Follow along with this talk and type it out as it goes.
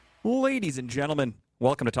Ladies and gentlemen,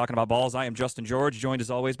 welcome to Talking About Balls. I am Justin George, joined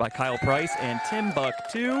as always by Kyle Price and Tim Buck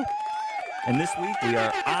 2. And this week we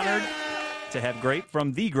are honored to have Grape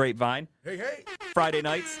from The Grapevine. Hey, hey. Friday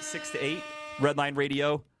nights, 6 to 8, Redline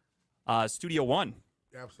Radio, Studio One.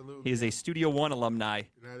 Absolutely. He is a Studio One alumni.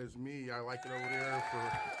 That is me. I like it over there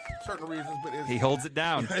for certain reasons, but it's... He holds it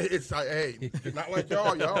down. Hey, not like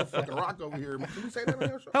y'all. Y'all fucking rock over here. Can we say that on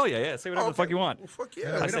your show? Hell yeah. Say whatever the fuck you want. Well, fuck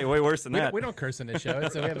yeah. I say way worse than that. We don't curse in this show,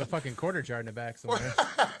 so we have a fucking quarter jar in the back somewhere.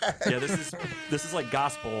 Yeah, this is like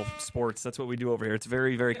gospel sports. That's what we do over here. It's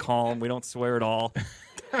very, very calm. We don't swear at all.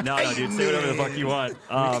 No, dude, say whatever the fuck you want.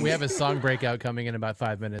 We have a song breakout coming in about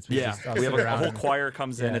 5 minutes. We have a whole choir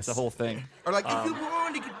comes in. Yes. It's a whole thing. Or like, if you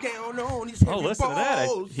want to get down on these Oh, listen to that.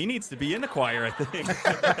 balls. He needs to be in the choir, I think.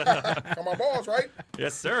 Come on, balls, right?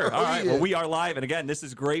 Yes, sir. All right. Well, we are live. And again, this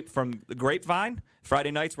is Grape from the Grapevine,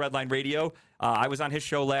 Friday nights, Redline Radio. I was on his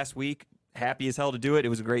show last week. Happy as hell to do it. It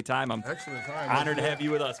was a great time. I'm Excellent time. honored to have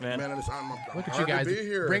you with us, man. Man, I'm Look at honored you guys to be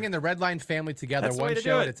here. bringing the Red Line family together That's the way one to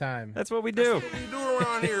show do at it. a time. That's what we do. What we do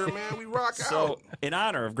around here, man. We rock So, out. in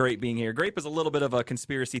honor of Grape being here, Grape is a little bit of a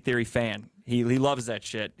conspiracy theory fan. He loves that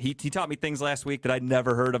shit. He taught me things last week that I'd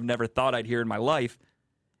never heard of, never thought I'd hear in my life.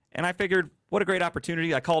 And I figured, what a great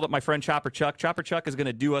opportunity. I called up my friend Chopper Chuck. Chopper Chuck is going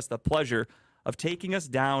to do us the pleasure of taking us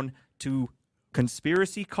down to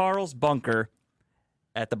Conspiracy Carl's bunker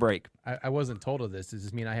at the break. I wasn't told of this. Does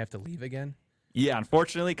this mean I have to leave again? Yeah,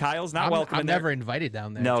 unfortunately, Kyle's not welcome I'm in there. never invited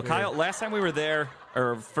down there. No, It's weird. Kyle, last time we were there,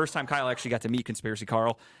 or first time Kyle actually got to meet Conspiracy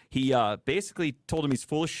Carl, he basically told him he's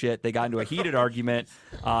full of shit. They got into a heated argument.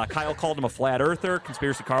 Kyle called him a flat earther.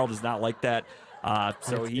 Conspiracy Carl does not like that.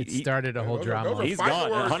 So It he started a whole those are- drama. those are he's fighting gone,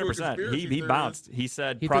 words to a 100%. conspiracy He theorist. bounced. He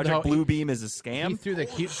said He threw the Project whole- Bluebeam is a scam. He threw the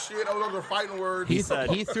Oh, Q, shit. Oh, those are fighting words. He said-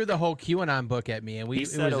 he threw the whole QAnon book at me, and He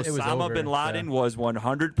said it was Osama over, bin Laden so. was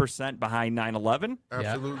 100% behind 9/11.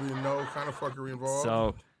 Absolutely no kind of fuckery involved.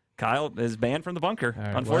 So Kyle is banned from the bunker, All right,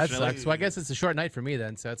 well, that unfortunately. sucks. So I guess it's a short night for me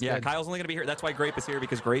then. So that's Yeah, good. Kyle's only going to be here. That's why Grape is here,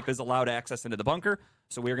 because Grape is allowed access into the bunker.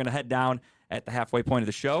 So we're going to head down at the halfway point of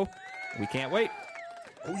the show. We can't wait.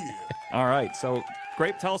 oh, yeah. All right. So,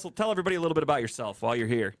 Grape, tell everybody a little bit about yourself while you're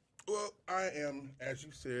here. Well, I am, as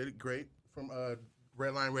you said, Grape from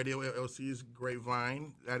Redline Radio LLC's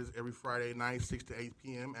Grapevine. That is every Friday night, 6 to 8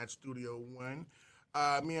 p.m. at Studio One.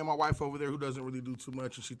 Me and my wife over there, who doesn't really do too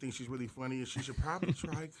much, and she thinks she's really funny, and she should probably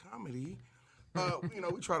try comedy.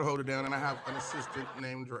 We try to hold her down, and I have an assistant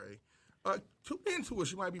named Dre. Tune into it.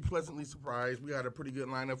 She might be pleasantly surprised. We got a pretty good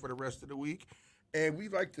lineup for the rest of the week. And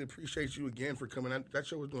we'd like to appreciate you again for coming out. That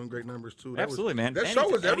show was doing great numbers, too. Absolutely, man. That show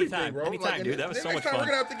was everything, Anytime, bro. anytime, dude. That was so much next time fun.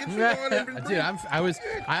 we're going to have to get you on. And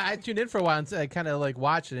Dude, I tuned in for a while and I kind of like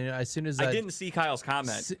watched it. And as soon as I didn't see Kyle's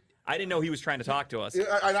comment. I didn't know he was trying to talk to us.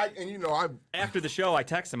 I After the show, I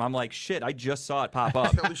text him. I'm like, shit, I just saw it pop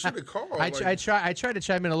up. we should have called. I tried to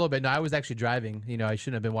chime in a little bit. No, I was actually driving. I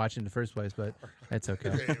shouldn't have been watching in the first place, but that's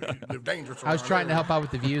okay. dangerous. I was trying to help out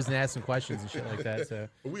with the views and ask some questions and shit like that. So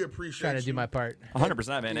We appreciate trying to you. do my part.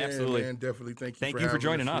 100%, man. Yeah, Absolutely. man, definitely. Thank you. Thank for you for having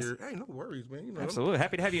joining us. Here. Hey, no worries, man. Absolutely.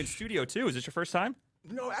 Happy to have you in studio, too. Is this your first time?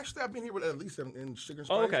 No, actually, I've been here with at least in Sugar and Spice.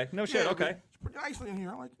 Oh, okay. No shit. Yeah, Okay. It's pretty nicely in here.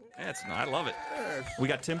 I like it. I love it. Yeah, it's- We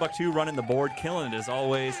got Timbuktu running the board, killing it as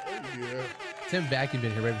always. yeah. Tim vacuumed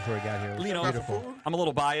in here right before he got here. It was You know, beautiful. I'm a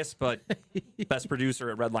little biased, but best producer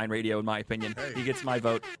at Redline Radio, in my opinion. He gets my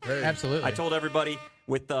vote. Hey, Absolutely. I told everybody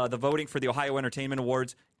with the voting for the Ohio Entertainment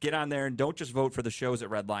Awards, get on there and don't just vote for the shows at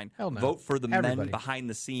Redline. Hell no. Vote for the men Everybody. behind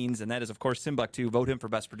the scenes, and that is, of course, Timbuktu. Vote him for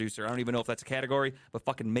best producer. I don't even know if that's a category, but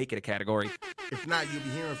fucking make it a category. If not, you'll be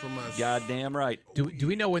hearing from us. Goddamn right. Do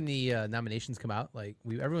we know when the nominations come out? Like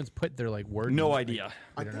everyone's put their like word. No in, idea.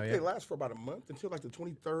 I don't think know they yet. last for about a month until like the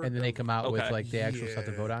 23rd. And then they come out with Okay. like the actual stuff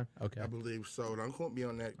to Yeah. vote on. Okay, I believe so. Don't quote me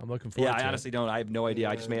on that. I'm looking forward. Yeah, to I honestly don't. I have no idea.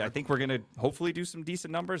 I think we're going to hopefully do some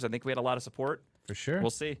decent numbers. I think we had a lot of support. it. For sure. We'll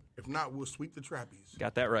see. If not, we'll sweep the trappies.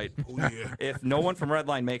 Got that right. Oh, yeah. If no one from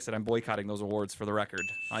Redline makes it, I'm boycotting those awards for the record.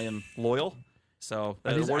 I am loyal. So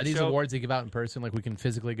Are these, award show, awards they give out in person? Like we can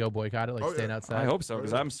physically go boycott it, like Oh, stand yeah. outside. I hope so,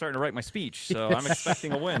 because I'm starting to write my speech. So I'm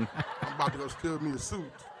expecting a win. I'm about to go steal me a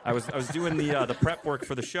suit. I was doing the prep work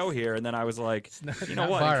for the show here, and then I was like, you know not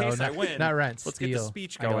what? borrow, In case I not- win, not rent, let's get the steal.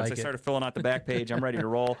 speech I going. like So I it. started filling out the back page. I'm ready to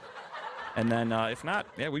roll. And then if not,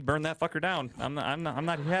 yeah, we burn that fucker down. I'm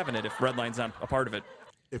not having it if Redline's not a part of it.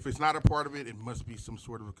 If it's not a part of it, it must be some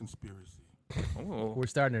sort of a conspiracy. Ooh. We're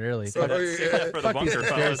starting it early. Save that for the Fuck these bunker,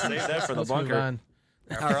 fellas. conspiracies. Save that for the Let's move bunker. on.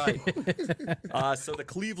 All right. So the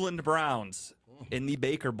Cleveland Browns in the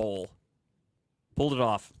Baker Bowl pulled it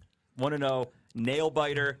off. 1-0, nail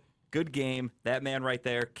biter, good game. That man right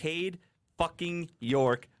there, Cade fucking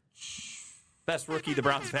York. best rookie the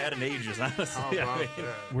Browns have had in ages, honestly. How I about mean,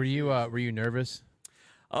 that? Were you nervous?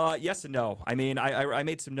 yes and no. I mean, I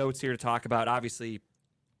made some notes here to talk about. Obviously,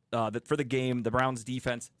 for the game, the Browns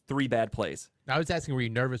defense, 3 bad plays. I was asking, were you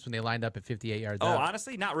nervous when they lined up at 58 yards Oh, out?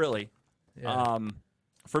 honestly, not really. Yeah.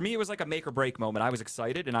 For me, it was like a make or break moment. I was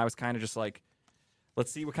excited, and I was kind of just like,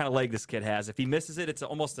 let's see what kind of leg this kid has. If he misses it, it's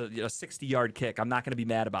almost a 60-yard kick. I'm not going to be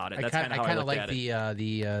mad about it. That's kind of how I look like at it.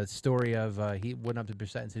 the story of he went up to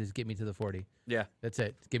Brissett and said, "Just get me to the 40." Yeah. That's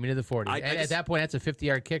it. Get me to the 40. And at that point, that's a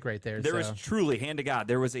 50-yard kick right there. There so. was truly, hand to God,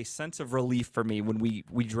 there was a sense of relief for me when we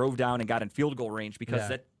drove down and got in field goal range because Yeah.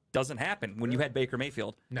 that doesn't happen when you had Baker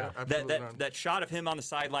Mayfield. No. Absolutely not. That shot of him on the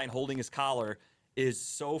sideline holding his collar is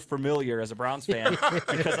so familiar as a Browns fan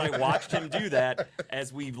because I watched him do that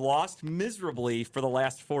as we've lost miserably for the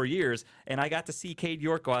last 4 years, and I got to see Cade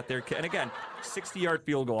York go out there. And again, 60-yard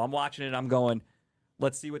field goal. I'm watching it. I'm going,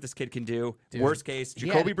 let's see what this kid can do. Dude, Worst case, he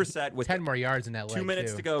Jacoby had Brissett with 10 more yards in that leg. 2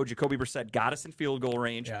 minutes too. to go. Jacoby Brissett got us in field goal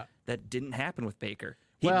range. Yeah. That didn't happen with Baker.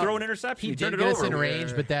 He'd Well, throw an interception. He He'd did turn it get us over. in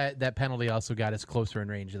range, but that penalty also got us closer in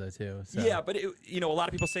range though too. So. Yeah, but a lot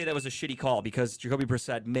of people say that was a shitty call because Jacoby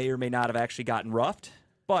Brissett may or may not have actually gotten roughed,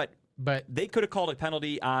 but they could have called a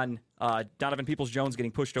penalty on Donovan Peoples-Jones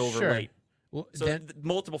getting pushed over sure. late. Well, So then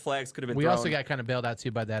multiple flags could have been we thrown. also got kind of bailed out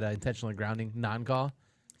too by that intentional grounding non-call.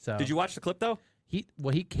 So Did you watch the clip though? He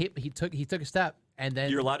took a step and then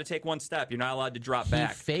You're allowed to take one step. You're not allowed to drop he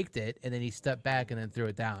back. faked it and then he stepped back and then threw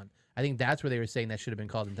it down. I think that's where they were saying that should have been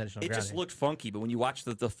called intentional It grounding. just looked funky, but when you watch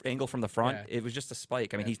the angle from the front, Yeah. it was just a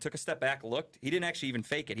spike. I mean, he took a step back, looked. He didn't actually even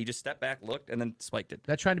fake it. He just stepped back, looked, and then spiked it.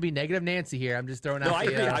 Not trying to be negative Nancy here. I'm just throwing out. No, I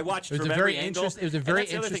the, agree. I watched it was from a very every angle, It was a and very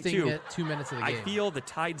that's the other thing, interesting too. 2 minutes of the game. I feel the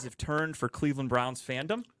tides have turned for Cleveland Browns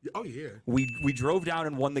fandom. Oh yeah. We drove down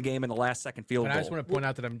and won the game in the last second field But goal. I just want to point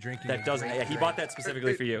out that I'm drinking. That doesn't. Yeah, he bought that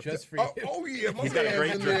specifically for you. just for you. Oh yeah, my He's got a man's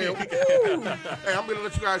great in there. drink. Woo! Hey, I'm gonna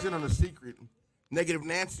let you guys in on a secret. Negative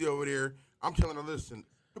Nancy over there. I'm telling her, listen,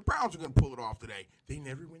 the Browns are gonna pull it off today. They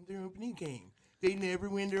never win their opening game. They never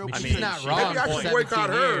win their opening she's game. not she- wrong. Maybe I for should boycott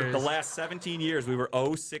 17 her. years. The last 17 years, we were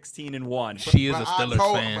 0-16-1. She is a But I Steelers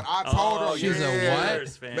told- fan. But I told her She's a yeah, what?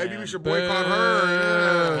 Steelers fan. Maybe we should boycott her.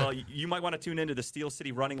 Yeah. Well, you might want to tune into the Steel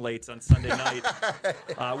City Running Lates on Sunday night.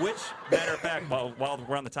 Which, matter of fact, while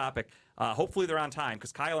we're on the topic, hopefully they're on time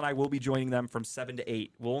because Kyle and I will be joining them from 7 to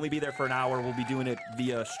 8. We'll only be there for an hour. We'll be doing it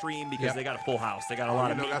via stream because Yep. they got a full house. They got a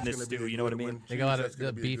lot of You know meat in that's this gonna be stew. a You know what I good mean? one. They got a lot That's of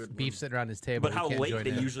gonna the be a good one. beef sitting around his table. But We how can't late join they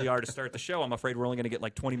in. usually are to start the show, I'm afraid we're only going to get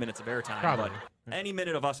like 20 minutes of airtime. Probably. But any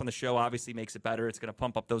minute of us on the show obviously makes it better. It's going to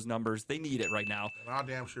pump up those numbers. They need it right now. And I'll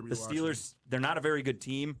damn sure be The watching. Steelers, they're not a very good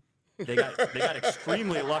team. They got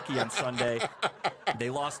extremely lucky on Sunday. They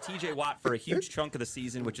lost TJ Watt for a huge chunk of the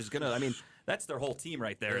season, which is gonna. I mean, that's their whole team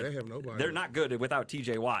right there. Yeah, they have nobody. They're not good without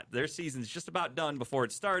TJ Watt. Their season's just about done before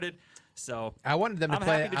it started. So I wanted them to I'm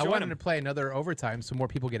play. happy to I join wanted them. to play another overtime so more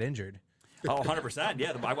people get injured. 100%.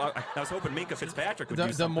 Yeah, I was hoping Minka Fitzpatrick would do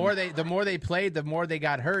The something. more they played, the more they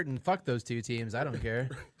got hurt. And fuck those two teams. I don't care.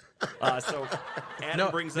 So Adam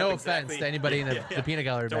No, brings no up offense exactly, to anybody in the peanut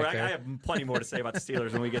gallery Don't back worry, I there. have plenty more to say about the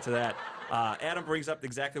Steelers when we get to that. Adam brings up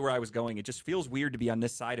exactly where I was going. It just feels weird to be on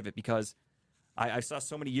this side of it because I saw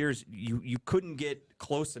so many years you couldn't get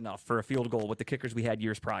close enough for a field goal with the kickers we had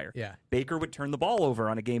years prior. Yeah. Baker would turn the ball over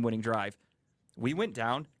on a game-winning drive. We went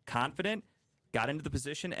down confident, got into the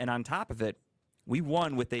position, and on top of it, we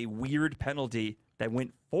won with a weird penalty that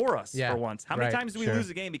went for us Yeah, for once. How many right, times do we sure. lose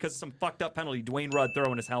a game because of some fucked up penalty? Dwayne Rudd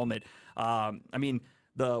throwing his helmet. I mean,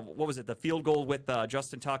 what was it? The field goal with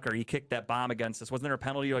Justin Tucker. He kicked that bomb against us. Wasn't there a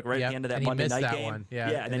penalty like right at Yep, the end of that and he Monday missed night that game? one. Yeah,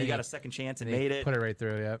 and and then he then got he- a second chance and And he made it. Put it right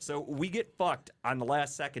through. Yeah. So we get fucked on the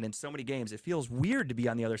last second in so many games. It feels weird to be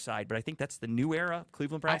on the other side, but I think that's the new era of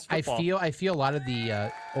Cleveland Browns I football. feel a lot of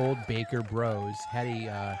the old Baker bros had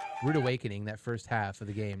a rude awakening that first half of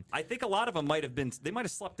the game. I think a lot of them might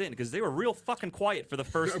have slept in because they were real fucking quiet for the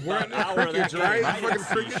first We're about not hour of that crickets, game. right? I didn't Fucking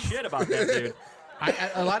see crickets. shit about that dude.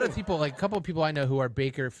 A lot of people, like a couple of people I know who are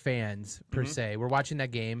Baker fans per Mm-hmm. se, were watching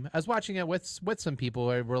that game. I was watching it with some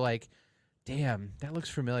people who were like, "Damn, that looks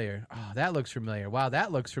familiar. Oh, that looks familiar. Wow,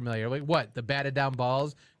 that looks familiar." Like what? The batted down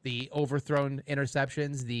balls, the overthrown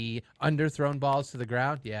interceptions, the underthrown balls to the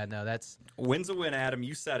ground. Yeah, no, that's Win's a win, Adam.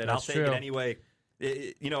 You said it. That's I'll take true. it anyway.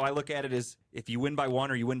 I look at it as if you win by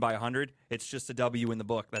 1 or you win by 100, it's just a W in the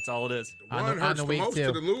book. That's all it is. On One the- on hurts the the week, most too.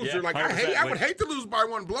 to the loser. Yeah, Like I 100%. would hate to lose by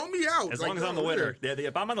one. Blow me out. As Like, long as I'm the no, winner.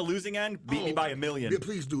 If I'm on the losing end, beat me by a million. Yeah,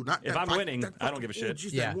 please do. Not If that I'm fuck- winning, that I don't give a fucking- shit.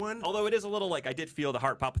 Just Yeah. that one. Although it is a little like I did feel the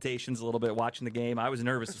heart palpitations a little bit watching the game. I was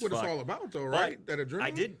nervous That's as what fuck. it's all about, though, But right? That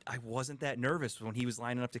adrenaline. I wasn't that nervous when he was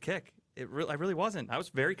lining up to kick. I really wasn't. I was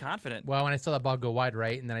very confident. Well, when I saw that ball go wide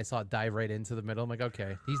right, and then I saw it dive right into the middle, I'm like,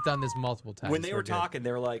 okay, he's done this multiple times. When they We're were good. talking,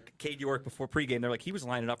 they were like, Cade York before pregame, they're like, he was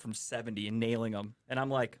lining up from 70 and nailing them. And I'm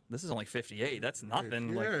like, this is only 58. That's nothing.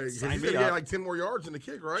 Yeah, Like, he sign said me he had up. like 10 more yards in the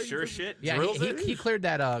kick, right? Sure shit. Yeah, drills he, it he cleared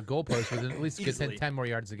that goalpost with at least a good Easily. 10 more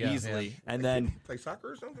yards to go. easily. Yeah. And then, Play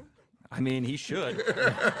soccer or something? I mean, he should.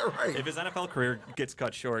 Right. If his NFL career gets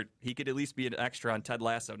cut short, he could at least be an extra on Ted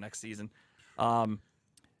Lasso next season.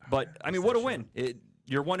 But, I mean, what a win.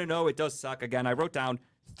 You're 1-0. It does suck. Again, I wrote down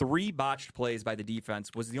 3 botched plays by the defense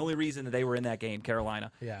was the only reason that they were in that game,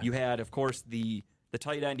 Carolina. Yeah. You had, of course, the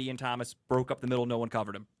tight end, Ian Thomas, broke up the middle. No one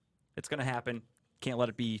covered him. It's going to happen. Can't let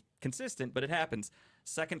it be consistent, but it happens.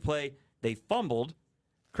 Second play, they fumbled.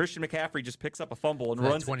 Christian McCaffrey just picks up a fumble and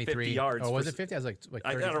runs 23 50 yards. Oh, was for- it 50? I was like 30,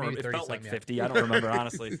 I don't remember. maybe It 30 felt like something, 50. I don't remember,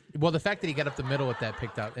 honestly. Yeah. Well, the fact that he got up the middle with that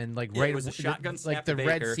picked up and like Yeah, right it was a shotgun like snap the to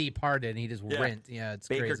Red Baker. Sea parted and he just Yeah. went. Yeah, it's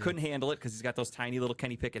Baker crazy. couldn't handle it because he's got those tiny little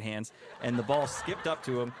Kenny Pickett hands, and the ball skipped up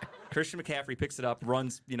to him. Christian McCaffrey picks it up,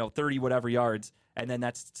 runs 30 whatever yards, and then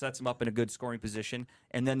that sets him up in a good scoring position.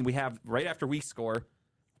 And then we have right after we score,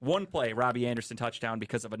 one play, Robbie Anderson touchdown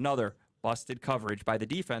because of another busted coverage by the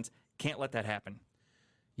defense. Can't let that happen.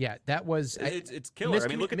 Yeah, that was It's killer. I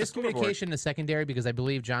mean, look at the scoreboard. miscommunication in the secondary because I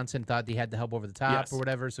believe Johnson thought he had the help over the top Yes. or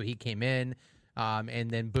whatever, so he came in, and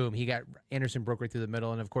then boom, Anderson broke right through the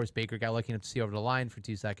middle, and of course Baker got lucky enough to see over the line for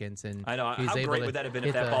 2 seconds, and I know. he was How able great to would that have been hit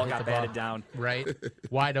if that the- ball hit got the ball. batted down? Right,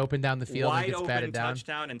 wide open down the field, and Wide it gets open batted down.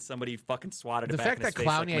 touchdown, and somebody fucking swatted The it back fact in that his face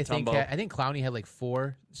like Clowney, Mutombo. I think Clowney had like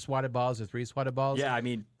 4 swatted balls or 3 swatted balls. Yeah, I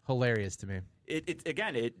mean, Hilarious to me.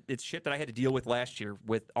 it's shit that I had to deal with last year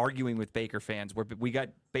with arguing with Baker fans, where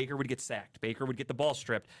Baker would get sacked, Baker would get the ball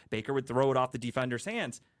stripped, Baker would throw it off the defender's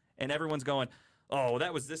hands, and everyone's going, "Oh,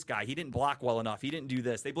 that was this guy. He didn't block well enough. He didn't do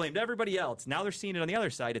this." They blamed everybody else. Now they're seeing it on the other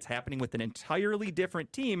side. It's happening with an entirely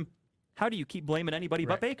different team. How do you keep blaming anybody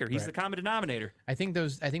but Right, Baker? He's right. the common denominator. I think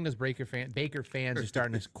those Baker fans are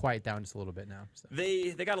starting to quiet down just a little bit now. So.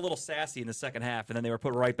 They got a little sassy in the second half, and then they were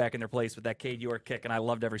put right back in their place with that Cade York kick, and I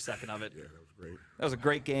loved every second of it. Yeah, that was great. That was a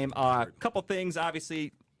great game. A couple things,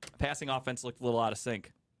 obviously, passing offense looked a little out of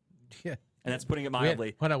sync, Yeah. and that's putting it We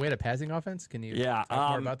mildly. had a passing offense. Can you Yeah, talk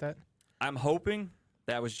more about that? I'm hoping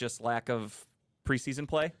that was just lack of preseason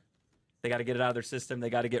play. They got to get it out of their system.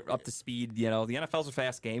 They got to get up to speed. The NFL's a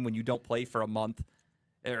fast game when you don't play for a month,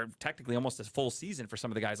 or technically almost a full season for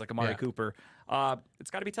some of the guys like Amari Yeah. Cooper.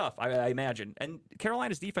 It's got to be tough, I imagine. And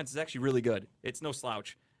Carolina's defense is actually really good. It's no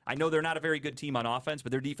slouch. I know they're not a very good team on offense,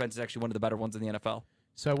 but their defense is actually one of the better ones in the NFL.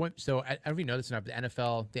 So I don't know if you noticed or not, but the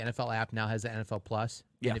NFL app now has the NFL Plus.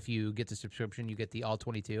 Yeah. And if you get the subscription, you get the All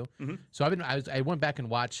 22. So I went back and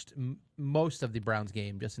watched most of the Browns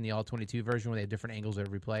game just in the All 22 version where they have different angles of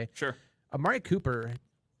every play. Sure. Amari Cooper,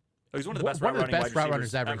 Oh, he's one of the best one of the route best running route wide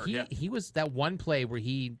runners ever. receivers He was that one play where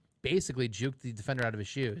he basically juked the defender out of his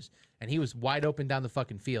shoes, and he was wide open down the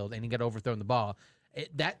fucking field, and he got overthrown the ball.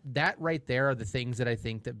 That right there are the things that I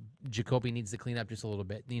think that Jacoby needs to clean up just a little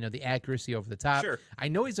bit. The accuracy over the top. Sure. I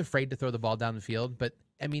know he's afraid to throw the ball down the field, but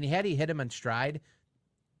I mean, had he hit him on stride,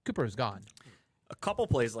 Cooper was gone. A couple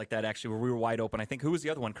plays like that, actually, where we were wide open. I think, who was the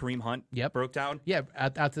other one? Kareem Hunt Yep. broke down. Yeah,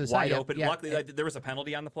 out to the side. Wide yeah, open. yeah. Luckily, there was a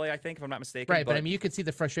penalty on the play, I think, if I'm not mistaken. Right, but I mean, you could see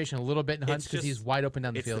the frustration a little bit in Hunt It's because just- he's wide open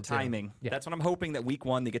down the it's field. the timing. Too. Yeah. That's what I'm hoping that week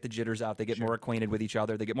 1 they get the jitters out, they get more acquainted with each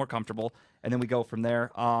other, they get more comfortable, and then we go from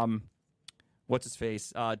there. What's his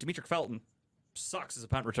face? Demetric Felton sucks as a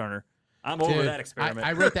punt returner. I'm over Dude, that experiment.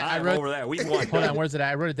 I wrote that- I I'm wrote- over that. Week 1. Hold on, where's it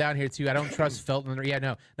at? I wrote it down here too. I don't trust Felton.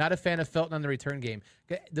 Not a fan of Felton on the return game.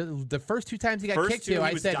 The first 2 times he got First kicked two, to, he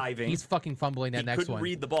I was said diving. he's fucking fumbling that He next couldn't one.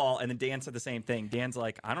 read the ball, and then Dan said the same thing. Dan's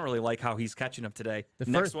like, I don't really like how he's catching him today. The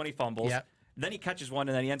Next first- one he fumbles. Yep. Then he catches one,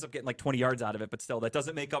 and then he ends up getting like 20 yards out of it. But still, that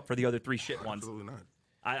doesn't make up for the other 3 shit ones. Absolutely not.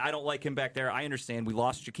 I don't like him back there. I understand we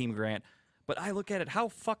lost Jakeem Grant, but I look at it, how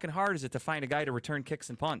fucking hard is it to find a guy to return kicks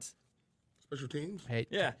and punts? Special teams? Hey,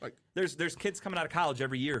 Yeah, Like- there's kids coming out of college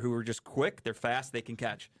every year who are just quick, they're fast, they can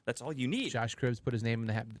catch. That's all you need. Josh Cribbs put his name in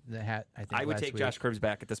the hat. I think I would last take week. Josh Cribbs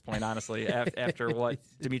back at this point, honestly, after what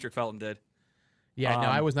Demetric Felton did. Yeah, no,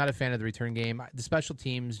 I was not a fan of the return game. The special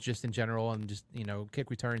teams, just in general, and just kick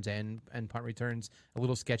returns and punt returns, a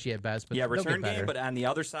little sketchy at best. But Yeah, they'll get return better. game, but on the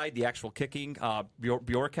other side, the actual kicking,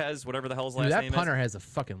 Bjorkes, whatever the hell his last Dude, that name punter has a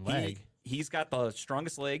fucking is. leg. He's got the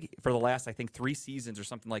strongest leg for the last, I think, 3 seasons or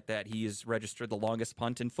something like that. He has registered the longest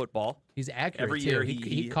punt in football. He's accurate every too. year he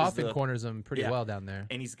he is coffin the- corners them pretty Yeah. well down there.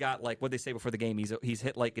 And he's got, like, what they say before the game, he's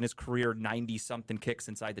hit, like, in his career, 90-something kicks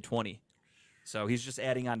inside the 20. So he's just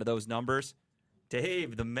adding on to those numbers.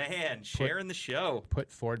 Dave, the man, sharing the show.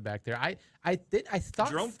 Put Ford back there. I thought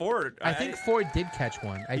Jerome Ford. I think Ford did catch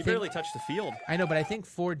one. He barely touched the field. I know, but I think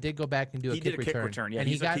Ford did go back and do a He kick did a kick return, yeah, and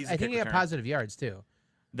he's a I kick think he got return. positive yards too.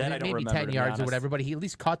 That I don't maybe remember, 10 to be yards or honest. whatever, but he at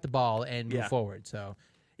least caught the ball and moved Yeah. forward. So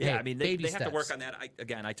Yeah, hey, I mean, baby they have to work steps. on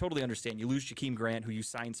that. I totally understand. You lose Jakeem Grant, who you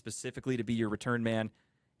signed specifically to be your return man.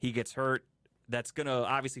 He gets hurt. That's going to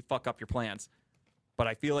obviously fuck up your plans. But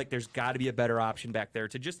I feel like there's got to be a better option back there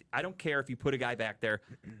to just, I don't care if you put a guy back there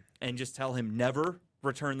and just tell him never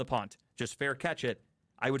return the punt, just fair catch it.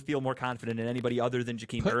 I would feel more confident in anybody other than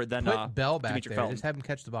Jakeem or than Put Bell back Demetric there. Felton. Just have him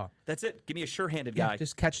catch the ball. That's it. Give me a sure-handed Yeah, guy.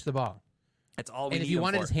 just catch the ball. That's all we And need if you him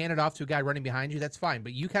want to for. just hand it off to a guy running behind you, that's fine.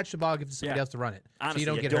 But you catch the ball, give it to somebody Yeah. else to run it. Honestly, so you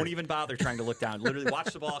don't yeah, get don't hurt. even bother trying to look down. Literally,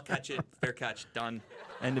 watch the ball, catch it, fair catch, done.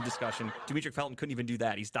 End of discussion. Demetric Felton couldn't even do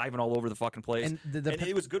that. He's diving all over the fucking place. And And, the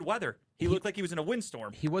it was good weather. He looked like he was in a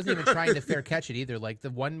windstorm. He wasn't even trying to fair catch it either. Like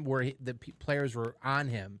the one where the players were on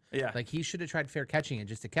him. Yeah. Like he should have tried fair catching it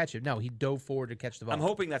just to catch it. No, he dove forward to catch the ball. I'm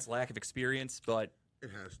hoping that's lack of experience, but It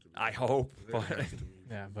has to be. I hope. It But has to be.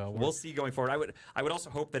 Yeah, but we'll see going forward. I would also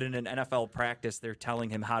hope that in an NFL practice they're telling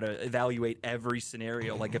him how to evaluate every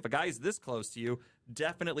scenario. Like if a guy's this close to you,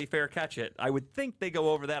 definitely fair catch it. I would think they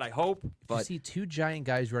go over that. I hope, you but see two giant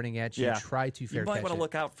guys running at you. yeah, Try to fair you might catch want it. to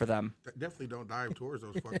look out for them. Definitely don't dive towards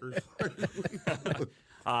those fuckers.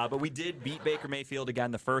 But we did beat Baker Mayfield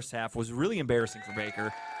again. The first half was really embarrassing for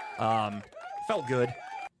Baker. Felt good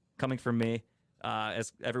coming from me,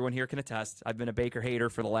 as everyone here can attest. I've been a Baker hater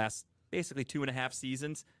for the last basically 2.5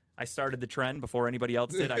 seasons. I started the trend before anybody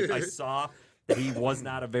else did. I saw that he was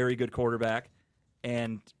not a very good quarterback,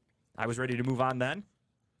 and I was ready to move on then.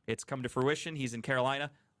 It's come to fruition. He's in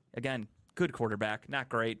Carolina. Again, good quarterback, not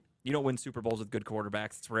great. You don't win Super Bowls with good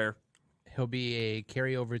quarterbacks. It's rare. He'll be a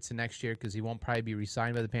carryover to next year because he won't probably be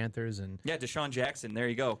re-signed by the Panthers. And Yeah, Deshaun Jackson. There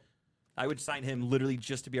you go. I would sign him literally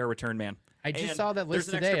just to be our return man. I just And saw that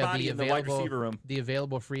list there's an today extra of body the in the wide available, receiver room. the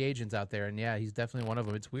available free agents out there, and yeah, he's definitely one of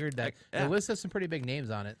them. It's weird that Yeah. the list has some pretty big names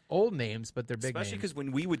on it, old names, but they're big Especially names. because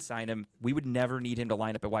when we would sign him, we would never need him to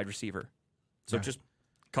line up at wide receiver. So Yeah. just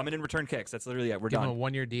come in and return kicks. That's literally it. We're Give him a done.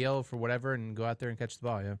 1-year deal for whatever, and go out there and catch the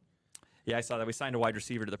ball. Yeah, Yeah, I saw that. We signed a wide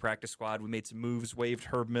receiver to the practice squad. We made some moves, waived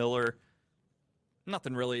Herb Miller.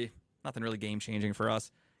 Nothing really game changing for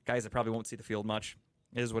us. Guys that probably won't see the field much.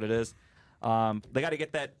 It is what it is. They got to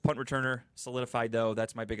get that punt returner solidified, though.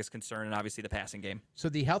 That's my biggest concern, and obviously the passing game. so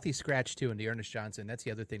the healthy scratch too, and the Ernest Johnson. That's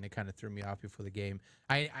the other thing that kind of threw me off before the game.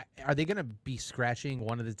 Are they going to be scratching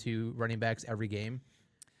one of the two running backs every game?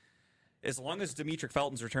 As long as Demetric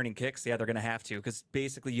Felton's returning kicks, yeah, they're going to have to, because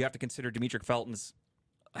basically you have to consider Demetric Felton's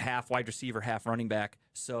half wide receiver, half running back.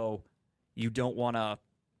 So you don't want to,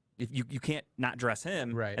 you can't not dress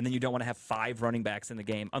him, Right. and then you don't want to have 5 running backs in the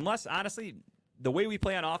game. Unless, honestly, the way we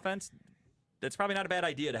play on offense, it's probably not a bad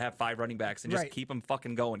idea to have 5 running backs and just Right. keep them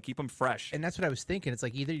fucking going, keep them fresh. And that's what I was thinking. It's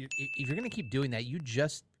like either if you're going to keep doing that, you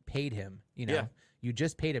just paid him. You know, Yeah. you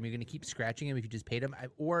just paid him. You're going to keep scratching him if you just paid him,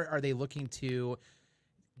 or are they looking to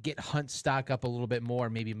get Hunt's stock up a little bit more,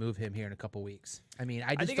 and maybe move him here in a couple weeks? I mean,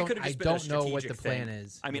 I just think it don't. could have I just been a don't know what the strategic plan thing.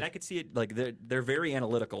 is. I mean, I could see it like they're very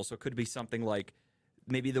analytical, so it could be something like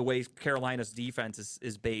maybe the way Carolina's defense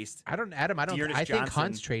is based. I don't, Adam. I don't. Dearness I think Johnson.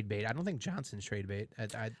 Hunt's trade bait. I don't think Johnson's trade bait.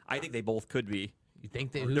 I think they both could be. You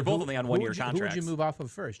think that They're both only on 1-year Who would contracts. you move off of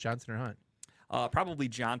first, Johnson or Hunt? Probably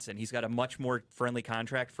Johnson. He's got a much more friendly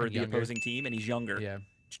contract for And the younger. opposing team, and he's younger. Yeah.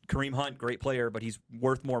 Kareem Hunt, great player, but he's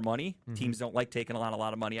worth more money. Teams don't like taking a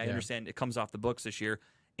lot of money. I Mm-hmm. Yeah. understand it comes off the books this year,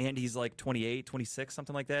 and he's like 28, 26,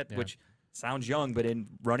 something like that, Yeah. which sounds young, but in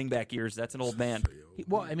running back years, that's an old man.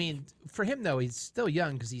 Well, I mean, for him though, he's still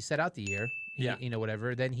young because he set out the year. Yeah. You know,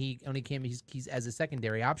 whatever. Then he only came. He's as a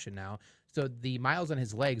secondary option now. So the miles on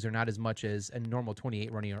his legs are not as much as a normal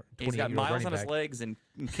 28 running. He's got miles running on his back. legs and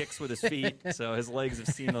kicks with his feet, so his legs have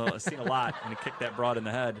seen a lot, and he kicked that broad in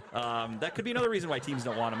the head. That could be another reason why teams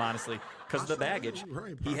don't want him, honestly, because of the baggage.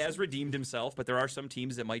 Right, He has redeemed himself, but there are some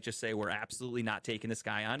teams that might just say we're absolutely not taking this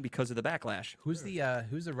guy on because of the backlash. Who's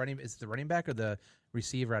the running? Is it the running back or the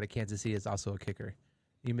receiver out of Kansas City? Is also a kicker.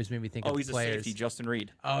 You just made me think Oh, of he's players. a safety, Justin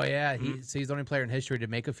Reed. Oh yeah, so he's the only player in history to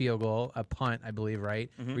make a field goal, a punt, I believe,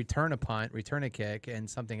 right? Return a punt, return a kick, and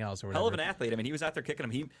something else or whatever. Hell of an athlete. I mean, he was out there kicking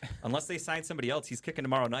him. Unless they sign somebody else, he's kicking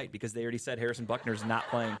tomorrow night because they already said Harrison Buckner's not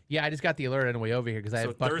playing. Yeah, I just got the alert on the way over here because I So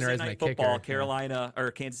have Buckner Thursday as my night football, kicker. Carolina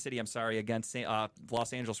or Kansas City, I'm sorry, against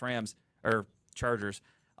Los Angeles Rams or Chargers.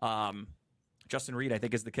 Justin Reed, I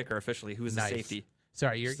think, is the kicker officially. Who is Nice. the safety?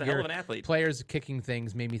 Sorry, Just a hell of an athlete. Players kicking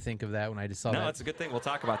things made me think of that when I just saw No, that. that's a good thing. We'll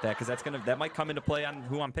talk about that because that might come into play on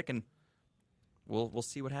who I'm picking. We'll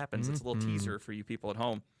see what happens. It's a little teaser for you people at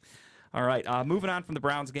home. All right, moving on from the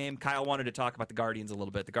Browns game, Kyle wanted to talk about the Guardians a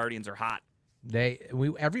little bit. The Guardians are hot.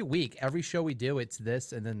 Every week, every show we do, it's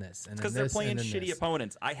this and then this and then Because this. they're playing and then shitty this.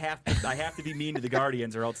 opponents. I have to be mean to the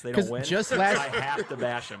Guardians or else they don't 'Cause win. just last- I have to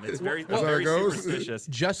bash them. It's very, That's how very it goes. superstitious.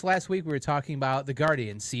 Just last week we were talking about the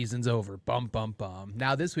Guardians. Season's over. Bum bum bum.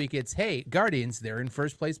 Now this week it's hey Guardians. They're in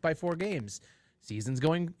first place by 4 games. Season's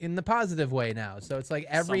going in the positive way now. So it's like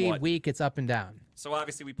every Somewhat. week it's up and down. So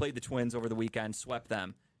obviously we played the Twins over the weekend, swept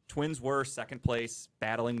them. Twins were second place,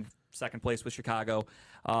 battling second place with Chicago.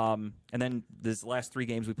 And then this last 3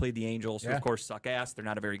 games we played the Angels, who Yeah. of course suck ass. They're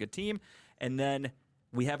not a very good team. And then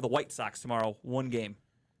we have the White Sox tomorrow. 1 game.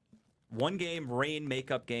 1 game, rain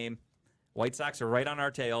makeup game. White Sox are right on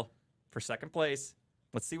our tail for second place.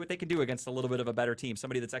 Let's see what they can do against a little bit of a better team,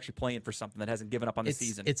 somebody that's actually playing for something that hasn't given up on the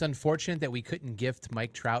season. It's unfortunate that we couldn't gift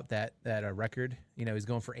Mike Trout that record. You know, he's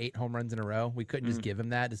going for 8 home runs in a row. We couldn't just give him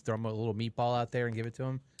that. Just throw him a little meatball out there and give it to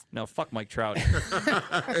him. No, fuck Mike Trout. I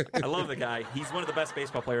llove the guy. He's one of the best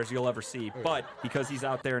baseball players you'll ever see. But because he's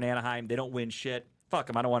out there in Anaheim, they don't win shit. Fuck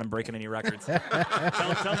him. I don't want him breaking any records. tell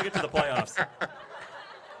him to get to the playoffs.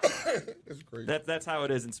 It's great. That's how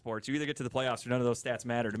it is in sports. You either get to the playoffs or none of those stats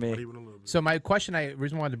matter to me. Not even a little bit. So my question,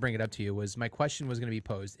 reason I wanted to bring it up to you was my question was going to be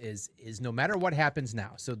posed is no matter what happens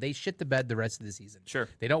now, so they shit the bed the rest of the season. Sure.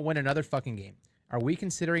 They don't win another fucking game. Are we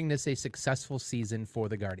considering this a successful season for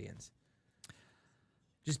the Guardians?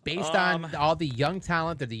 Just based on all the young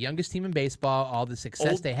talent, they're the youngest team in baseball, all the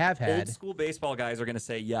success they have had. Old school baseball guys are going to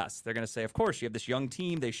say yes. They're going to say, of course, you have this young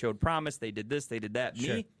team. They showed promise. They did this. They did that.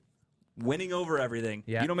 Sure. Me, winning over everything.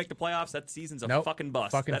 Yeah. You don't make the playoffs, that season's a Nope. fucking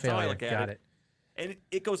bust. Fucking That's failure. how I look at Got it. And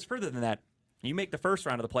it goes further than that. You make the first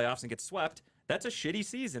round of the playoffs and get swept. That's a shitty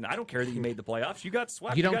season. I don't care that you made the playoffs. You got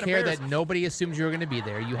swept. You don't got care embarrassed. that nobody assumes you were going to be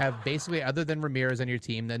there. You have basically, other than Ramirez on your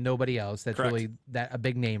team, then nobody else that's Correct. really a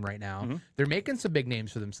big name right now. They're making some big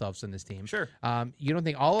names for themselves in this team. Sure. You don't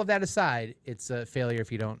think all of that aside, it's a failure if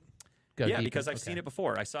you don't go Yeah, deep? because I've seen it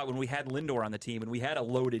before. I saw it when we had Lindor on the team and we had a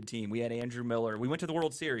loaded team. We had Andrew Miller. We went to the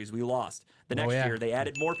World Series. We lost. The next yeah. year, they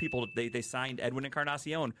added more people. They signed Edwin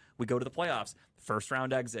Encarnacion. We go to the playoffs. First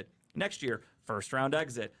round exit. Next year, first round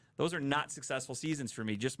exit. Those are not successful seasons for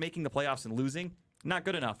me. Just making the playoffs and losing, not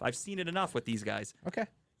good enough. I've seen it enough with these guys. Okay.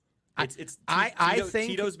 I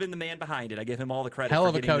think- Tito's been the man behind it. I give him all the credit. Hell for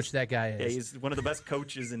of a getting coach this- that guy Yeah, is. he's one of the best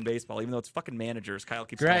coaches in baseball, even though it's fucking managers. Kyle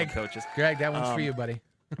keeps Greg, calling coaches. Greg, that one's for you, buddy.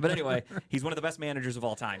 But anyway, he's one of the best managers of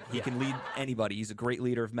all time. He can lead anybody. He's a great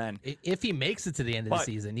leader of men. If he makes it to the end of the But-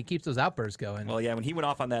 season, he keeps those outbursts going. Well, yeah, when he went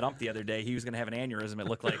off on that ump the other day, he was going to have an aneurysm, it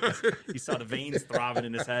looked like. You saw the veins throbbing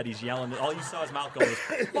in his head. He's yelling. All you saw his mouth go was,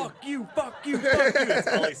 fuck you, fuck you, fuck you. That's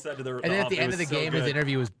all he said to the and then at ump. the It end of the was so game, his good.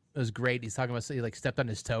 interview was great. He's talking about he like stepped on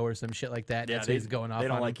his toe or some shit like that. Yeah, That's what he's going off They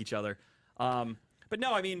don't on like him. each other. But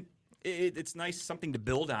no, I mean, it's nice, something to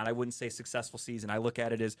build on. I wouldn't say successful season. I look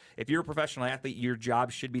at it as if you're a professional athlete, your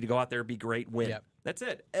job should be to go out there, be great, win. Yep. That's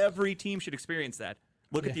it. Every team should experience that.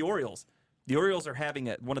 Look at the Orioles. The Orioles are having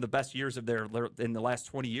one of the best years of in the last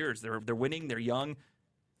 20 years. They're winning. They're young.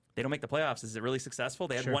 They don't make the playoffs. Is it really successful?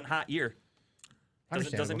 They had Sure. one hot year. Doesn't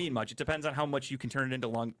Understandable. mean much. It depends on how much you can turn it into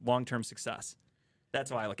long-term success. That's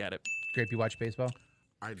how I look at it. Grape, you watch baseball?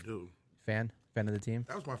 I do. Fan of the team?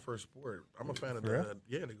 That was my first sport. I'm a fan of real?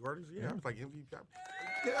 the Guardians. Yeah, I was like MVP.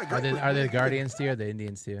 Yeah, Are they the Guardians to you or the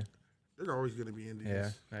Indians to you? They're always going to be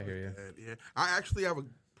Indians. Yeah, I hear you. Yeah, I actually have a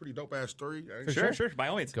pretty dope ass story. Sure. By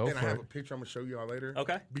all means. Go And I for have it. a picture I'm gonna show y'all later.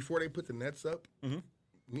 Okay. Before they put the nets up,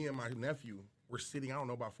 me and my nephew were sitting, I don't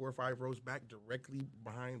know, about 4 or 5 rows back, directly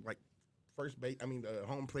behind like the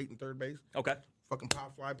home plate and third base. Okay. Fucking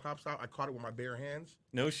pop fly pops out. I caught it with my bare hands.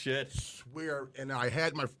 No shit. Swear. And I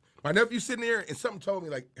had my nephew sitting there, and something told me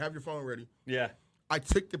like, have your phone ready. Yeah. I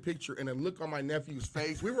took the picture, and the look on my nephew's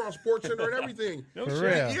face. We were on SportsCenter and everything. No For shit.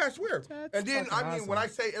 real? Yeah, I swear. That's and then, fucking I mean, awesome. when I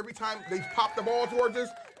say every time they popped the ball towards us,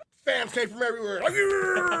 fans came from everywhere. Like,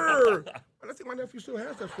 "Yeah!" And I think my nephew still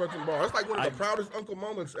has that fucking ball. It's like one of the proudest uncle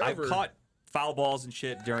moments ever. I've caught foul balls and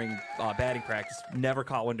shit during batting practice. Never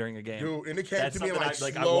caught one during a game. Dude, and it came That's to me in something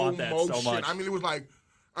like I slow want that so motion. much. I mean, it was like,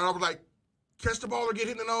 and I was like, catch the ball or get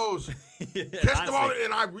hit in the nose. Yeah, Catch the ball, honestly.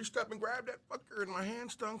 and I reached up and grabbed that fucker, and my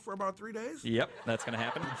hand stung for about 3 days. Yep, that's gonna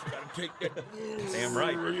happen. Take that. Damn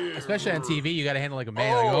right. Especially on TV, you got to handle like a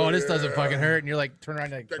man. Like, Oh, oh, this doesn't yeah. fucking hurt, and you're like, turn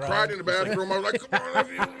around and like, I cry. cried in the bathroom. I was like, come on,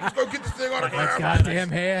 nephew, let's go get this thing on the My ground. goddamn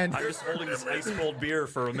hand. I'm just holding this ice cold beer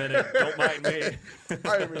for a minute. Don't mind me.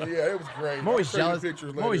 I mean, yeah, it was great. I'm always I'll show you jealous.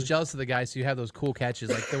 pictures I'm always later. jealous of the guys who have those cool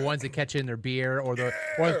catches, like the ones that catch in their beer, or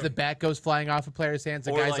if the bat goes flying off a player's hands,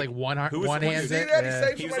 the Or guy's like, like one who was the one hands See it. that? He Yeah.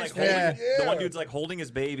 saved He was like somebody's holding, face. the one Yeah. dude's like holding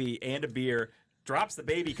his baby and a beer, drops the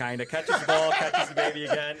baby, kind of catches the ball, catches the baby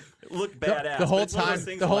again. Look badass. The whole But it's one of those time-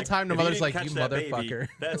 things the whole like, time the if you mother's didn't like, catch "You that baby, motherfucker."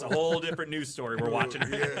 that's a whole different news story we're watching.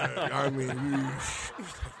 Yeah, I mean,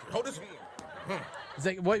 hold this. It's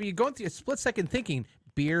like what you going through a split second thinking.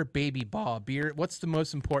 Beer, baby, ball. Beer. What's the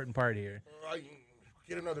most important part here?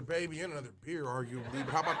 Get another baby and another beer, arguably. But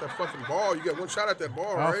how about that fucking ball? You get one shot at that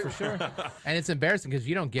ball, Oh, right? for sure. And it's embarrassing because if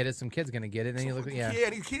you don't get it, some kid's gonna get it, and then you look. Yeah. Yeah,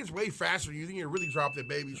 these kids way faster. You think you really drop that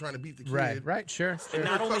baby trying to beat the kid. Right. Sure. And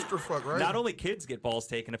not only, clusterfuck, right? not only kids get balls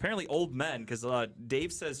taken, apparently old men, because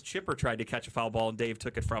Dave says Chipper tried to catch a foul ball and Dave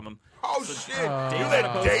took it from him. Oh, shit. You Dave's let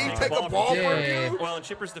supposed to Dave take a ball from Yeah. you? Well, in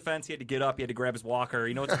Chipper's defense, he had to get up, he had to grab his walker.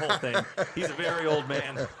 You know, it's a whole thing. He's a very old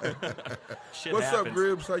man. Shit What's happens. up,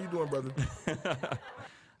 Gribbs? How you doing, brother?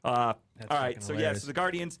 All right, fucking so hilarious. so the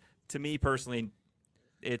Guardians, to me personally,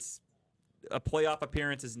 it's a playoff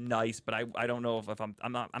appearance is nice, but I don't know if I'm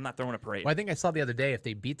not throwing a parade. Well, I think I saw the other day if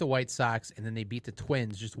they beat the White Sox and then they beat the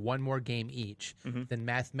Twins just one more game each, then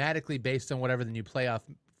mathematically, based on whatever the new playoff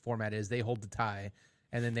format is, they hold the tie,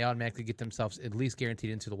 and then they automatically get themselves at least guaranteed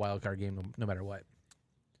into the wild card game, no matter what.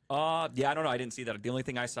 Yeah, I don't know. I didn't see that. The only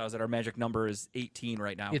thing I saw is that our magic number is 18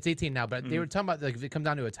 right now. It's 18 now, but they were talking about like if it come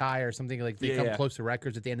down to a tie or something like they come Yeah. close to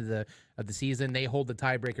records at the end of the season, they hold the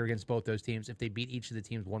tiebreaker against both those teams if they beat each of the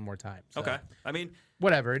teams one more time. So, Okay. I mean,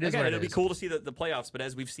 whatever it is. again, what it it'll be is. cool to see the playoffs, but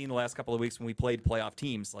as we've seen the last couple of weeks when we played playoff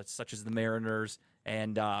teams, such as the Mariners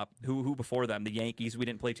and who before them, the Yankees, we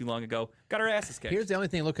didn't play too long ago, got our asses kicked. Here's the only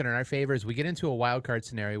thing looking in our favor is we get into a wild card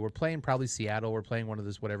scenario. We're playing probably Seattle. We're playing one of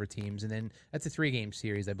those whatever teams, and then that's a 3-game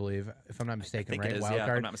series, I believe, if I'm not mistaken. think Right? it is, Wild yeah, if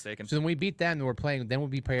card. I'm not mistaken. So then we beat them. We're playing. Then we'll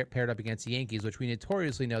be paired up against the Yankees, which we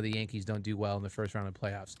notoriously know the Yankees don't do well in the first round of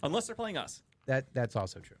playoffs. Unless they're playing us. That's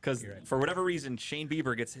also true. Because You're right. for whatever reason, Shane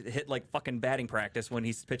Bieber gets hit like fucking batting practice when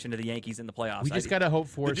he's pitching to the Yankees in the playoffs. We just gotta hope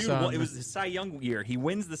for the dude, some. It was the Cy Young year. He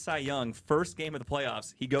wins the Cy Young first game of the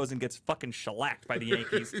playoffs. He goes and gets fucking shellacked by the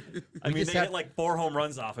Yankees. I mean, just they have- hit like 4 home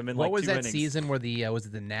runs off him in What like was 2 that innings. season where the was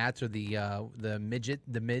it the Nats or the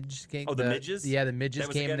midge came? Oh, the midges? Yeah, the midges That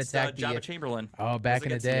was came and against, attacked Jabba the. Chamberlain. Oh, That back was in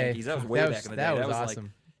the against day. Yankees. That was way back in the day. That was was awesome.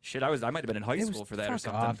 Like, shit, I might have been in high school for that or fuck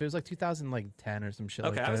something. off. It was like 2010 or some shit.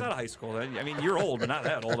 Okay, like I was that. out of high school. I mean, you're old, but not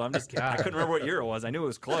that old. I'm just. I couldn't remember what year it was. I knew it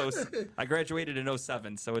was close. I graduated in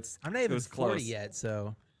 07, so I'm not it even was 40 close. yet,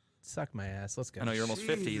 so suck my ass. Let's go. I know you're almost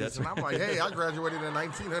 50. Jesus, That's and I'm like, hey, I graduated in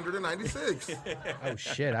 1996. Oh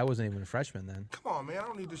shit, I wasn't even a freshman then. Come on, man. I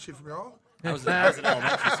don't need this shit from y'all. I was in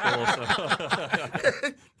elementary school,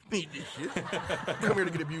 so Need this shit. Come here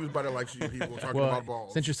to get abused by the likes of you people talking Well, about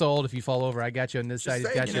balls. since you're so old, if you fall over, I got you on this side. He's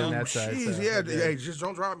Say, got you on know, that side. jeez, so- yeah, hey, just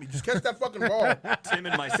don't drop me. Just catch that fucking ball. Tim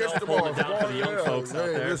and myself Catch the hold ball. it down for the young Yeah, folks out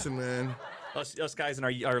hey, there. Listen, man. Us guys in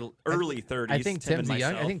our early 30s. I think Tim Tim's and the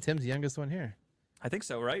young. myself. I think Tim's the youngest one here. I think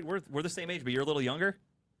so, right? We're the same age, but you're a little younger.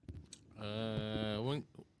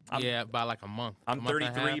 Yeah, by like a month. I'm a month and a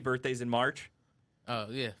 33. half. Birthday's in March. Oh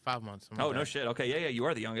yeah, 5 months. something Oh like no that. shit. Okay, yeah, you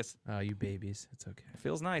are the youngest. Oh, you babies. It's okay. It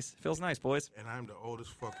feels nice. Feels nice, boys. And I'm the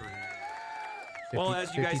oldest fucker here. Well,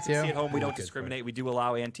 as you guys can 52? see at home, we You're don't good, discriminate. We do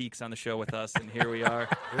allow antiques on the show with us, and here we are.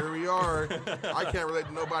 Here we are. I can't relate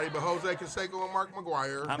to nobody but Jose Canseco and Mark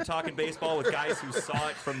McGuire. I'm talking baseball with guys who saw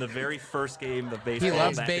it from the very first game of baseball. He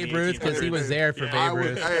loves back in Babe the Ruth because he 1800s. was there for I Babe was,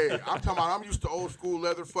 Ruth. hey, I'm talking about I'm used to old school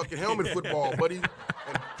leather fucking helmet football, buddy.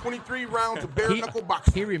 And 23 rounds of bare knuckle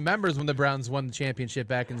boxing. He remembers when the Browns won the championship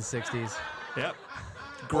back in the 60s. Yep.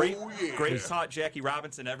 Great, Oh, yeah. great taught Jackie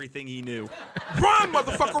Robinson everything he knew. Run,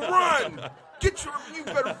 motherfucker, run! You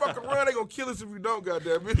better fucking run. They gonna kill us if you don't,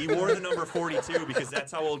 goddammit. He wore the number 42 because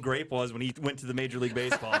that's how old Grape was when he went to the Major League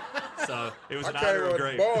Baseball. So it was I an carry honor of on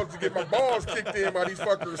Grape. balls to get my balls kicked in by these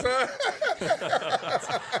fuckers, huh?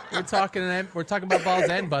 We're talking about balls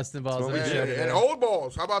and busting balls. on the we show did. today. And old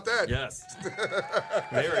balls. How about that? Yes.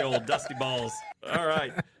 Very old, dusty balls. All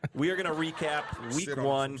right. We are going to recap week Sit on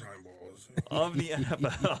 1 some time balls. of the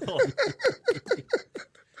NFL.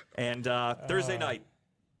 And Thursday night,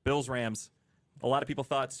 Bills-Rams. A lot of people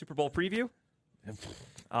thought Super Bowl preview.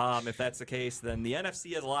 If that's the case, then the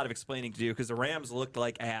NFC has a lot of explaining to do because the Rams looked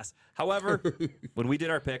like ass. However, when we did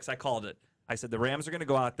our picks, I called it. I said the Rams are going to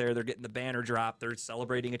go out there. They're getting the banner drop. They're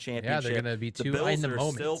celebrating a championship. gonna be the too Bills in the are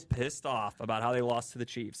moment. still pissed off about how they lost to the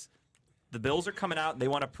Chiefs. The Bills are coming out and they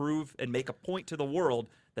want to prove and make a point to the world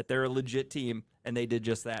that they're a legit team, and they did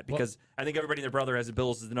just that because I think everybody and their brother has the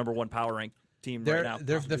Bills as the number 1 power ranked team right now.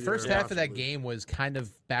 The first yeah, half of that possibly. game was kind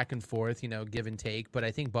of back and forth, give and take. But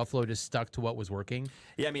I think Buffalo just stuck to what was working,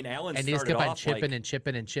 Yeah, I mean, Allen and they just started kept on off chipping like, and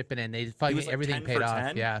chipping and chipping, and they he finally was like everything 10 paid for off.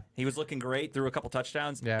 10. Yeah, He was looking great, threw a couple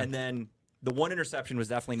touchdowns, Yeah. and then the one interception was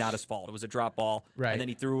definitely not his fault. It was a drop ball, Right. and then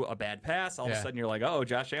he threw a bad pass. All of a Yeah. sudden, you're like, oh,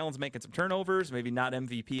 Josh Allen's making some turnovers, maybe not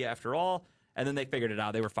MVP after all. and then they figured it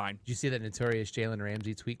out. They were fine. Did you see that notorious Jalen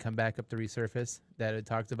Ramsey tweet come back up to resurface that it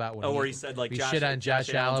talked about when Where he said like he Josh, shit on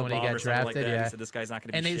Josh Allen when he Allen's a bum got or something like drafted? that. Yeah. He said this guy's not going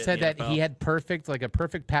to be And they shit said in the that NFL. he had a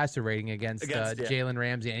perfect passer rating against yeah. Jalen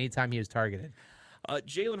Ramsey anytime he was targeted.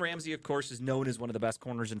 Jalen Ramsey, of course, is known as one of the best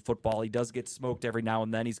corners in football. He does get smoked every now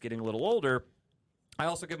and then. He's getting a little older. I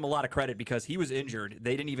also give him a lot of credit because he was injured.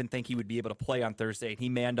 They didn't even think he would be able to play on Thursday. He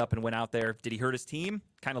manned up and went out there. Did he hurt his team?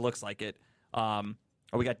 Kind of looks like it.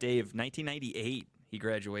 We got Dave, 1998. He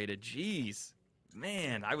graduated. Jeez.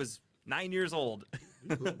 Man, I was 9 years old.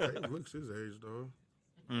 He looks his age, though.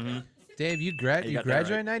 Dave, you got that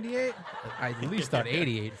graduated right. in 98? I at least thought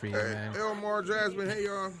 88 for you, Hey, man. Elmar, Jasmine, hey,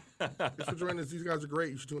 y'all. Thanks for joining us. These guys are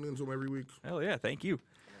great. You should tune into them every week. Hell yeah, thank you.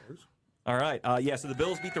 All right. So the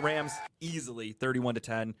Bills beat the Rams easily,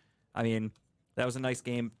 31-10. I mean, that was a nice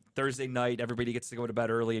game. Thursday night, everybody gets to go to bed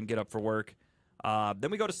early and get up for work.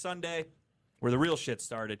 Then we go to Sunday, where the real shit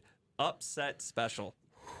started. Upset special.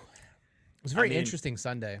 It was a very I mean- interesting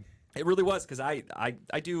Sunday. It really was because I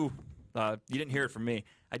do. You didn't hear it from me.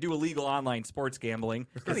 I do illegal online sports gambling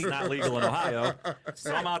because it's not legal in Ohio.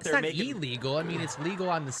 So I'm out It's there not making. illegal. I mean, it's legal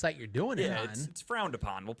on the site you're doing it Yeah, on. it's frowned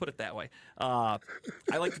upon. We'll put it that way. I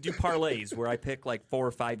like to do parlays where I pick like 4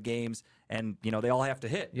 or 5 games, and they all have to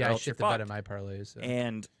hit. Yeah, or I else you're shit the bed fucked. in my parlays. So.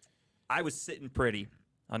 And I was sitting pretty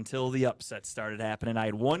until the upset started happening. I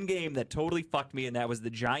had one game that totally fucked me, and that was the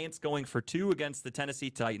Giants going for 2 against the Tennessee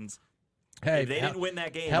Titans. Hey, If they didn't win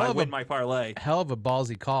that game, hell I of a- win my parlay. hell of a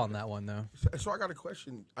ballsy call on that one, though. So I got a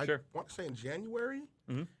question. I Sure. want to say in January,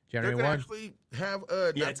 January they're going to 1. actually have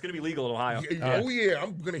Yeah, it's going to be legal in Ohio. Oh yeah,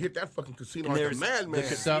 I'm gonna hit that fucking casino like a There's madman. the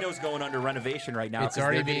casino's going under renovation right now. It's 'cause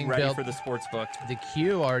already they're getting being ready built. for the sports book. The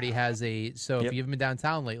queue already has a. So Yep. if you haven't been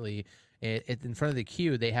downtown lately, in front of the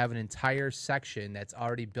queue, they have an entire section that's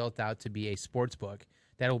already built out to be a sports book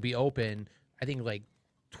that will be open, I think, like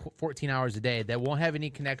 14 hours a day. That won't have any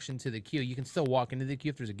connection to the queue. You can still walk into the queue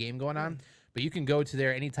if there's a game going on, but you can go to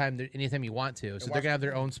there anytime you want to. So they're going to have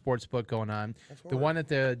their own sports book going on. The one at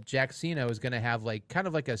the Jacksino is going to have kind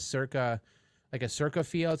of like a circa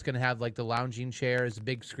feel. It's going to have like the lounging chairs,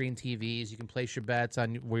 big screen TVs. You can place your bets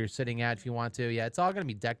on where you're sitting at if you want to. Yeah, it's all going to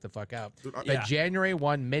be decked the fuck out. But Yeah. January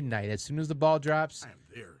 1, midnight, as soon as the ball drops, I am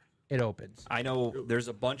there. it opens. I know there's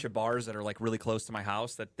a bunch of bars that are like really close to my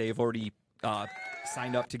house that they've already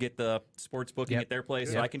signed up to get the sports booking Yep. at their place,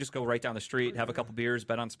 so Yep. I can just go right down the street, have a couple beers,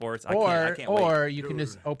 bet on sports. I can't wait. Or you can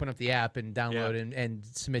just open up the app and download and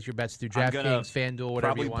submit your bets through I'm gonna DraftKings, FanDuel, whatever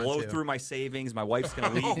Probably you want blow to. through my savings. My wife's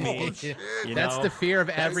gonna leave me. You That's know? the fear of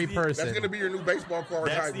every the- person. That's gonna be your new baseball card.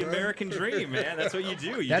 That's type, the man. American dream, man. That's what you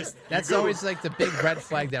do. That's you go- always like the big red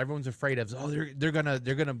flag that everyone's afraid of. Oh, they're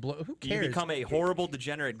gonna blow. Who You cares? become a horrible,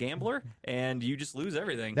 degenerate gambler, and you just lose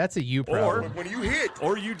everything. That's a you Or- problem. When you hit,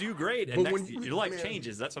 Or you do great, and But when next, you- your life man,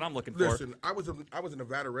 changes. That's what I'm looking for. listen, I was a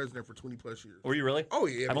Nevada resident for 20+ years. Were you really? Oh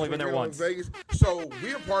yeah, I've only been there between once. Vegas. So we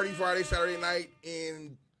had party Friday, Saturday night,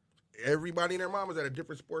 and everybody and their mom was at a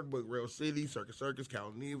different sport book. Rail City, Circus,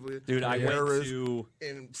 Cal Neva. Dude, I went Harris, to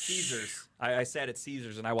and Caesars. I sat at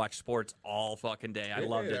Caesars and I watched sports all fucking day. I Yeah,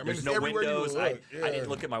 loved I it. mean, There's it's no everywhere you windows. look, I yeah. didn't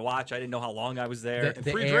look at my watch. I didn't know how long I was there.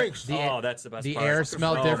 The free air- drinks. Oh, that's the best The part. air Fucking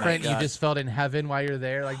smelled oh my different. You God. just felt in heaven while you're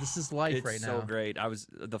there. Like this is life It's right so now. great. I was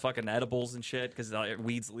the fucking edibles and shit because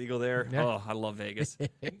weed's legal there. Yeah. Oh, I love Vegas.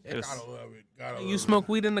 It was Gotta love it. Gotta love You it. smoke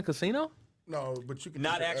weed in the casino? No, but you can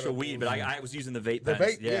not get actual edibles. weed, but I was using the vape The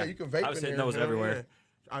pens. vape, yeah, you can vape. I was in hitting there, those hell everywhere.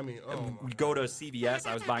 yeah. I mean, We go to CVS.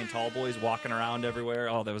 I was buying tall boys, walking around everywhere.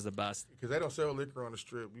 Oh, that was the best. because they don't sell liquor on the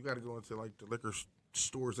strip. You got to go into like the liquor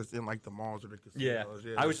stores that's in like the malls or the Yeah.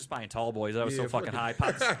 casinos. I was just buying tall boys. I was so Yeah, fucking high.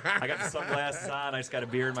 Pops, I got the sunglasses on. I just got a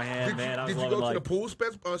beer in my hand, man. I was Did you loving go to life. the pool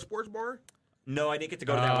sports bar? No, I didn't get to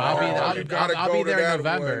go to Oh, that I'll one. be Oh, I'll, you I'll, gotta I'll go be to there in that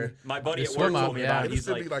November. one. My buddy The at swim work up, told me yeah. about it. It'll He's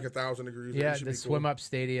still like, be like 1,000 degrees. Yeah, It should the be swim cool. up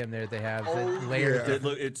stadium there they have Oh, layered.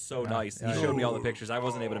 yeah. it's so nice. He yeah. showed me all the pictures. I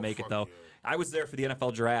wasn't able to Oh, make it fuck though. yeah. I was there for the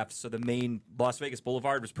NFL draft, so the main Las Vegas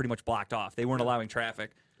Boulevard was pretty much blocked off. They weren't allowing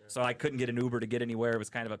traffic, so I couldn't get an Uber to get anywhere. It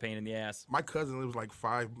was kind of a pain in the ass. My cousin lives like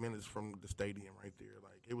 5 minutes from the stadium right there.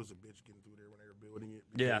 Like it was a bitch getting through there when they were building it.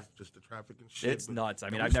 because Yeah. just the traffic and shit. It's but nuts. I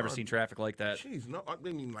mean, we I've never saw- seen traffic like that. Jeez, no, I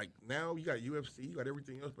mean like now you got UFC, you got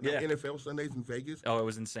everything else, but Yeah. now NFL Sundays in Vegas. Oh, it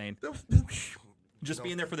was insane. Just Just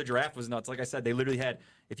being there for the draft was nuts. Like I said, they literally had,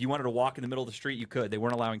 if you wanted to walk in the middle of the street, you could. They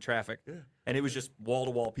weren't allowing traffic. Yeah. And it was just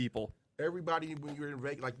wall-to-wall people. Everybody, when you're in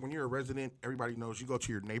Vegas, like when you're a resident, everybody knows you go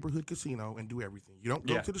to your neighborhood casino and do everything. You don't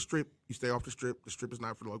go Yeah. to the strip. You stay off the strip. The strip is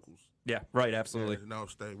not for locals. Yeah, right, absolutely. Yeah, no,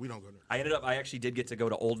 stay. We don't go there. I actually did get to go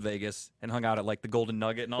to Old Vegas and hung out at like the Golden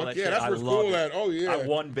Nugget and all Fuck that yeah, shit. that's I where it's loved cool it. at. Oh, yeah. I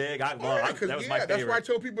won big. I Oh, love yeah, it. 'cause, That was my favorite. that's why I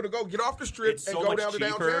tell people to go get off the strip It's and so go much down to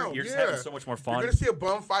cheaper. downtown. You're just yeah. having so much more fun. You're gonna see a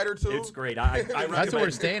bum fighter too. It's great. I That's where we're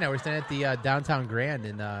recommend- staying at. We're staying at the downtown Grand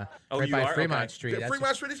in right you by are? Fremont Okay. Street. The That's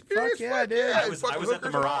Fremont Street experience. Fuck yeah, dude. I was fucking at the hookers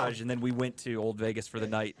and all. Mirage, and then we went to Old Vegas for the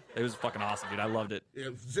night. It was fucking awesome, dude. I loved it. Yeah,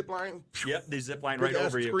 zip line. Yep, the zip line Big right ass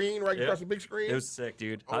over you. screen right Yep. across the big screen. It was sick,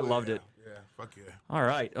 dude. Oh, I loved yeah. it. Yeah, fuck yeah. All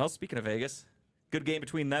right. Well, speaking of Vegas, good game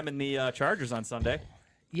between them and the Chargers on Sunday.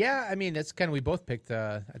 Yeah, I mean, that's kind of we both picked.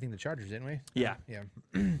 I think the Chargers, didn't we? Yeah. Yeah.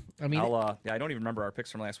 I mean, I don't even remember our picks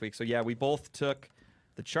from last week. So yeah, we both took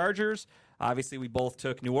the Chargers. Obviously, we both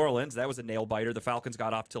took New Orleans. That was a nail biter. The Falcons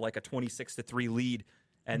got off to like a 26-3 lead,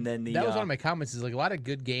 and then the that was one of my comments. Is like a lot of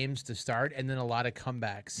good games to start, and then a lot of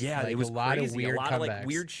comebacks. yeah, like it was a lot crazy. of weird a lot comebacks. of like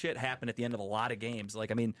weird shit happened at the end of a lot of games. Like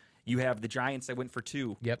I mean, you have the Giants that went for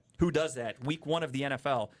 2. Yep. Who does that? Week 1 of the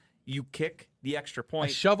NFL, you kick the extra A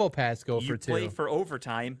point. shovel pass go you for 2. play for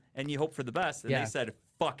overtime, and you hope for the best. And Yeah. they said,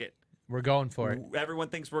 "Fuck it." We're going for it. Everyone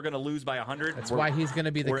thinks we're going to lose by 100. That's why he's going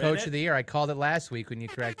to be the we're in coach it. of the year. I called it last week when you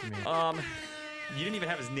corrected me. You didn't even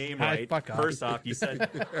have his name Ah, right. fuck off. First off, you said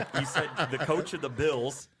the coach of the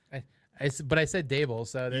Bills. But I said Dable,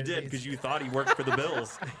 so You did because you thought he worked for the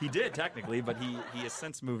Bills. He did technically, but he has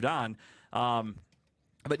since moved on.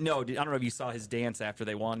 But no, I don't know if you saw his dance after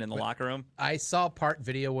they won in the locker room. I saw part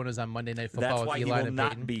video when it was on Monday Night Football That's with why he Eli will and not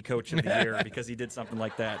Peyton. be coach of the year because he did something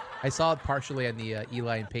like that. I saw it partially on the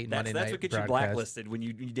Eli and Peyton Monday That's Night what gets you broadcast. blacklisted when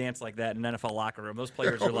you dance like that in an NFL locker room. Those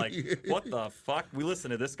players are like, what the fuck? We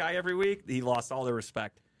listen to this guy every week. He lost all their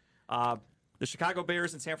respect. The Chicago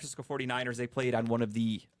Bears and San Francisco 49ers, they played on one of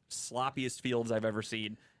the sloppiest fields I've ever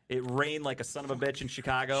seen. It rained like a son of a bitch in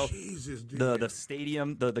Chicago. Jesus, dude. The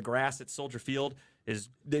stadium, the grass at Soldier Field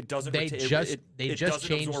it doesn't They reta- just it, they it just doesn't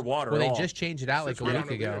changed. absorb water Well, at they all. just changed it out like Sits a right week on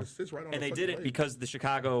the- ago. yeah, it sits right on And the they fucking did it lake. because the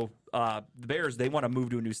Chicago the Bears, they want to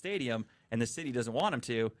move to a new stadium, and the city doesn't want them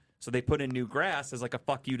to. So they put in new grass as like a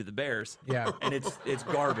fuck you to the Bears. Yeah. And it's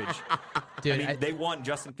garbage. Dude, I mean, they won.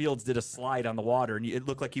 Justin Fields did a slide on the water, and it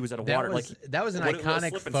looked like he was at a that water. was like that was an what it was, iconic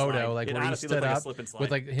slip and photo, slide. like It where he honestly stood looked like a up slip and slide.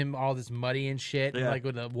 with like him all this muddy and shit, and Yeah. like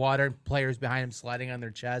with the water players behind him sliding on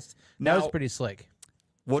their chest. That Now- was pretty slick.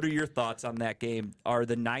 What are your thoughts on that game? Are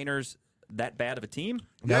the Niners that bad of a team,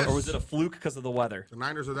 Yes. or was it a fluke because of the weather? The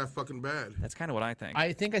Niners are that fucking bad. That's kind of what I think.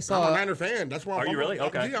 I think I I'm a saw. Niner fan. That's why. Are you really?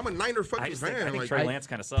 Okay. Yeah, I'm a Niner fucking I just fan. think, I think like, Trey Lance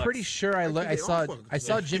kind of sucks. Pretty sure I think I they saw all fucking I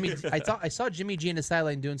saw suck. Jimmy I saw Jimmy G in the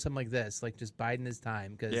sideline doing something like this, like just biding his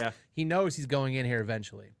time because Yeah. he knows he's going in here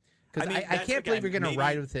eventually. Because I mean, I that's, can't believe again, you're going maybe- to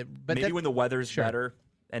ride with it. But maybe that- when the weather's Sure. better,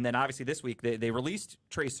 and then obviously this week they released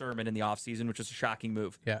Trey Sermon in the offseason, which was a shocking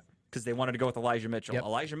move. yeah, Because they wanted to go with Elijah Mitchell. Yep.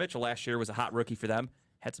 Elijah Mitchell last year was a hot rookie for them.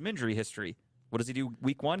 Had some injury history. What does he do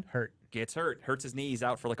week 1? hurt. Gets hurt. Hurts his knee. He's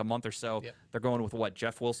out for like a month or so. Yep. They're going with what?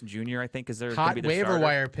 Jeff Wilson Jr. I think is there. Hot waiver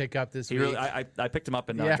wire pickup this He week. really, I picked him up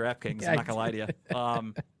in Yeah. DraftKings. Yeah, I'm not gonna lie to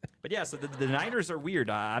you. But yeah, so the Niners are weird.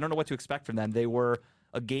 I don't know what to expect from them. They were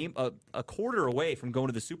a quarter away from going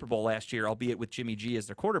to the Super Bowl last year, albeit with Jimmy G as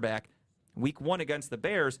their quarterback. Week 1 against the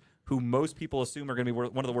Bears, who most people assume are going to be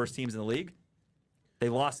one of the worst teams in the league. They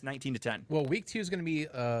lost 19-10. Well, week 2 is going to be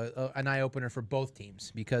an eye opener for both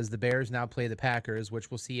teams because the Bears now play the Packers, which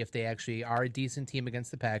we'll see if they actually are a decent team against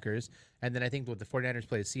the Packers. And then I think the 49ers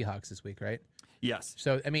play the Seahawks this week, right? Yes.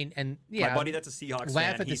 So I mean, and yeah, My buddy that's a Seahawks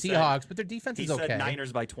laugh fan, at the he said- Seahawks, but their defense He is okay. said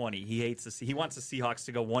Niners by 20. He hates he wants the Seahawks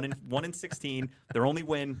to go 1-16. Their only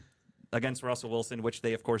win against Russell Wilson, which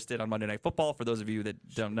they of course did on Monday Night Football. For those of you that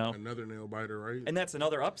don't know, Another nail biter, right? and that's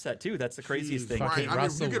another upset too. That's the craziest thing. Right. Fucking I mean,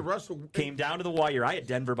 Russell. you get Russell. Came down to the wire. I had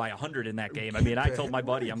Denver by 100 in that game. I mean, I told my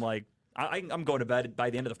buddy, I'm like, I'm going to bed by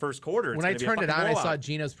the end of the first quarter. It's when I gonna be a turned it fucking on, I saw blowout.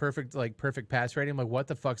 Gino's perfect pass rating. I'm like, what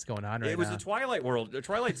the fuck's going on right It was now? a Twilight World, a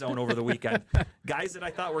Twilight Zone over the weekend. Guys that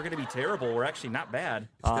I thought were going to be terrible were actually not bad.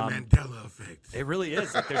 It's the Mandela effect. It really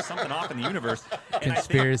is. Like, there's something off in the universe. And I think-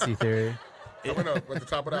 Conspiracy theory. Coming up at the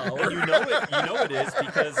top of the hour. And you know it is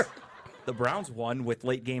because the Browns won with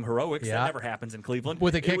late game heroics. Yeah. That never happens in Cleveland.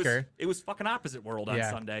 With a It was- kicker. It was fucking opposite world on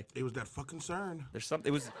Yeah. Sunday. It was that fucking CERN. There's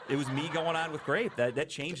something. It was me going on with Grape that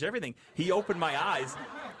changed everything. He opened my eyes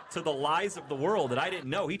to the lies of the world that I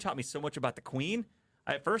didn't know. He taught me so much about the Queen.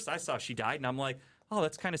 At first, I saw she died, and I'm like, oh,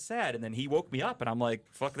 that's kind of sad. And then he woke me up, and I'm like,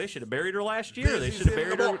 fuck, they should have buried her last year. They should have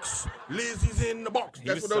buried her. box. Lizzie's in the box.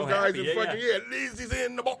 That's was what those so guys happy. in Yeah, fucking Lizzie's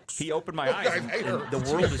in the box. He opened my Those eyes, guys and, hate her. and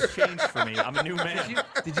the world has changed for me. I'm a new man.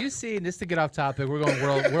 Did you see? And just to get off topic, we're going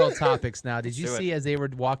world topics now. Did you do it. see as they were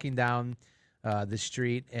walking down the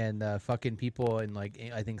street, and fucking people in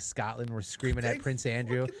I think Scotland were screaming at Prince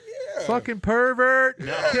Andrew. Fucking pervert!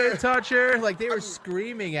 Can't touch her! Like they were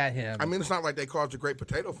screaming at him. I mean, it's not like they caused a great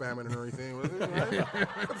potato famine or anything, was it? Right?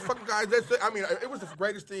 What the fucking guys? I mean, it was the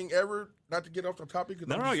greatest thing ever. Not to get off the topic.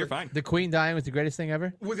 No, you're fine. The Queen dying was the greatest thing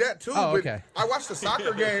ever. With that too. Oh, but okay. I watched the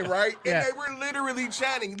soccer game, right? And Yeah. they were literally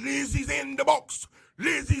chanting, "Lizzie's in the box.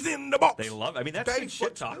 Lizzie's in the box." They love. I mean, that's They good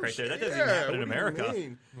shit fucking talk right there. That shit. doesn't even happen Yeah, in what do you America.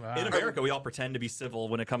 mean? Wow. In America, we all pretend to be civil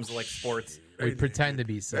when it comes to sports. We pretend to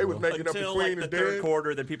be They civil. was making up the Until Queen the is third dead.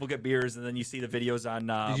 quarter, then people get beers, and then you see the videos on.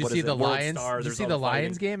 Did you what see is it, the World Lions? Star. Did you There's see all the fighting.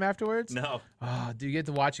 Lions game afterwards? No. Oh, do you get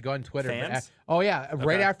to watch it? Go on Twitter. Fans? Oh yeah,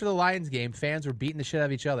 right Okay. after the Lions game, fans were beating the shit out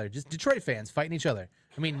of each other. Just Detroit fans fighting each other.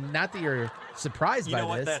 I mean, not that you're surprised You by know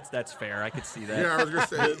what? this. That's fair. I could see that. Yeah, I was gonna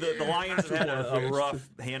say The Lions have had a Fans. rough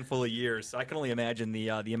handful of years, so I can only imagine the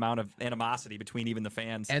amount of animosity between even the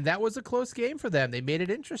fans. And that was a close game for them. They made it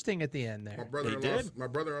interesting at the end My there. did.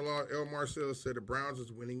 brother-in-law, El Marcel, said the Browns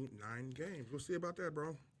is winning 9 games. We'll see about that,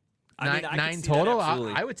 bro. I mean, I could Nine see that total.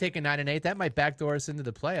 absolutely. I would take a 9-8. That might backdoor us into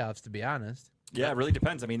the playoffs, to be honest. Yeah, it really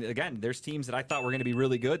depends. I mean, again, there's teams that I thought were going to be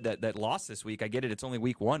really good that lost this week. I get it. It's only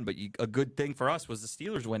week 1, but a good thing for us was the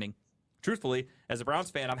Steelers winning. Truthfully, as a Browns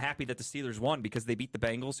fan, I'm happy that the Steelers won because they beat the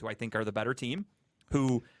Bengals, who I think are the better team,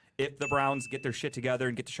 who, if the Browns get their shit together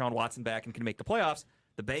and get Deshaun Watson back and can make the playoffs,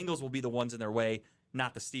 the Bengals will be the ones in their way,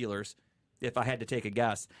 not the Steelers, if I had to take a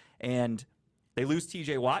guess. And they lose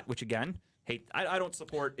TJ Watt, which, again, I don't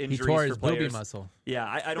support He injuries tore for his booby players. muscle. Yeah,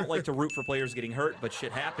 I don't like to root for players getting hurt, but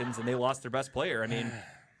shit happens, and they lost their best player. I mean,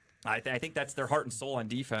 I think that's their heart and soul on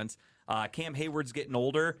defense. Cam Hayward's getting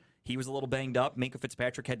older. He was a little banged up. Minka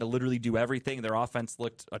Fitzpatrick had to literally do everything. Their offense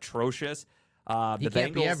looked atrocious. He The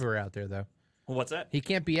can't be Bengals- everywhere out there, though. What's that? He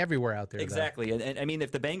can't be everywhere out there. though. Exactly. And I mean,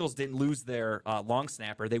 if the Bengals didn't lose their long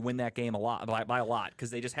snapper, they win that game by a lot because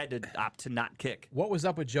they just had to opt to not kick. What was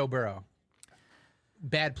up with Joe Burrow?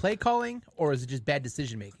 Bad play calling, or is it just bad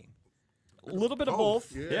decision making? A little bit of Both.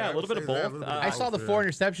 both. Yeah, Yeah, I a little would bit of say that, a both. little bit of I saw the yeah. 4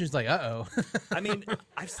 interceptions. Like, I mean,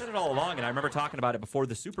 I've said it all along, and I remember talking about it before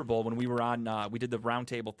the Super Bowl when we were on. We did the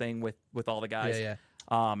roundtable thing with all the guys. Yeah.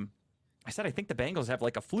 I said I think the Bengals have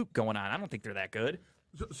like a fluke going on. I don't think they're that good.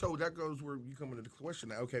 So that goes where you come into the question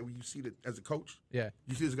now. Okay, when you see that as a coach, Yeah.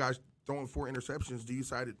 you see this guy's throwing 4 interceptions. Do you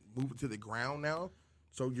decide to move it to the ground now?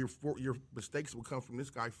 So your mistakes will come from this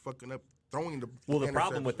guy fucking up throwing the. Well, the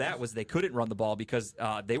problem with interceptions. that was they couldn't run the ball because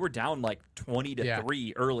they were down like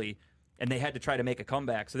 20-3 early, and they had to try to make a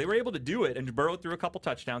comeback. So they were able to do it, and Burrow threw a couple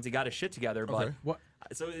touchdowns. He got his shit together, but Okay. What?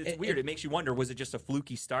 so it's weird. It makes you wonder: was it just a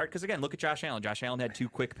fluky start? Because again, look at Josh Allen. Josh Allen had 2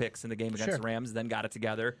 quick picks in the game against Sure. the Rams, then got it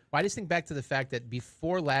together. Well, I just think back to the fact that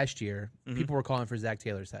before last year, people were calling for Zach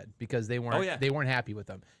Taylor's head because they weren't Oh, yeah. they weren't happy with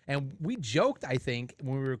him. And we joked, I think,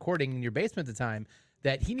 when we were recording in your basement at the time,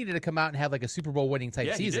 that he needed to come out and have like a Super Bowl winning type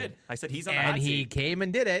Yeah, season. he did. I said he's on the And hot he seat. came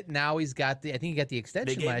and did it. Now he's got I think he got the They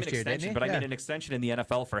extension gave him an last year, didn't extension, he? but I Yeah. mean an extension in the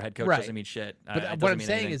NFL for a head coach Right. doesn't mean shit. But It what doesn't I'm mean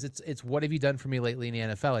saying anything. is, it's what have you done for me lately in the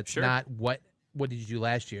NFL? It's Sure. not what did you do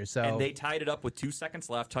last year? So And they tied it up with 2 seconds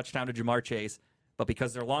left, touchdown to Jamar Chase. But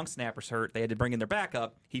because their long snappers hurt, they had to bring in their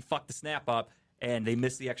backup. He fucked the snap up, and they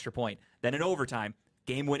missed the extra point. Then in overtime,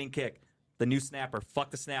 game-winning kick. The new snapper fucked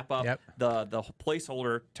the snap up. Yep. The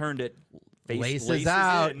placeholder turned it. laces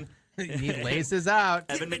out. In. He laces out.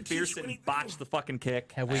 Evan McPherson botched the fucking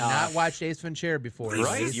kick. Have we not watched Ace Ventura before?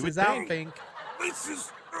 Right, Laces you would out, think. Fink.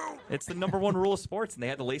 It's the number 1 rule of sports, and they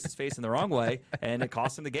had to lace his face in the wrong way, and it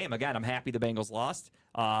cost him the game. Again, I'm happy the Bengals lost.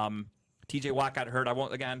 TJ Watt got hurt. I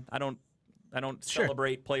don't Sure.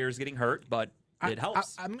 celebrate players getting hurt, but it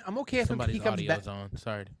helps. I'm okay if he Somebody's comes back. audio's on.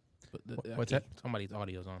 Sorry. But What's that? Somebody's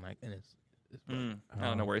audio's on. And it's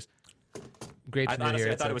No, no worries. Grapes I, in your honestly, ear.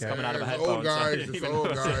 I It's thought it was okay. coming out of a It's headphone. old so I guys, didn't it's even old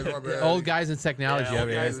notice. guys, my bad. Old guys in technology Yeah, old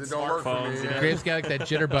over here. guys. It don't work for Smartphones, me. you know? Grape's got like that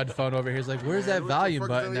jitterbug phone over here. He's like, "Where's that What the volume fuck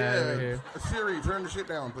button is at that? over here?" Siri, turn the shit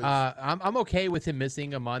down, please. I'm okay with him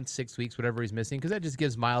missing a month, 6 weeks, whatever he's missing, because that just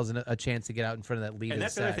gives Miles a chance to get out in front of that lead. And of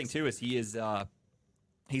that's the other thing sacks. too is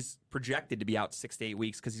he's projected to be out 6 to 8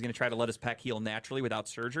 weeks because he's going to try to let his pec heal naturally without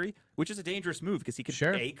surgery, which is a dangerous move because he could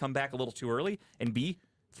Sure. A, come back a little too early, and B,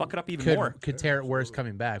 fuck it up even Could more. tear it worse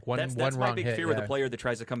coming back. One That's my wrong big hit. fear with yeah. a player that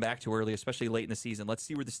tries to come back too early, especially late in the season. Let's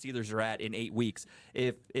see where the Steelers are at in 8 weeks.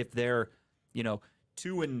 If they're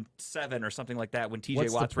 2-7 or something like that when TJ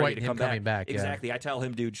What's the Watt's point ready to in him come coming back? Yeah. Exactly. I tell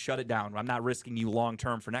him, dude, shut it down. I'm not risking you long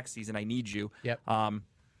term for next season. I need you. Yep.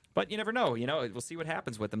 But you never know. We'll see what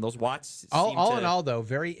happens with them. Those Watts. All in all, though,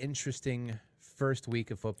 very interesting first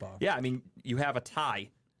week of football. Yeah, I mean, you have a tie.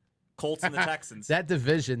 Colts and the Texans. That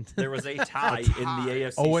division. There was a tie in the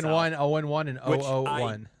AFC 0-1, South, 0-1, and which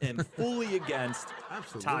 0-0-1. I am fully against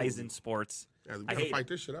Absolutely. ties in sports. Yeah, we I gotta hate fight it.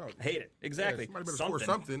 this shit out. I hate it. Exactly. somebody better score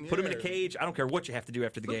something, Put him in a yeah. cage. I don't care what you have to do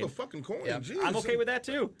after the Flip game. a fucking coin. Yeah. Jeez. I'm okay with that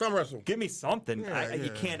too. Thumb wrestle. Give me something. Yeah, You yeah,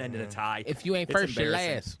 can't end in a tie. If you ain't It's first, you're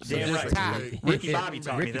embarrassing. last. So Damn just right. tie. Ricky Bobby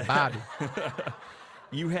taught me Ricky that. Bobby.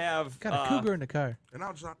 You have Got a cougar in the car. And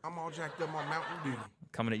I'm all jacked up on Mountain Dew.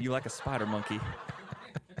 coming at you like a spider monkey.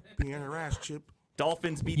 Being her ass chip.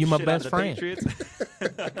 Dolphins beat You the my shit best out of the friend.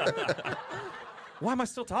 Patriots. Why am I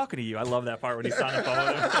still talking to you? I love that part when he's on the phone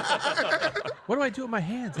with him. What do I do with my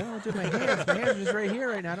hands? I don't know what to do with my hands. My hands are just right here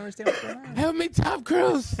right now. I don't understand what's going on. Help me, Tom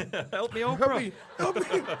Cruise. Help me, Oprah. Help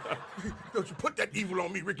me. Don't you put that evil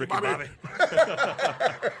on me, Ricky Ricky Bobby.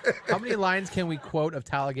 How many lines can we quote of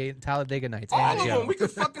Talladega Nights? All Hands of down. them. We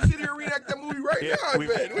could fucking sit here and reenact that movie right now, I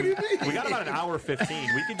bet. What do you mean? We got about an hour 15.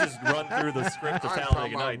 We can just run through the script of I'm talking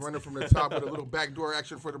Talladega about Nights. running from the top with a little backdoor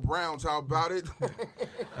action for the Browns. How about it?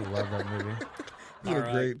 I love that movie. You All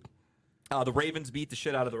right. great. The Ravens beat the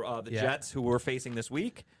shit out of the Yeah. Jets, who we're facing this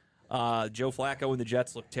week. Joe Flacco and the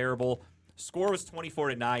Jets looked terrible. Score was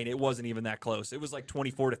 24-9. It wasn't even that close. It was like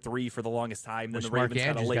 24-3 for the longest time. Then Wish the Mark Ravens had a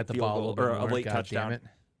Andrews late got the field ball a goal, little or bit a more. late God touchdown.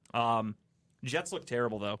 damn it. Jets look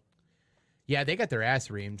terrible though. Yeah, they got their ass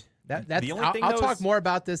reamed. That's The only thing, I'll though, talk is- more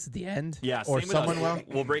about this at the end. Yeah, or same with someone us.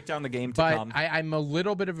 will. We'll break down the game to But come. I'm a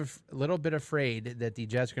little bit afraid that the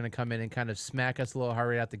Jets are going to come in and kind of smack us a little hard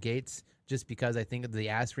right out the gates, just because I think of the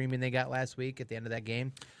ass reaming they got last week at the end of that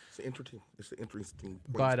game. It's an interesting point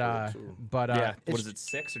But spread, too. yeah, what it's- is it,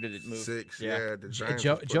 6 or did it move? 6, yeah. The Giants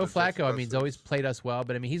Joe was put the Jets Flacco, I plus mean, he's 6. always played us well,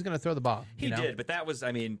 but I mean, he's going to throw the ball. He you know? did, but that was,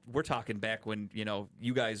 I mean, we're talking back when,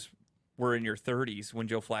 you guys were in your 30s when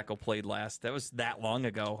Joe Flacco played last. That was that long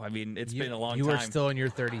ago. I mean, it's been a long You time. were still in your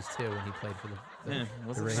 30s too when he played for the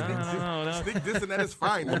Was the it? Ravens. No. Sneak this and that is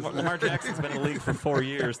fine. Lamar Jackson's been in the league for 4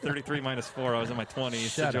 years. 33 minus 4. I was in my 20s.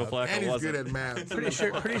 So Shut Joe up. Flacco And he's wasn't. good at math.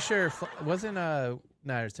 Pretty sure wasn't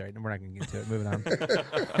no, sorry, we're not going to get to it. Moving on.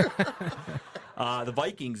 The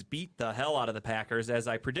Vikings beat the hell out of the Packers. As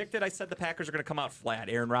I predicted, I said the Packers are going to come out flat.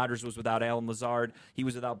 Aaron Rodgers was without Allen Lazard. He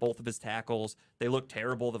was without both of his tackles. They looked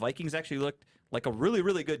terrible. The Vikings actually looked like a really,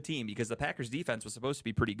 really good team because the Packers defense was supposed to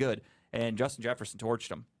be pretty good, and Justin Jefferson torched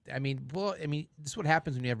them. I mean, this is what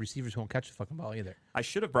happens when you have receivers who won't catch the fucking ball either. I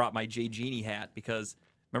should have brought my Jay Genie hat because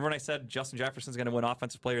remember when I said Justin Jefferson's going to win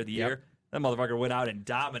Offensive Player of the Yep. Year? That motherfucker went out and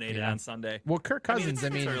dominated Yeah. on Sunday. Well, Kirk Cousins,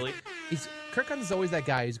 it's early. Kirk Cousins is always that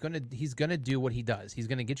guy who's gonna do what he does. He's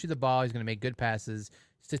gonna get you the ball. He's gonna make good passes.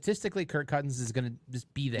 Statistically, Kirk Cousins is gonna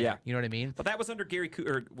just be there. Yeah. You know what I mean? But that was under not Gary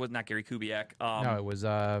Kubiak. No, it was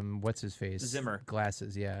what's his face? Zimmer.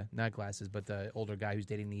 Glasses, yeah, not glasses, but the older guy who's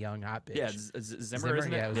dating the young hot bitch. Yeah, Zimmer,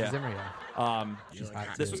 isn't it? Yeah, it was Zimmer. Yeah, She's hot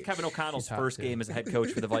this too. was Kevin O'Connell's She's hot first too. game as a head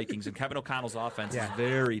coach for the Vikings, and Kevin O'Connell's offense Yeah. is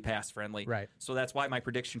very pass friendly. Right. So that's why my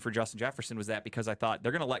prediction for Justin Jefferson was that because I thought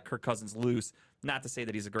they're going to let Kirk Cousins loose. Not to say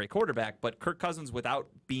that he's a great quarterback, but Kirk Cousins, without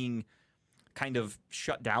being kind of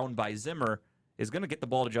shut down by Zimmer, is going to get the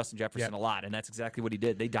ball to Justin Jefferson Yeah. a lot, and that's exactly what he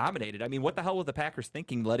did. They dominated. I mean, what the hell were the Packers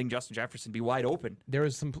thinking, letting Justin Jefferson be wide open? There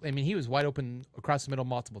was some. I mean, he was wide open across the middle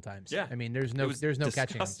multiple times. Yeah. I mean, there's It no was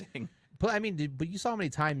catching him. disgusting. But I mean, but you saw how many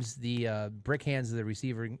times the brick hands of the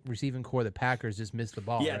receiving core of the Packers just missed the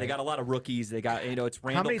ball. Yeah, they right? got a lot of rookies. They got it's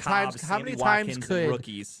Randall How many Cobb, times? How many Sammy times Watkins, and could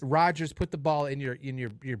rookies? Rodgers put the ball in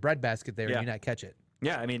your breadbasket there Yeah. and you not catch it?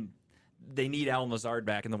 Yeah, I mean, they need Allen Lazard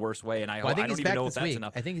back in the worst way, and I Well, I think don't he's even back know this if that's week.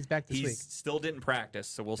 enough. I think he's back this He week. still didn't practice,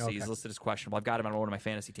 so we'll see. Okay. He's listed as questionable. I've got him on one of my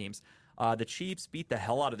fantasy teams. The Chiefs beat the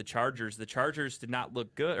hell out of the Chargers. The Chargers did not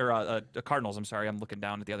look good, or the Cardinals. I'm sorry, I'm looking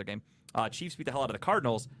down at the other game. Chiefs beat the hell out of the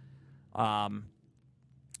Cardinals.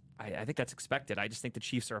 I think that's expected. I just think the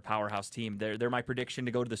Chiefs are a powerhouse team. They're my prediction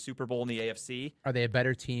to go to the Super Bowl in the AFC. Are they a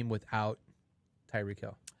better team without Tyreek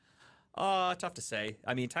Hill? Tough to say.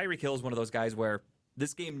 I mean, Tyreek Hill is one of those guys where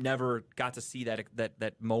this game never got to see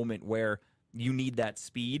that moment where you need that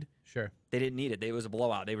speed. Sure. They didn't need it. It was a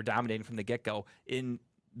blowout. They were dominating from the get-go. In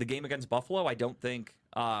the game against Buffalo, I don't think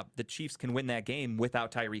the Chiefs can win that game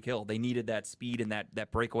without Tyreek Hill. They needed that speed and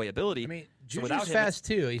that breakaway ability. I mean, So Juju's without him, fast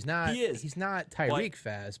too. He's not. He is. He's not Tyreek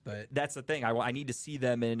fast, but that's the thing. I need to see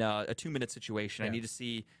them in a 2-minute situation. I Yeah. need to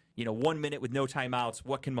see 1 minute with no timeouts.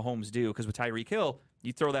 What can Mahomes do? Because with Tyreek Hill,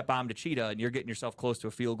 you throw that bomb to Cheetah, and you're getting yourself close to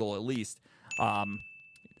a field goal at least.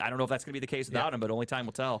 I don't know if that's going to be the case without him, but only time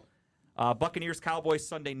will tell. Buccaneers Cowboys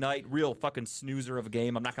Sunday night, real fucking snoozer of a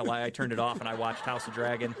game. I'm not gonna lie, I turned it off and I watched House of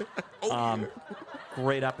Dragon.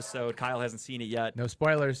 Great episode. Kyle hasn't seen it yet. no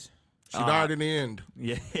spoilers. She died in the end.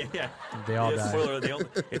 Yeah. They all Yeah, die. spoiler,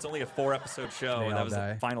 it's only a 4-episode show. They and that all was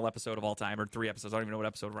die. the final episode of all time, or 3 episodes. I don't even know what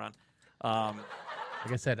episode we're on.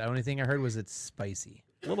 Like I said, the only thing I heard was it's spicy.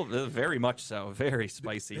 Very much so. Very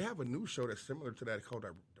spicy. They have a new show that's similar to that called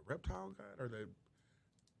the Reptile Guy or the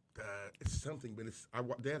It's something, but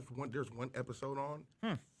there's one episode on.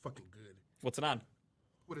 Fucking good. What's it on?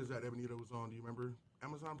 What is that? Ebony that was on? Do you remember?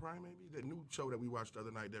 Amazon Prime, maybe? That new show that we watched the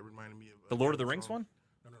other night that reminded me of The Lord of the Rings one?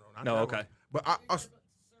 No, not No, that okay. one. But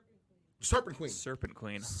Serpent Queen. Serpent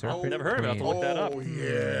Queen. Serpent Never heard of it. I'll have to look that up. Oh yeah.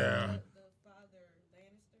 The father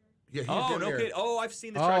Lannister. Yeah. He's Oh, in no there. kid. Oh, I've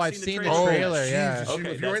seen the. Oh, I've seen the Oh, trailer, yeah. Jesus.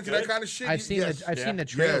 Okay, If you're that's into that good. kind of shit, I've seen yes. I've seen the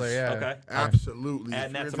trailer. Yes. Yeah. Okay. Absolutely. Adding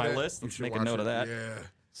If that to you're my into list. you Let's should make a watch note of it. that. Yeah.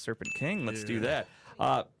 Serpent King. Let's do Yeah.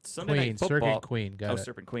 that. Sunday Queen, night football. Serpent Queen. Got Oh, it.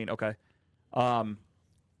 Serpent Queen. Okay.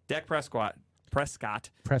 Dak Prescott is Prescott.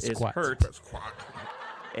 hurt, Press quack.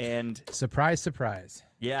 and Surprise, surprise.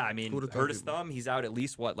 yeah, I mean, Who'da thought hurt his it- thumb. He's out at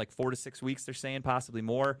least what, like 4 to 6 weeks? They're saying, possibly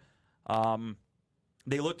more.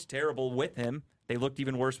 They looked terrible with him. They looked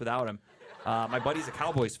even worse without him. My buddy's a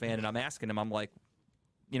Cowboys fan, and I'm asking him. I'm like,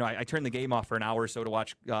 I turned the game off for an hour or so to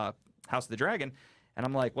watch House of the Dragon, and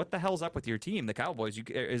I'm like, what the hell's up with your team, the Cowboys?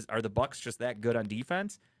 Are the Bucks just that good on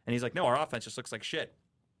defense? And he's like, no, our offense just looks like shit.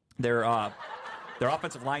 Their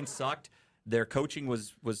offensive line sucked. Their coaching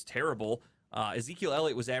was terrible. Ezekiel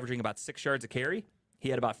Elliott was averaging about 6 yards a carry. He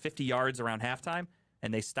had about 50 yards around halftime,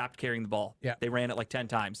 and they stopped carrying the ball. Yeah. They ran it like 10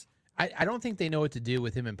 times. I don't think they know what to do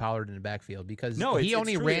with him and Pollard in the backfield because No, he it's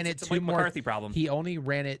only true. ran It's it a two Mike more. McCarthy problem. He only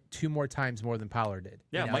ran it 2 more times more than Pollard did.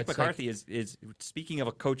 Yeah, You know, Mike it's like- McCarthy is speaking of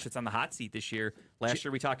a coach that's on the hot seat this year. Last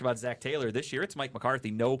year we talked about Zach Taylor. This year it's Mike McCarthy.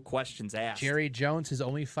 No questions asked. Jerry Jones has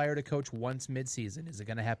only fired a coach once midseason. Is it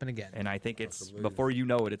going to happen again? And I think it's before you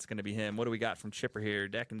know it's going to be him. What do we got from Chipper here?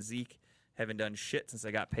 Dak and Zeke haven't done shit since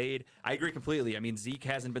they got paid. I agree completely. I mean, Zeke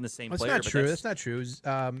hasn't been the same That's player. not but true. That's not true.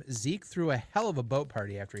 Zeke threw a hell of a boat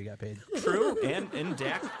party after he got paid. true. And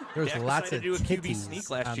Dak, There was Dak lots decided of to do a QB titties sneak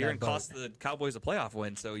last on year that and boat. cost the Cowboys a playoff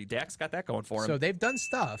win. So Dak's got that going for him. So they've done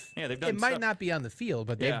stuff. Yeah, they've done It might stuff. not be on the field,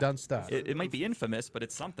 but they've Yeah. done stuff. It might be infamous, but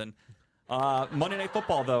it's something. Monday Night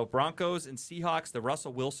Football, though. Broncos and Seahawks, the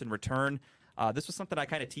Russell Wilson return. This was something I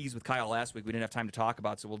kind of teased with Kyle last week. We didn't have time to talk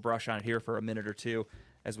about, so we'll brush on it here for a minute or two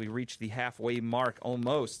as we reach the halfway mark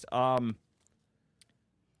almost.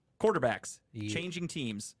 Quarterbacks, Yeah. changing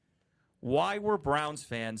teams. Why were Browns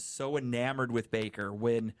fans so enamored with Baker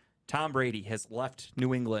when Tom Brady has left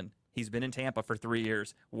New England? He's been in Tampa for 3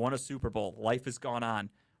 years, won a Super Bowl. Life has gone on.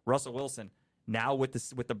 Russell Wilson, now with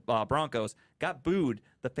the Broncos, got booed.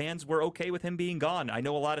 The fans were okay with him being gone. I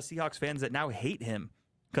know a lot of Seahawks fans that now hate him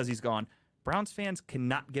because he's gone. Browns fans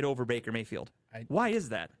cannot get over Baker Mayfield. Why is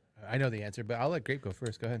that? I know the answer, but I'll let Grape go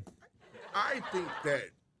first. Go ahead. I think that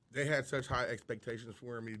they had such high expectations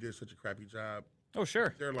for him. He did such a crappy job. Oh,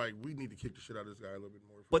 sure. They're like, we need to kick the shit out of this guy a little bit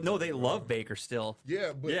more. But no, they love Baker still.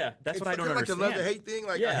 Yeah, but Yeah, that's it's what I don't kinda like the love to understand. hate thing.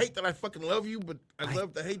 Like Yeah. I hate that I fucking love you, but I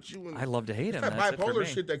love to hate you. And I love to hate him. That That's it for bipolar me.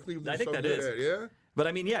 shit that Cleveland's I think so that good is. at. Yeah. But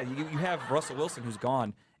I mean, yeah, you have Russell Wilson who's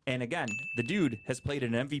gone. And again, the dude has played at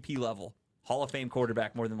an MVP level. Hall of Fame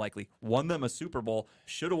quarterback, more than likely. Won them a Super Bowl.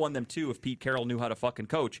 Should have won them two if Pete Carroll knew how to fucking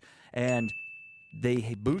coach. And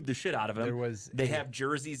they booed the shit out of him. They have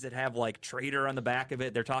jerseys that have like traitor on the back of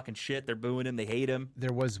it. They're talking shit. They're booing him. They hate him.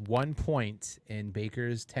 There was one point in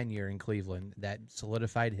Baker's tenure in Cleveland that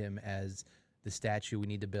solidified him as the statue we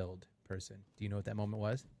need to build person. Do you know what that moment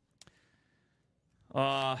was?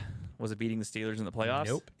 Was it beating the Steelers in the playoffs?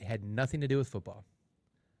 Nope. It had nothing to do with football.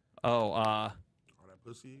 Oh, All that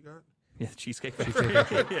pussy you got. yeah, Cheesecake Factory.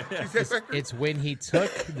 It's when he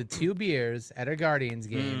took the 2 beers at a Guardians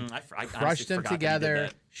game, I honestly crushed them forgot that he did together,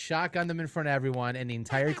 that. shotgunned them in front of everyone, and the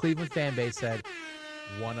entire Cleveland fan base said,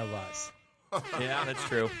 "One of us." Yeah, that's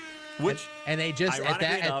true. Which And they just Ironically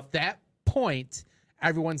at enough- that point,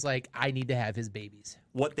 everyone's like, "I need to have his babies."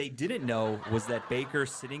 what they didn't know was that Baker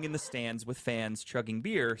sitting in the stands with fans chugging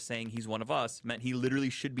beer saying he's one of us meant he literally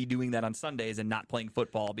should be doing that on Sundays and not playing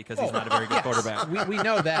football because he's not a very good quarterback. We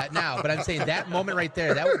know that now, but I'm saying that moment right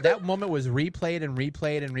there, that moment was replayed and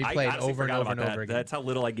replayed and I replayed honestly over and forgot over about and that. over again. That's how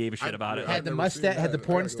little I gave a shit about it. Had the never mustache, seen had the that. I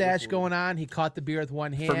porn gotta go stash for it. going on. He caught the beer with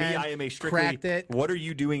one hand. For me, I am a strictly, cracked it. what are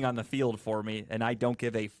you doing on the field for me? And I don't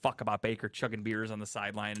give a fuck about Baker chugging beers on the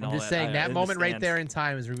sideline and I'm all just that. saying that in the moment right stands. there in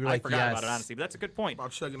time is where we were I like, forgot yes. about it, honestly, but that's a good point.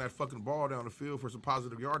 About chugging that fucking ball down the field for some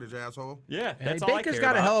positive yardage, asshole. Yeah, And that's all I Baker's care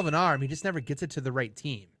got about. a hell of an arm. He just never gets it to the right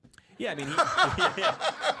team. Yeah, I mean,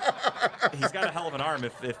 he's got a hell of an arm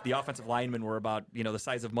if the offensive linemen were about, the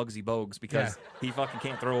size of Muggsy Bogues because he fucking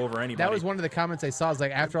can't throw over anybody. That was one of the comments I saw. Is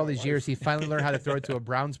like after all these years, he finally learned how to throw it to a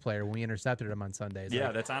Browns player when we intercepted him on Sundays. Yeah,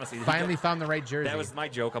 Like, that's honestly. finally found the right jersey. That was my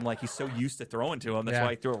joke. I'm like, he's so used to throwing to him. That's Yeah.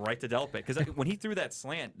 why he threw it right to Delpit. Because when he threw that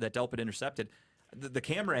slant that Delpit intercepted, the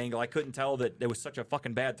camera angle, I couldn't tell that it was such a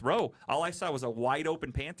fucking bad throw. All I saw was a wide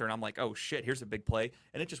open Panther, and I'm like, oh shit, here's a big play,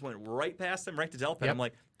 and it just went right past him, right to Delpit. Yep. I'm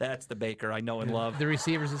like, that's the Baker I know and love. The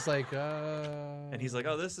receiver's just like, And he's like,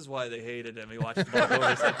 oh, this is why they hated him. He watched the ball go over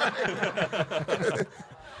his head.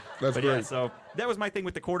 That's But great. yeah, so that was my thing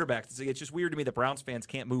with the quarterbacks. It's just weird to me that Browns fans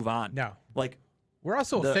can't move on. no. Like, We're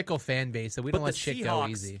also The- a fickle fan base, so we but don't the let shit go Seahawks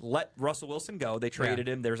easy. let Russell Wilson go. They traded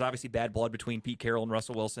him. There's obviously bad blood between Pete Carroll and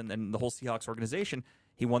Russell Wilson and the whole Seahawks organization.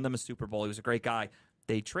 He won them a Super Bowl. He was a great guy.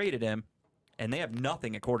 They traded him, and they have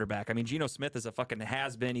nothing at quarterback. I mean, Geno Smith is a fucking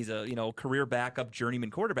has-been. He's a career backup,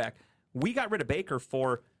 journeyman quarterback. We got rid of Baker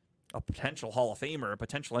for a potential Hall of Famer, a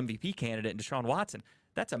potential MVP candidate in Deshaun Watson.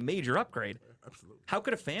 That's a major upgrade. Absolutely. How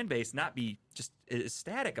could a fan base not be just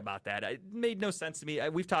ecstatic about that? It made no sense to me.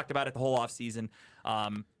 We've talked about it the whole offseason,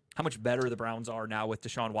 how much better the Browns are now with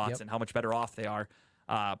Deshaun Watson, how much better off they are.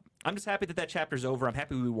 I'm just happy that chapter's over. I'm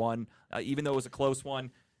happy we won, even though it was a close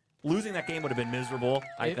one. Losing that game would have been miserable,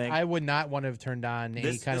 I think. I would not want to have turned on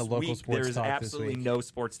any kind of local week, sports there's talk absolutely this week. no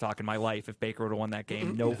sports talk in my life if Baker would have won that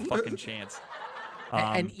game. No fucking chance.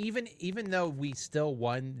 And even though we still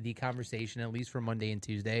won, the conversation, at least for Monday and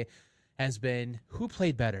Tuesday, has been who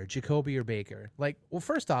played better, Jacoby or Baker? Like, well,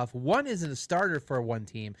 first off, one isn't a starter for one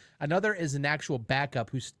team. Another is an actual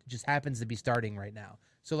backup who just happens to be starting right now.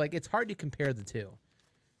 So, like, it's hard to compare the two.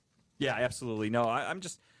 Yeah, absolutely. No, I'm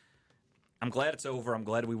glad it's over. I'm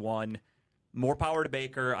glad we won. More power to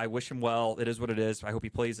Baker. I wish him well. It is what it is. I hope he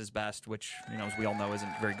plays his best, which, as we all know,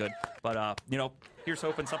 isn't very good. But, here's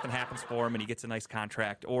hoping something happens for him and he gets a nice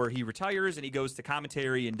contract. Or he retires and he goes to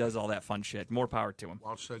commentary and does all that fun shit. More power to him.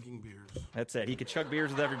 While chugging beers. That's it. He could chug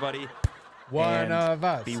beers with everybody. One and of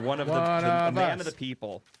us. Be one of the One man us. of the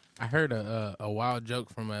people. I heard a wild joke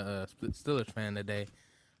from a Steelers fan today.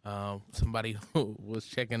 Somebody who was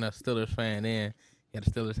checking a Steelers fan in. He had a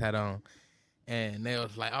Steelers hat on. And they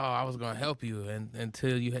was like, oh, I was going to help you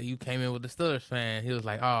until you came in with the Steelers fan. He was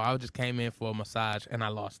like, oh, I just came in for a massage, and I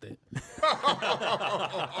lost it.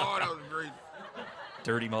 Oh, that was great.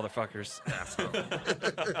 Dirty motherfuckers.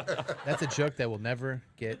 That's a joke that will never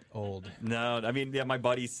get old. No, I mean, yeah, my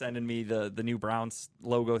buddy's sending me the new Browns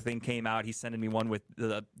logo thing came out. He's sending me one with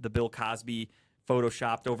the Bill Cosby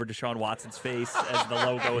photoshopped over Deshaun Watson's face as the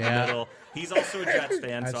logo in the Yeah. middle. He's also a Jets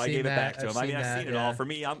fan, so I've I seen gave it that. back to I've him. I mean, seen I've that, seen it yeah. all. For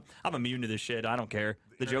me, I'm immune to this shit. I don't care.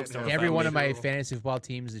 The jokes don't Every offend one me. of my fantasy football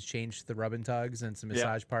teams has changed the rub and tugs and some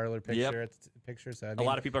massage parlor picture. So I A mean,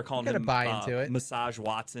 lot of people are calling gotta him buy into it. Massage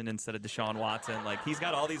Watson instead of Deshaun Watson. Like, he's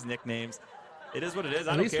got all these nicknames. It is what it is.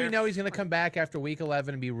 I At don't least care. we know he's going to come back after week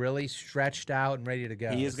 11 and be really stretched out and ready to go.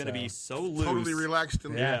 He is going to so, be so loose. Totally relaxed.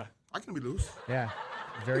 And Yeah. I can be loose. Yeah,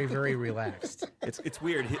 very, very relaxed. It's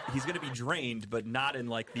weird. He's going to be drained, but not in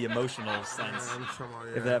like the emotional sense, I'm talking about,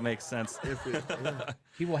 if that makes sense.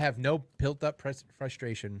 He will have no built-up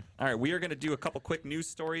frustration. All right, we are going to do a couple quick news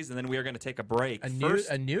stories, and then we are going to take a break. A First,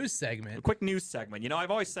 news segment. a quick news segment. I've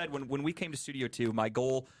always said when we came to Studio 2, my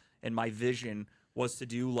goal and my vision was to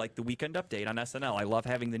do like the weekend update on SNL. I love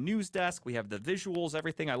having the news desk. We have the visuals,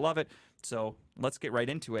 everything. I love it. So let's get right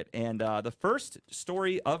into it. And the first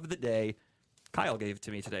story of the day, Kyle gave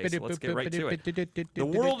to me today. So let's get right to it. The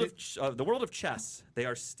world of chess. They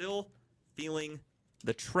are still feeling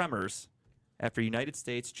the tremors after United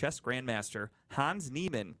States chess grandmaster Hans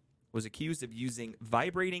Niemann was accused of using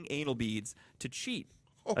vibrating anal beads to cheat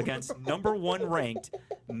against number one ranked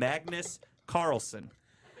Magnus Carlsen.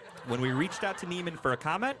 When we reached out to Niemann for a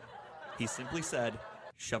comment, he simply said,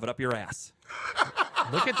 "Shove it up your ass."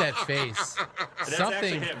 Look at that face. And that's actually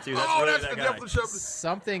Something, him too. That's Oh, really that's that the guy. definitely something.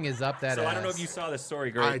 something is up that So ass. I don't know if you saw this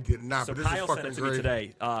story, Greg. I did not, So but this is Kyle sent fucking it to me great.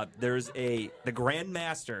 today. There's the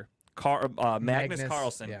Grandmaster Magnus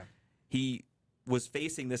Carlsen. yeah. He was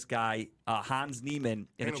facing this guy Hans Niemann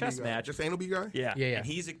in a Anal chess bee guy. match. Just anal bee guy? Yeah. Yeah, yeah. And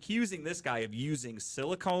he's accusing this guy of using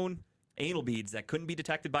silicone anal beads that couldn't be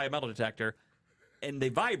detected by a metal detector. And they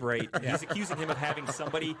vibrate. And he's accusing him of having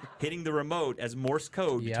somebody hitting the remote as Morse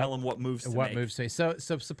code to Yep. tell him what moves to What make. moves to so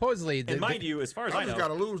supposedly And mind you, as far as I I just know,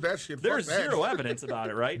 gotta lose that shit. there's Fuck that. zero evidence about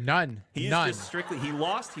it, right? none. He is None. just strictly, he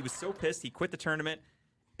lost. He was so pissed. He quit the tournament.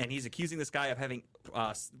 And he's accusing this guy of having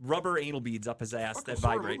rubber anal beads up his ass that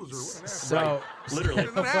Sore vibrate. loser. What an asshole. So Right. Literally. An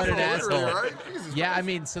What an asshole, literally, asshole. right? Jesus yeah, I Christ.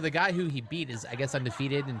 mean, so the guy who he beat is, I guess,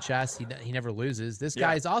 undefeated in chess. He never loses. This Yeah.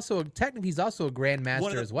 guy is also technically he's also a One grandmaster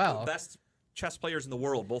of the, as well. the best chess players in the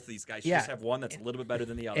world, both of these guys. You Yeah. just have one that's a little bit better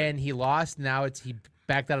than the other. And he lost. Now he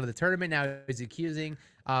backed out of the tournament. Now he's accusing.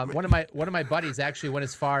 One of my buddies actually went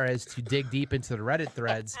as far as to dig deep into the Reddit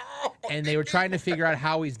threads, and they were trying to figure out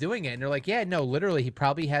how he's doing it. And they're like, yeah, no, literally, he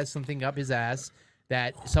probably has something up his ass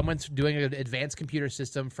that someone's doing an advanced computer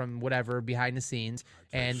system from whatever behind the scenes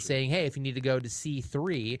and saying, hey, if you need to go to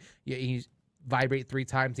C3, you vibrate 3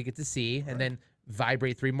 times to get to C, and then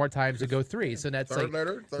vibrate 3 more times to go 3. So that's Third like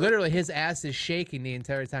letter, third. literally his ass is shaking the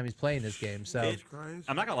entire time he's playing this game. So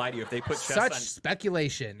I'm not gonna lie to you. If they put chess such on,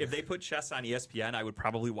 speculation. if they put chess on ESPN, I would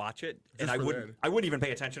probably watch it, and Just I for wouldn't. that. I wouldn't even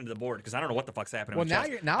pay attention to the board because I don't know what the fuck's happening. Well, with now chess.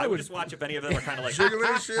 you're- now I I would would- just watch if any of them are kind of like. Jiggling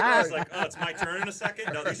and shit. I was Like, like, oh, it's my turn in a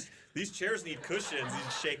second. No, these chairs need cushions.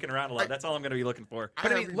 He's shaking around a lot. That's all I'm gonna be looking for.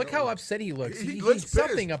 But I mean, have look no- how upset he looks. He He's looks pissed.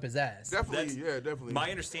 something up his ass. definitely, definitely. My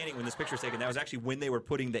understanding when this picture was taken, that was actually when they were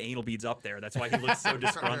putting the anal beads up there. That's why he looks so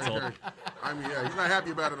disgruntled. I mean, yeah, he's not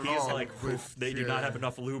happy about it at He's all. like, but, "Oof, they do not have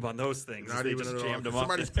enough lube on those things. Not They even just at all. jammed them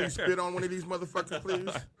Somebody up. please spit on one of these motherfuckers, please.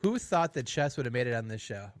 Who thought that chess would have made it on this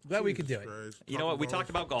show? Glad we could do it. You know what? We talked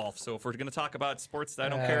about golf, so if we're going to talk about sports that I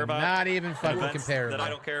don't care about, Not even and fucking events comparable. that I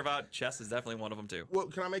don't care about, chess is definitely one of them too. Well,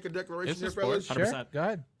 can I make a declaration It's here, a sport. fellas? 100%. Sure, go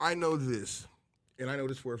ahead. I know this, and I know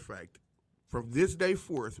this for a fact. From this day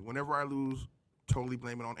forth, whenever I lose, totally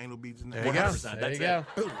blame it on anal beads and There you go. 100%. There That's you go.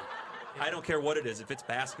 it. I don't care what it is. If it's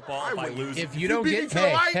basketball, if I would- lose, If you don't beat me get to the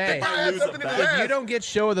light, hey, if I I had lose something a in bet. his if you ass. don't get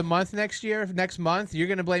show of the month next month, you're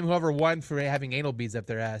gonna blame whoever won for having anal beads up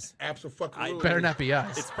their ass. Absolutely. Better not be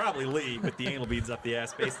us. it's probably Lee with the anal beads up the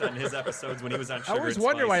ass based on his episodes when he was on I Sugar always and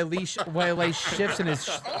wonder Spice. why Lee shifts in his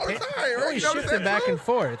All the time, right? always You notice shifting that, back too? and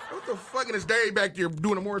forth. What the fuck is Dave back there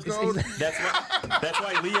doing a Morse code? That's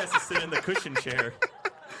why Lee has to sit in the cushion chair.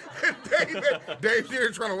 Dave's here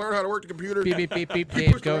trying to learn how to work the computer. Beep beep beep beep. He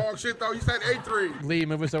Dave, pushed the go. wrong shit though. He said A3. Lee,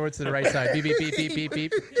 move us over to the right side. Beep beep beep beep beep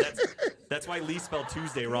beep. That's why Lee spelled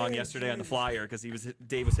Tuesday wrong yesterday on the flyer because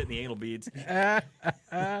Dave was hitting the anal beads.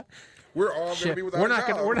 We're all gonna Shit. be without We're a not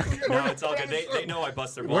gonna- job. we're not- No, it's all good. They know I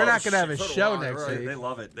bust their balls. We're not gonna have a So do show I, next right. week. They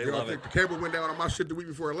love it. They You know, love if it. the cable went down on my shit the week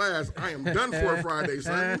before last, I am done for Friday,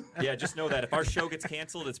 son. Yeah, just know that if our show gets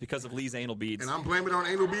canceled, it's because of Lee's anal beads. And I'm blaming it on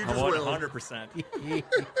anal beads as well. 100%.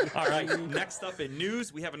 All right, next up in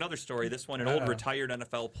news, we have another story. This one, an old retired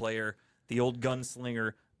NFL player, the old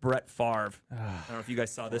gunslinger, Brett Favre. I don't know if you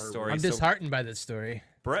guys saw this story. I'm So disheartened by this story.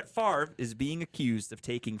 Brett Favre is being accused of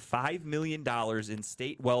taking $5 million in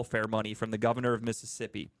state welfare money from the governor of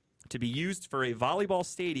Mississippi to be used for a volleyball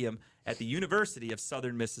stadium at the University of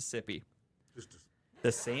Southern Mississippi,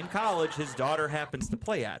 the same college his daughter happens to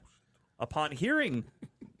play at. Upon hearing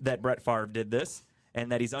that Brett Favre did this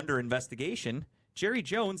and that he's under investigation, Jerry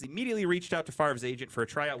Jones immediately reached out to Favre's agent for a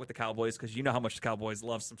tryout with the Cowboys because you know how much the Cowboys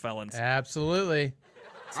love some felons. Absolutely.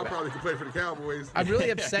 I probably could play for the Cowboys. I'm really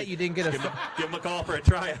upset you didn't get a. Give him a call for a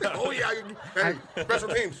tryout. Oh yeah, hey, special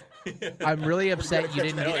teams. I'm really upset you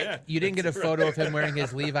didn't Hell get. yeah. You didn't get a photo of him wearing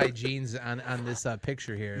his Levi jeans on this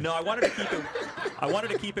picture here. No, I wanted to keep it. I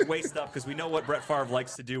wanted to keep it waist up because we know what Brett Favre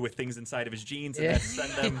likes to do with things inside of his jeans and Yeah. then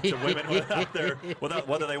send them to women without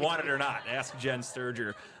whether they want it or not. Ask Jen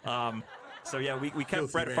Sturger. So yeah, we kept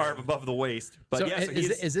Filthy Brett man. Favre above the waist. But So, yeah, so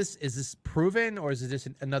is this proven or is it just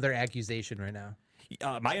another accusation right now?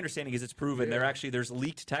 my understanding is it's proven. There's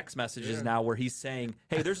leaked text messages now where he's saying,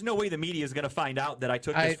 "Hey, there's no way the media is going to find out that I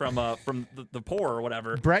took this from the poor or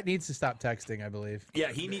whatever." Brett needs to stop texting, I believe. Yeah,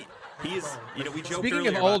 he is. You know, we joked Speaking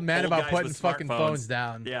earlier of old men old about guys putting with fucking smartphones. phones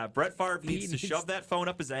down. Yeah, Brett Favre needs to needs- shove that phone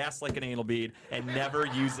up his ass like an anal bead and never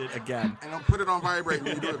use it again. And don't put it on vibrate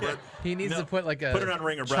when you do it, Brett. He needs No, to put like a Put it on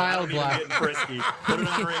ringer, Brett. I child don't even block. getting frisky. Put it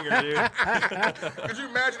on ringer, dude. Could you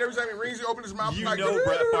imagine every time he rings, he opens his mouth You like, know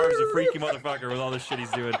Brett Favre's a freaky motherfucker with all this shit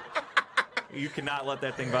he's doing. You cannot let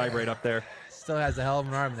that thing vibrate up there. Still has a hell of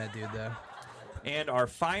an arm, that dude, though. And our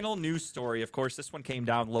final news story, of course, this one came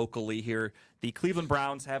down locally here. The Cleveland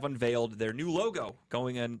Browns have unveiled their new logo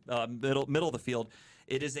going in middle of the field.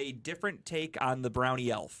 It is a different take on the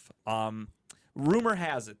Brownie Elf. Rumor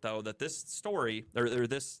has it, though, that this story or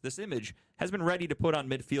this image has been ready to put on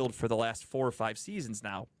midfield for the last 4 or 5 seasons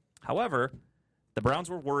now. However, the Browns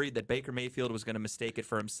were worried that Baker Mayfield was going to mistake it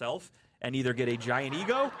for himself and either get a giant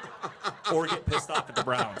ego or get pissed off at the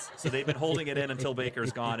Browns. So they've been holding it in until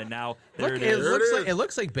Baker's gone, and now there Look, it is. it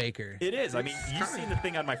looks like Baker. It is. I mean, you've seen the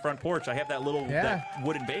thing on my front porch. I have that little Yeah. that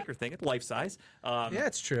wooden baker thing. It's life size. Yeah,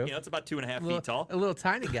 it's true. You know, it's about 2.5 a little, feet tall. a little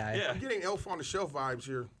tiny guy. Yeah. I'm getting Elf on the Shelf vibes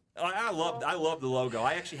here. I love the logo.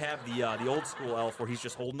 I actually have the old school elf where he's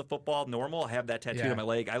just holding the football normal. I have that tattooed Yeah. on my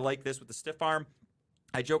leg. I like this with the stiff arm.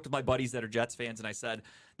 I joked with my buddies that are Jets fans, and I said,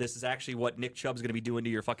 this is actually what Nick Chubb's going to be doing to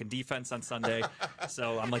your fucking defense on Sunday.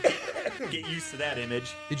 So I'm like, get used to that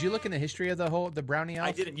image. Did you look in the history of the Brownie Elf?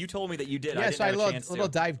 I didn't. You told me that you did. Yeah, I so didn't I have a chance little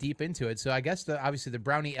to. dive deep into it. So I guess obviously the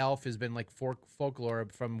Brownie Elf has been like folklore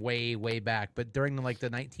from way back, but during the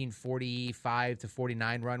 1945 to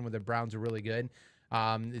 49 run when the Browns were really good,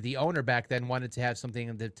 The owner back then wanted to have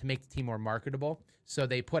something to make the team more marketable. So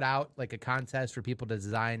they put out like a contest for people to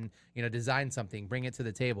design something, bring it to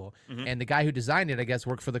the table. And the guy who designed it, I guess,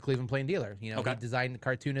 worked for the Cleveland Plain Dealer. He designed the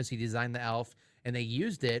cartoonist, he designed the elf, and they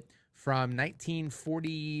used it from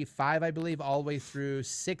 1945, I believe, all the way through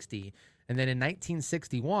 60. And then in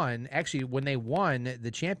 1961, actually, when they won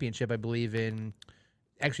the championship, I believe in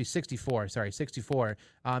 64,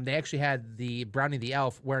 they actually had the Brownie the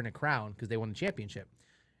Elf wearing a crown because they won the championship.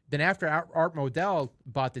 Then after Art Modell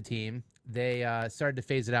bought the team, they started to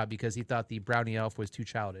phase it out because he thought the Brownie Elf was too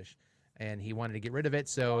childish. And he wanted to get rid of it,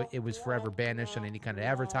 so it was forever banished on any kind of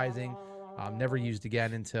advertising. Never used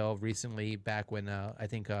again until recently, back when I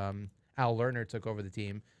think Al Lerner took over the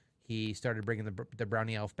team. He started bringing the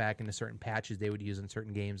Brownie Elf back into certain patches they would use in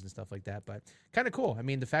certain games and stuff like that. But kind of cool. I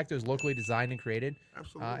mean, the fact it was locally designed and created,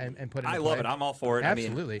 and put. I love it. I'm all for it.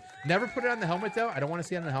 Absolutely. Never put it on the helmet though. I don't want to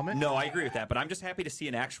see it on the helmet. No, I agree with that. But I'm just happy to see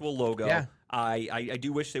an actual logo. Yeah. I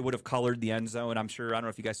do wish they would have colored the end zone. I'm sure. I don't know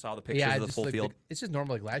if you guys saw the pictures of the full field. It's just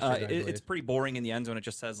normal like last year. It's pretty boring in the end zone. It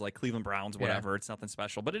just says like Cleveland Browns, whatever. It's nothing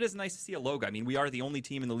special. But it is nice to see a logo. I mean, we are the only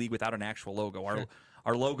team in the league without an actual logo.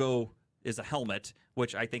 Our logo is a helmet,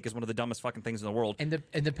 which I think is one of the dumbest fucking things in the world. And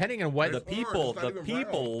depending on what The people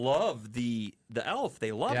love the elf.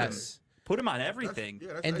 They love him. Put him on everything.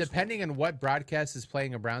 And depending on what broadcast is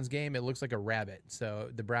playing a Browns game, it looks like a rabbit.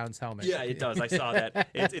 So the Browns helmet. Yeah, it does. I saw that.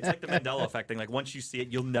 It's like the Mandela effect thing. Like once you see it,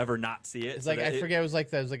 you'll never not see it. It's like I forget. It was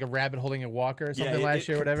like a rabbit holding a walker or something last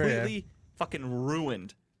year, or whatever. Completely fucking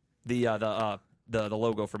ruined the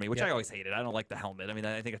logo for me, which I always hated. I don't like the helmet. I mean,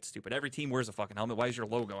 I think it's stupid. Every team wears a fucking helmet. Why is your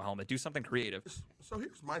logo a helmet? Do something creative. So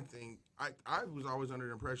here's my thing. I was always under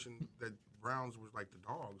the impression that Browns was like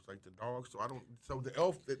the dogs. So the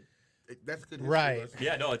elf that's good. Right.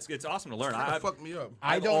 Yeah. No, it's awesome to learn. It fucked me up.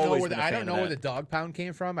 I don't know where the dog pound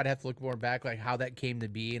came from. I'd have to look more back, like how that came to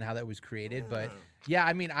be and how that was created. But yeah,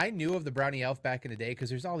 I mean, I knew of the Brownie Elf back in the day because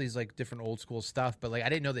there's all these like different old school stuff. But like, I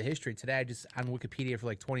didn't know the history. Today, I just on Wikipedia for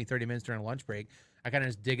like 20, 30 minutes during a lunch break. I kind of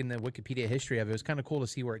just dig in the Wikipedia history of it. It was kind of cool to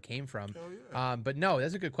see where it came from. But no,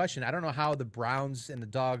 that's a good question. I don't know how the Browns and the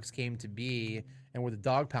dogs came to be and where the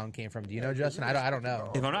dog pound came from. Do you know, Justin? I don't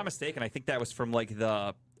know. If I'm not mistaken, I think that was from like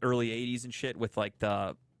the early 80s and shit with like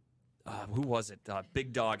the who was it?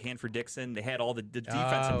 Big Dog, Hanford Dixon. They had all the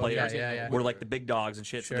defensive players were like the big dogs and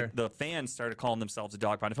shit. Sure. So the fans started calling themselves a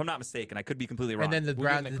dog pound. If I'm not mistaken, I could be completely wrong. And then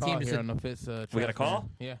the team here is on the Fitz. We got a call?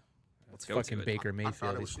 Yeah. Let's go fucking to it. Baker I thought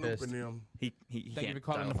Mayfield. it was He's Snoop pissed. and them. He Thank you for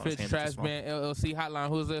calling dialed the while his Fitz hands Trash too small. Man LLC hotline.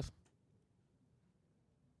 Who's this?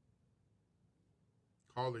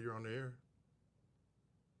 Caller, you're on the air.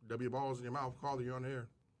 W balls in your mouth. Caller, you're on the air.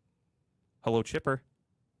 Hello, Chipper.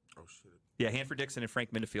 Oh shit. Yeah, Hanford Dixon and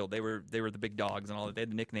Frank Minifield. They were the big dogs and all that. They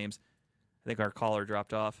had the nicknames. I think our caller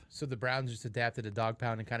dropped off. So the Browns just adapted a dog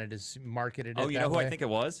pound and kind of just marketed it. Oh, you know who way? I think it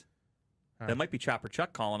was? Huh. That might be Chopper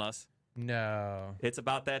Chuck calling us. No. It's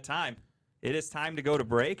about that time. It is time to go to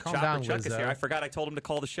break. Calm Chopper down, Chuck is Lizzo. here. I forgot I told him to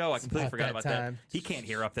call the show. I completely forgot about that. time. He can't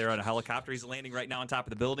hear up there on a helicopter. He's landing right now on top of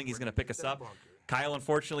the building. He's going to pick us up. Kyle,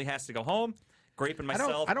 unfortunately, has to go home. Grape and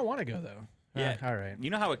myself. I don't want to go though. Yeah. All right. You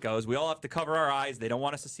know how it goes. We all have to cover our eyes. They don't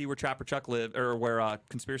want us to see where Chopper Chuck lives or where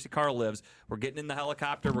Conspiracy Carl lives. We're getting in the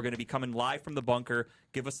helicopter. We're going to be coming live from the bunker.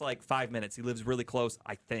 Give us like 5 minutes. He lives really close,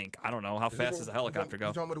 I think. I don't know. How fast does a helicopter go?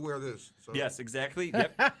 You told me to wear this. So. Yes, exactly.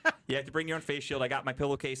 Yep. You have to bring your own face shield. I got my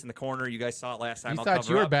pillowcase in the corner. You guys saw it last time. You I'll thought cover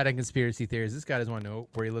you were up. bad at conspiracy theories. This guy doesn't want to know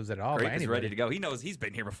where he lives at all. Grape by is anybody. ready to go. He knows he's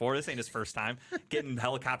been here before. This ain't his first time getting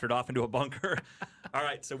helicoptered off into a bunker. All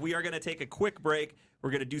right, so we are going to take a quick break. We're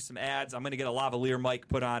going to do some ads. I'm going to get a lavalier mic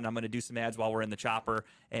put on. I'm going to do some ads while we're in the chopper.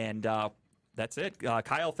 And that's it.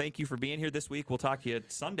 Kyle, thank you for being here this week. We'll talk to you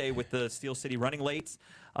Sunday with the Steel City running lates.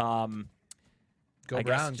 Go I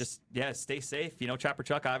Browns. guess just, stay safe. You know, Chopper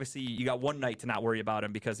Chuck, obviously, you got one night to not worry about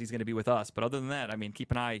him because he's going to be with us. But other than that, I mean,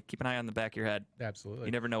 keep an eye on the back of your head. Absolutely.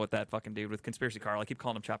 You never know what that fucking dude with Conspiracy Carl. I keep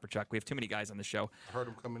calling him Chopper Chuck. We have too many guys on the show. I heard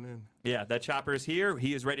him coming in. Yeah, that Chopper is here.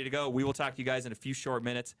 He is ready to go. We will talk to you guys in a few short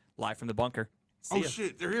minutes, live from the bunker. See ya.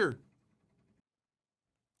 Shit, they're here.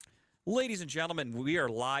 Ladies and gentlemen, we are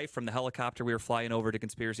live from the helicopter. We are flying over to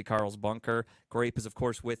Conspiracy Carl's bunker. Grape is, of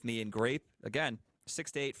course, with me. And Grape, again,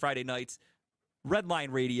 6 to 8 Friday nights,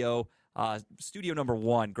 Redline Radio, studio number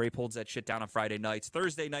 1. Grape holds that shit down on Friday nights.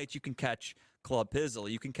 Thursday nights, you can catch Club Pizzle.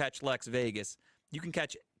 You can catch Lex Vegas. You can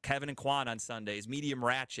catch Kevin and Quan on Sundays. Medium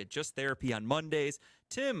Ratchet, Just Therapy on Mondays.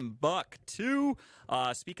 Tim Buck 2.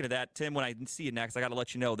 Speaking of that, Tim, when I see you next, I got to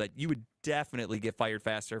let you know that you would definitely get fired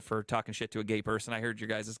faster for talking shit to a gay person. I heard your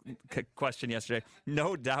guys' question yesterday.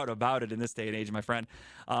 No doubt about it in this day and age, my friend.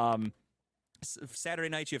 Saturday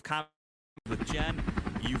nights, you have comedy with Jen.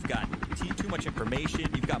 You've got too much information.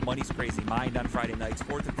 You've got Money's Crazy Mind on Friday nights,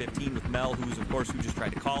 4th and 15 with Mel, who just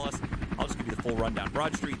tried to call us. I'll just give you the full rundown.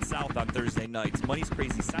 Broad Street South on Thursday nights. Money's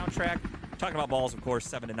Crazy Soundtrack. Talking about balls, of course,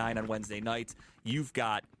 7 to 9 on Wednesday nights. You've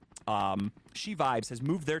got She Vibes has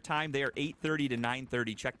moved their time. They are 8:30 to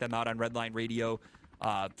 9:30. Check them out on Redline Radio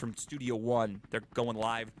from Studio One. They're going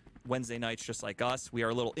live Wednesday nights just like us. We are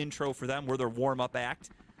a little intro for them. We're their warm-up act.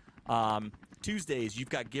 Tuesdays, you've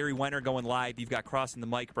got Gary Wenner going live. You've got Crossing the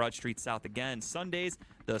Mic, Broad Street South again. Sundays,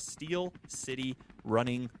 the Steel City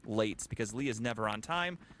Running Lates because Lee is never on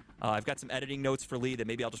time. I've got some editing notes for Lee that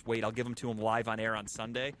maybe I'll just wait. I'll give them to him live on air on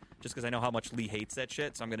Sunday just because I know how much Lee hates that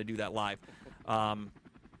shit, so I'm going to do that live.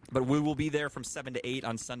 But we will be there from 7 to 8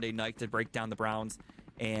 on Sunday night to break down the Browns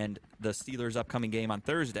and the Steelers' upcoming game on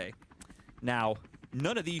Thursday. Now,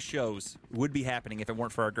 none of these shows would be happening if it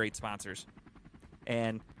weren't for our great sponsors.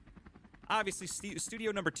 And obviously,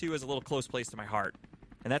 studio number 2 is a little close place to my heart.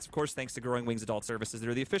 And that's, of course, thanks to Growing Wings Adult Services.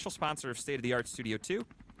 They're the official sponsor of State of the Art Studio 2.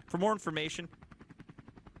 For more information,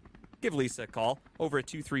 give Lisa a call over at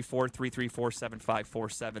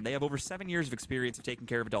 234-334-7547. They have over 7 years of experience of taking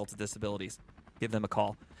care of adults with disabilities. Give them a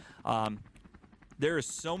call. There is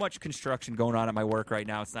so much construction going on at my work right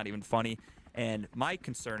now, it's not even funny. And my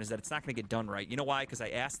concern is that it's not going to get done right. You know why? Because I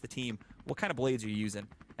asked the team, what kind of blades are you using?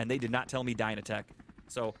 And they did not tell me Dynatech.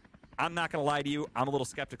 So I'm not going to lie to you. I'm a little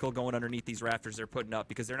skeptical going underneath these rafters they're putting up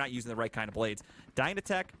because they're not using the right kind of blades.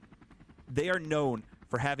 Dynatech, they are known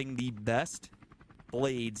for having the best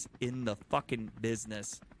blades in the fucking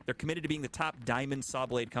business. They're committed to being the top diamond saw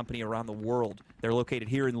blade company around the world. They're located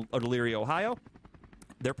here in Elyria, Ohio.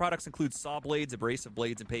 Their products include saw blades, abrasive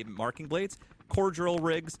blades, and pavement marking blades, core drill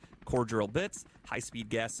rigs, core drill bits, high-speed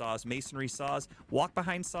gas saws, masonry saws,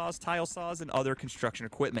 walk-behind saws, tile saws, and other construction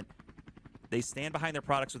equipment. They stand behind their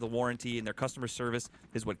products with a warranty, and their customer service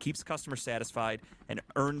is what keeps customers satisfied and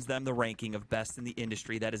earns them the ranking of best in the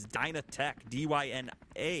industry. That is Dynatech, D-Y-N-A-T-E-C-H.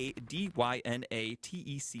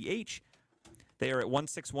 They are at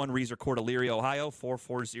 161 Reeser Court, Elyria, Ohio,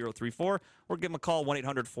 44034, or give them a call,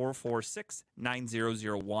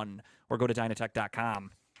 1-800-446-9001, or go to Dynatech.com.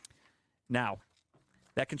 Now,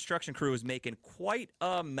 that construction crew is making quite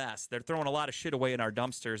a mess. They're throwing a lot of shit away in our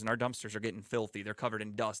dumpsters, and our dumpsters are getting filthy. They're covered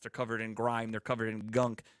in dust. They're covered in grime. They're covered in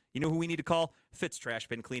gunk. You know who we need to call? Fitz Trash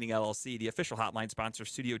Bin Cleaning, LLC, the official hotline sponsor of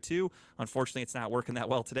Studio 2. Unfortunately, it's not working that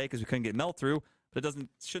well today because we couldn't get Mel through, but it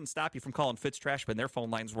shouldn't stop you from calling Fitz Trash Bin. Their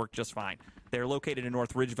phone lines work just fine. They're located in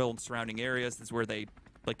North Ridgeville and surrounding areas. This is where they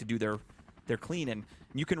like to do their cleaning.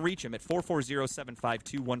 You can reach them at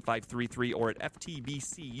 440-752-1533 or at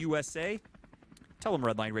FTBC USA. Tell them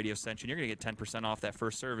Redline Radio sent you, and you're going to get 10% off that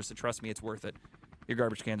first service, and trust me, it's worth it. Your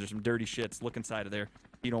garbage cans are some dirty shits. Look inside of there.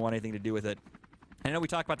 You don't want anything to do with it. And I know we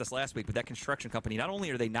talked about this last week, but that construction company, not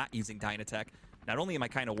only are they not using Dynatech, not only am I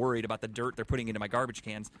kind of worried about the dirt they're putting into my garbage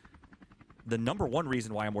cans, the number one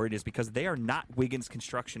reason why I'm worried is because they are not Wiggins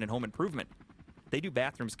Construction and Home Improvement. They do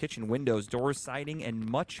bathrooms, kitchen, windows, doors, siding, and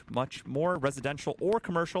much, much more, residential or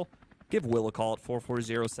commercial. Give Will a call at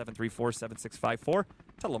 440-734-7654.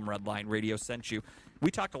 Tell them Redline Radio sent you.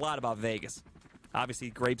 We talked a lot about Vegas. Obviously,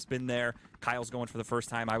 Grape's been there. Kyle's going for the first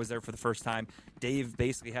time. I was there for the first time. Dave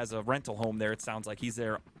basically has a rental home there. It sounds like he's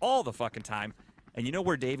there all the fucking time. And you know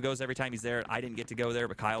where Dave goes every time he's there? I didn't get to go there,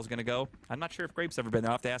 but Kyle's going to go. I'm not sure if Grape's ever been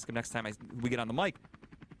there. I'll have to ask him next time we get on the mic.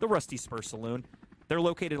 The Rusty Spur Saloon. They're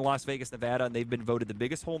located in Las Vegas, Nevada, and they've been voted the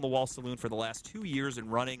biggest hole-in-the-wall saloon for the last 2 years in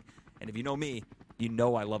running. And if you know me, you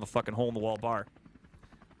know I love a fucking hole-in-the-wall bar.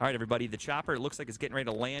 All right, everybody, the chopper, it looks like it's getting ready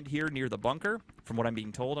to land here near the bunker, from what I'm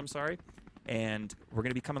being told, I'm sorry. And we're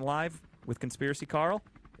going to be coming live with Conspiracy Carl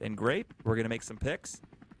and Grape. We're going to make some picks,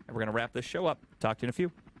 and we're going to wrap this show up. Talk to you in a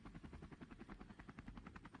few.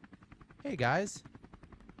 Hey guys,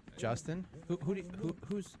 Justin.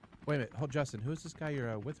 Who's? Wait a minute, hold Justin. Who's this guy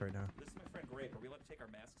you're with right now? This is my friend Grape. Are we allowed to take our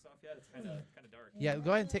masks off yet? It's kind of dark. Yeah,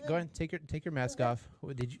 go ahead and take your mask off.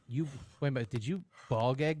 Did you wait a minute? Did you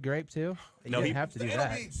ball gag Grape too? You No, didn't he- have to do Potato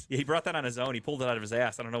that. beats. Yeah, he brought that on his own. He pulled it out of his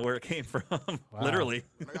ass. I don't know where it came from. Literally.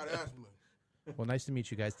 I got asthma. Well, nice to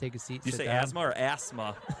meet you guys. Take a seat. Did you sit say down. asthma or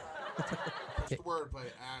asthma? What's the word? Play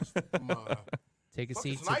asthma. Take a Fuck,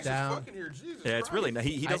 seat. it's Sit nice as down. fucking here. Jesus Yeah, it's really Christ.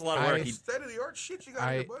 he does a lot of I- work. I- He, State of the art shit you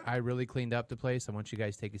got here, bud. I really cleaned up the place. I want you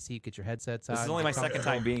guys to take a seat, get your headsets on. this is only my second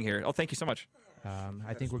time being here. Oh, thank you so much.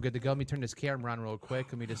 I think we're good to go. Let me turn this camera on real quick.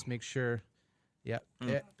 Let me just make sure. Yep.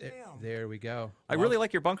 There we go. I really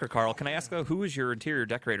like your bunker, Carl. Can I ask, though, who is your interior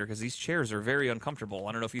decorator? Because these chairs are very uncomfortable.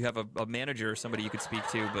 I don't know if you have a manager or somebody you could speak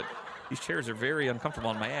to, but these chairs are very uncomfortable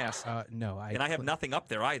on my ass. No, And I have nothing up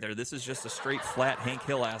there either. This is just a straight, flat Hank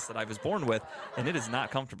Hill ass that I was born with, and it is not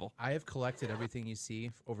comfortable. I have collected everything you see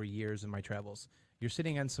over years in my travels. You're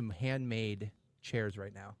sitting on some handmade chairs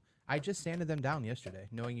right now. I just sanded them down yesterday,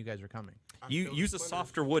 knowing you guys were coming. You use a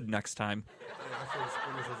softer wood next time. Yeah, I feel the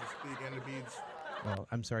splinters as you speak and the beads. Well,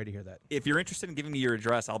 I'm sorry to hear that. If you're interested in giving me your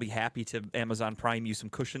address, I'll be happy to Amazon Prime you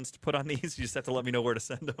some cushions to put on these. You just have to let me know where to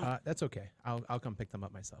send them. That's okay. I'll come pick them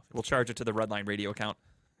up myself. We'll charge it to the Redline Radio account.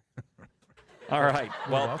 All right.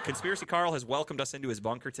 Well, welcome. Conspiracy Carl has welcomed us into his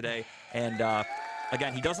bunker today. And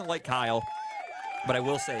again, he doesn't like Kyle. But I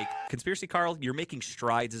will say, Conspiracy Carl, you're making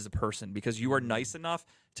strides as a person because you are nice enough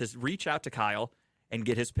to reach out to Kyle and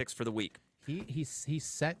get his picks for the week. He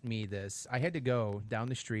sent me this. I had to go down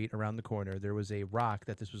the street around the corner. There was a rock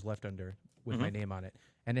that this was left under with my name on it,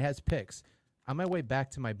 and it has picks. On my way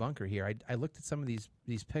back to my bunker here, I looked at some of these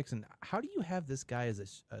picks, and how do you have this guy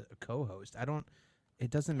as a co-host? It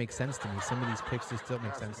doesn't make sense to me. Some of these picks just don't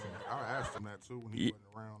make sense to me. I asked him that too when he wasn't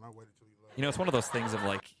around. I waited till he left. You know, it's one of those things of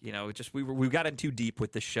like, you know, just we got in too deep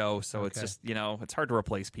with the show, so it's Okay. just, you know, it's hard to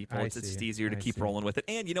replace people. I It's just see. easier to I keep see. rolling with it.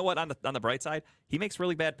 And you know what? On the bright side, he makes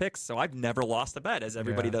really bad picks, so I've never lost a bet. As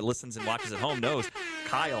everybody Yeah. that listens and watches at home knows,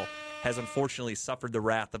 Kyle has unfortunately suffered the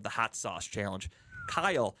wrath of the hot sauce challenge.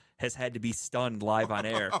 Kyle has had to be stunned live on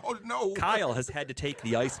air. Oh, no. Kyle has had to take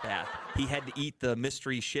the ice bath. He had to eat the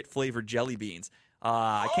mystery shit-flavored jelly beans.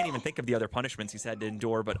 I can't even think of the other punishments he's had to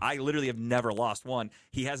endure, but I literally have never lost one.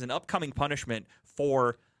 He has an upcoming punishment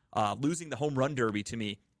for losing the home run derby to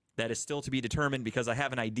me that is still to be determined because I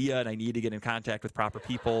have an idea and I need to get in contact with proper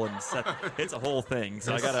people and set. It's a whole thing,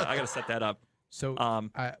 so I gotta set that up. So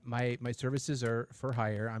my services are for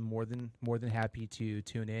hire. I'm more than happy to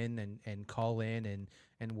tune in and call in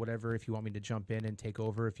and whatever. If you want me to jump in and take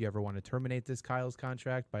over, if you ever want to terminate this Kyle's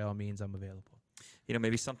contract, by all means, I'm available. You know,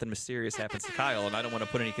 maybe something mysterious happens to Kyle, and I don't want to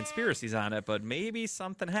put any conspiracies on it, but maybe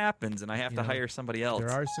something happens, and I have to hire somebody else. There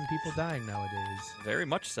are some people dying nowadays. Very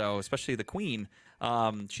much so, especially the queen.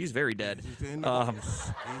 She's very dead. He's in the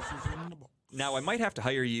box. He's in the box. Now, I might have to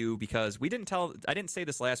hire you because I didn't say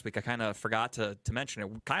this last week. I kind of forgot to mention it.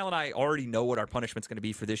 Kyle and I already know what our punishment's going to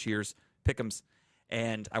be for this year's Pick'ems,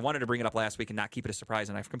 and I wanted to bring it up last week and not keep it a surprise,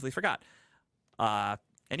 and I completely forgot.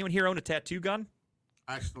 Anyone here own a tattoo gun?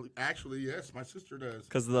 Actually, yes, my sister does.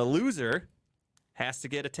 Because the loser has to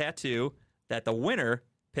get a tattoo that the winner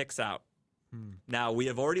picks out. Now, we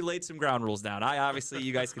have already laid some ground rules down. Obviously,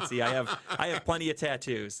 you guys can see I have plenty of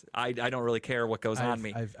tattoos. I don't really care what goes on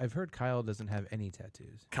me. I've heard Kyle doesn't have any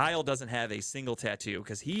tattoos. Kyle doesn't have a single tattoo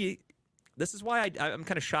because this is why I'm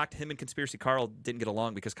kind of shocked him and Conspiracy Carl didn't get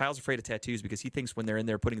along, because Kyle's afraid of tattoos because he thinks when they're in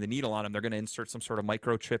there putting the needle on him, they're going to insert some sort of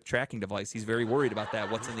microchip tracking device. He's very worried about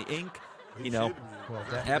that. What's in the ink? He You know, should be. Well,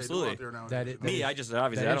 That's what they do absolutely. out there nowadays. That is- me, I just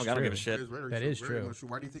obviously that I is don't give a true. shit. It is very That true, is very true. much true.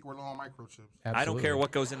 Why do you think we're low on microchips? I don't care Absolutely.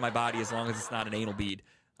 what goes in my body as long as it's not an anal bead.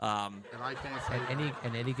 And I can't say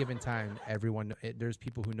At any given time, there's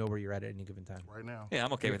people who know where you're at any given time. right now. Yeah,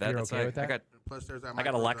 I'm okay with that. You're That's okay why with that? Plus, there's that. I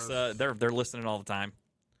got micro Alexa. dose. They're listening all the time.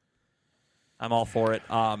 I'm all for it.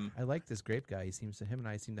 I like this grape guy. Him and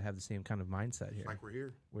I seem to have the same kind of mindset here. Like we're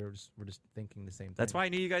here. We're just thinking the same thing. That's why I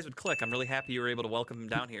knew you guys would click. I'm really happy you were able to welcome him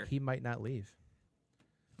down here. He might not leave.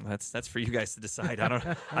 That's for you guys to decide. I don't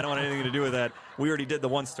want anything to do with that. We already did the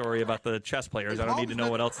one story about the chess players. I don't need to know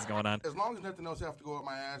what else is going on. As long as nothing else have to go up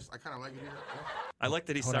my ass, I kind of like it here. I like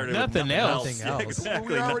that he Hold on. started with Nothing else. Nothing Yeah, else.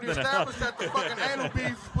 exactly. we already nothing established else. that the fucking anal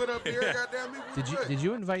beads is put up here. Goddamn it. we good. Did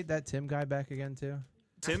you invite that Tim guy back again too?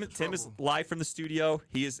 Tim That's the is trouble. live from the studio.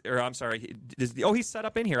 He's set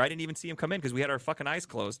up in here. I didn't even see him come in because we had our fucking eyes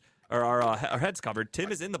closed or our heads covered.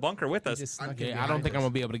 Tim is in the bunker with He us. just snuck in Yeah, I don't behind think I'm us.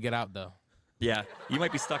 gonna be able to get out though. Yeah, you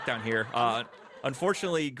might be stuck down here.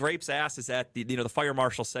 Unfortunately, Grape's ass is at the fire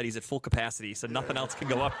marshal said he's at full capacity, so nothing else can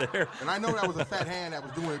go up there. And I know that was a fat hand that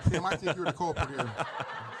was doing it. Tim, I think you're the culprit here.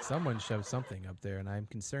 Someone shoved something up there, and I'm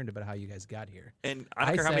concerned about how you guys got here. And I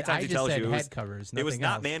don't care how many times he just tells said you head covers. it was nothing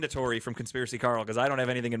not else. mandatory from Conspiracy Carl because I don't have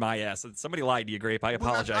anything in my ass. Somebody lied to you, Grape. I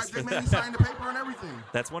apologize They for made me that. sign the paper and everything.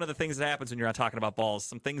 That's one of the things that happens when you're not talking about balls.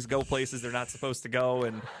 Some things go places they're not supposed to go,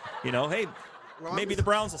 and hey, Well, maybe the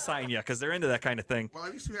Browns will sign you because they're into that kind of thing. Well,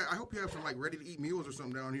 at least I hope you have some like ready-to-eat meals or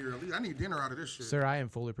something down here. At least I need dinner out of this shit. Sir, I am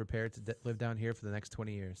fully prepared to live down here for the next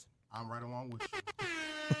 20 years. I'm right along with you.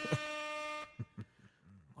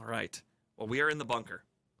 All right. Well, we are in the bunker.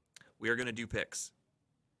 We are going to do picks.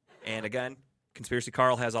 And again, Conspiracy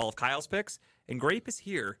Carl has all of Kyle's picks, and Grape is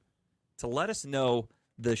here to let us know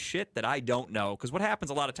the shit that I don't know. Because what happens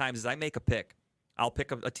a lot of times is I make a pick. I'll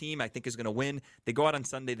pick a team I think is going to win. They go out on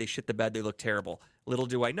Sunday, they shit the bed, they look terrible. Little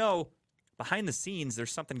do I know, behind the scenes,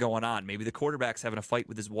 there's something going on. Maybe the quarterback's having a fight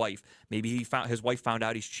with his wife. Maybe his wife found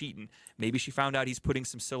out he's cheating. Maybe she found out he's putting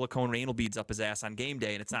some silicone anal beads up his ass on game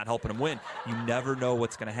day, and it's not helping him win. You never know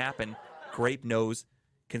what's going to happen. Grape knows.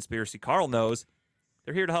 Conspiracy Carl knows.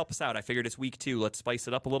 They're here to help us out. I figured it's week 2. Let's spice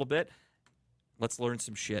it up a little bit. Let's learn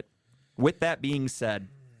some shit. With that being said,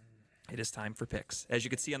 it is time for picks. As you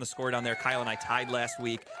can see on the score down there, Kyle and I tied last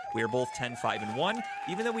week. We are both 10-5-1,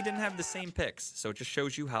 even though we didn't have the same picks. So it just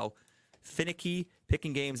shows you how finicky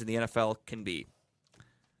picking games in the NFL can be.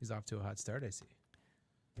 He's off to a hot start, I see.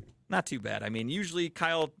 Not too bad. I mean, usually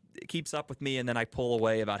Kyle keeps up with me, and then I pull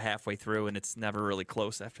away about halfway through, and it's never really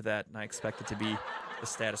close after that. And I expect it to be the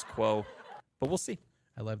status quo. But we'll see.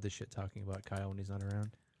 I love this shit talking about Kyle when he's not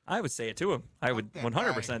around. I would say it to him. I would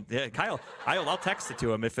 100%. Yeah, Kyle, I'll text it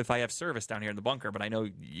to him if I have service down here in the bunker. But I know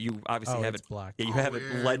you obviously have it's it blocked. Yeah, you have it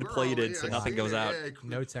lead plated, so I nothing see goes it. out. Yeah,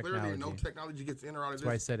 No clearly, technology. no technology gets in or out of That's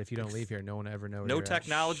why I this. said if you don't leave here, no one will ever know. where No you're at.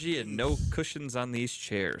 technology and no cushions on these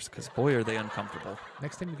chairs, because boy, are they uncomfortable.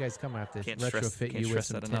 Next time you guys come, I have to Can't stress retrofit you with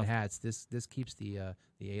some that tin enough. hats. This keeps the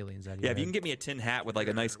aliens out of Yeah, your if you can head. get me a tin hat with like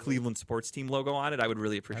a nice Cleveland sports team logo on it, I would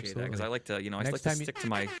really appreciate that, because I like to, I Next like to time you- stick to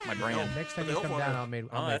my brand. Next time Put you the come elf down, on it.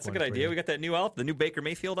 I'll Oh, make that's a one good for idea. you. We got that new elf, the new Baker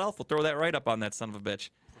Mayfield elf. We'll throw that right up on that son of a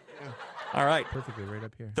bitch. All right. Perfectly right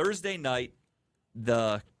up here. Thursday night,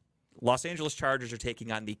 the Los Angeles Chargers are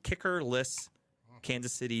taking on the kickerless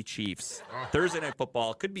Kansas City Chiefs. Thursday night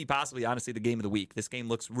football could be possibly, honestly, the game of the week. This game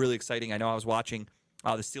looks really exciting. I know I was watching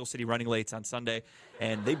the Steel City Running Lates on Sunday,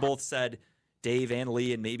 and they both said, Dave and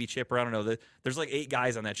Lee and maybe Chipper, I don't know. There's like 8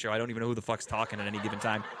 guys on that show. I don't even know who the fuck's talking at any given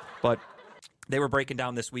time. But they were breaking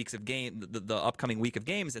down this week's of game, the upcoming week of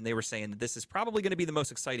games, and they were saying that this is probably going to be the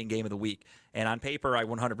most exciting game of the week. And on paper, I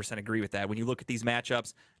 100% agree with that. When you look at these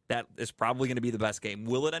matchups, that is probably going to be the best game.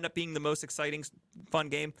 Will it end up being the most exciting, fun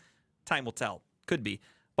game? Time will tell. Could be.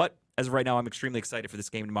 But as of right now, I'm extremely excited for this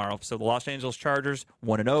game tomorrow. So the Los Angeles Chargers,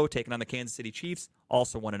 1-0, taking on the Kansas City Chiefs,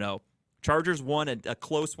 also 1-0. Chargers won a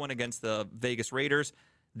close one against the Vegas Raiders.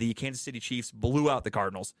 The Kansas City Chiefs blew out the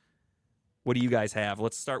Cardinals. What do you guys have?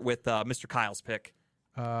 Let's start with Mr. Kyle's pick.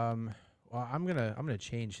 Well, I'm gonna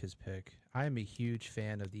change his pick. I am a huge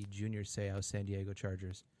fan of the Junior Seau San Diego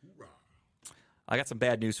Chargers. I got some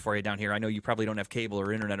bad news for you down here. I know you probably don't have cable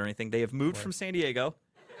or internet or anything. They have moved from San Diego.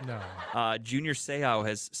 No. Junior Seau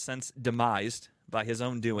has since demised by his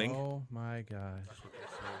own doing. Oh my God.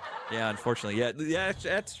 Yeah, unfortunately. Yeah,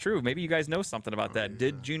 that's true. Maybe you guys know something about that.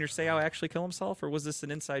 Did Junior Seau actually kill himself, or was this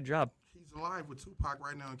an inside job? He's alive with Tupac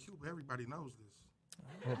right now in Cuba. Everybody knows this.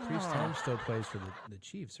 Well, Priest Holmes still plays for the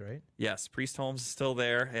Chiefs, right? Yes, Priest Holmes is still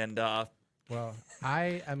there, and Well,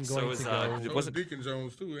 I am So going is, to uh, go. It So wasn't- Deacon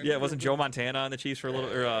Jones too. yeah, wasn't Joe Montana on the Chiefs for a little?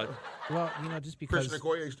 Or Well, just because Christian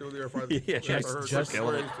Okoye still there? Yeah, just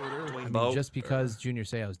killing it. I mean, Bo. just because Junior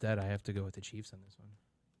Seau's dead, I have to go with the Chiefs on this one.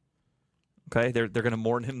 okay, they're going to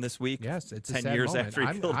mourn him this week. Yes, it's a 10 sad years moment. after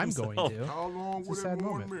he killed I'm himself. going to. How long It's a would it sad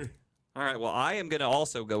mourn moment. me? All right, well, I am going to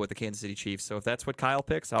also go with the Kansas City Chiefs. So if that's what Kyle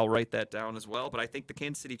picks, I'll write that down as well. But I think the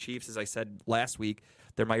Kansas City Chiefs, as I said last week,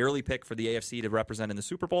 they're my early pick for the AFC to represent in the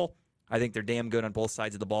Super Bowl. I think they're damn good on both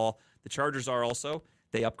sides of the ball. The Chargers are also.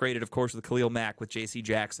 They upgraded, of course, with Khalil Mack, with J.C.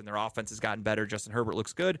 Jackson. Their offense has gotten better. Justin Herbert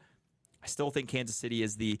looks good. I still think Kansas City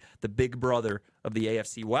is the big brother of the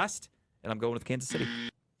AFC West, and I'm going with Kansas City.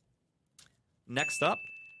 Next up,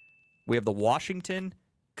 we have the Washington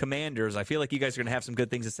Commanders. I feel like you guys are going to have some good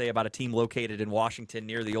things to say about a team located in Washington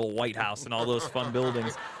near the old White House and all those fun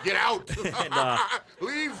buildings. Get out! And,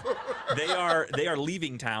 Leave! They are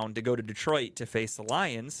leaving town to go to Detroit to face the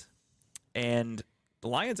Lions, and the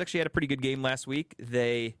Lions actually had a pretty good game last week.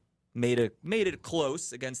 They made it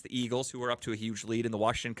close against the Eagles, who were up to a huge lead, and the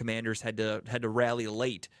Washington Commanders had to rally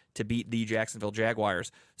late to beat the Jacksonville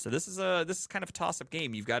Jaguars. So this is kind of a toss-up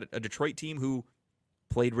game. You've got a Detroit team who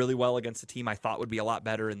played really well against a team I thought would be a lot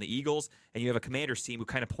better in the Eagles, and you have a Commanders team who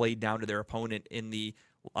kind of played down to their opponent in the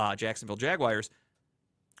Jacksonville Jaguars.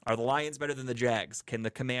 Are the Lions better than the Jags? Can the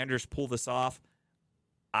Commanders pull this off?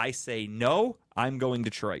 I say no. I'm going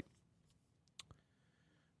Detroit.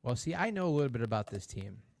 Well, see, I know a little bit about this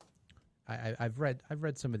team. I've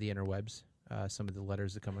read some of the interwebs, some of the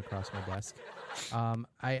letters that come across my desk.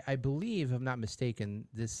 I believe, if I'm not mistaken,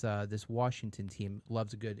 this Washington team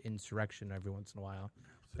loves a good insurrection every once in a while.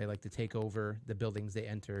 They like to take over the buildings they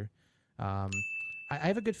enter. I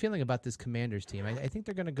have a good feeling about this Commanders team. I think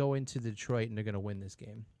they're going to go into Detroit and they're going to win this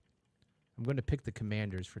game. I'm going to pick the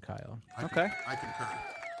Commanders for Kyle. Okay. I concur.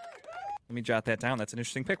 Let me jot that down. That's an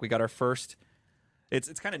interesting pick. We got our first.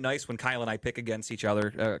 It's kind of nice when Kyle and I pick against each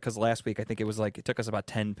other, because last week I think it took us about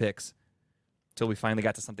 10 picks until we finally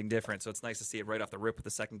got to something different. So it's nice to see it right off the rip with the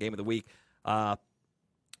second game of the week.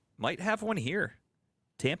 Might have one here.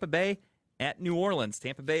 Tampa Bay at New Orleans.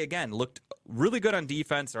 Tampa Bay, again, looked really good on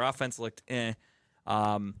defense. Their offense looked eh.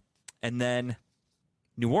 And then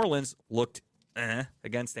New Orleans looked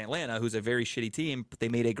against Atlanta, who's a very shitty team, but they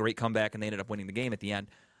made a great comeback and they ended up winning the game at the end.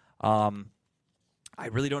 I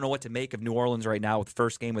really don't know what to make of New Orleans right now with the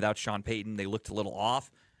first game without Sean Payton. They looked a little off.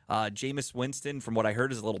 Jameis Winston, from what I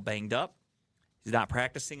heard, is a little banged up. He's not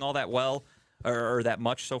practicing all that well or that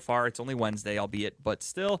much so far. It's only Wednesday, albeit, but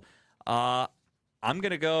still, I'm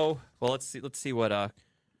gonna go. Well, let's see what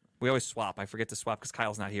we always swap. I forget to swap because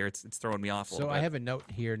Kyle's not here. It's throwing me off a little So bit. I have a note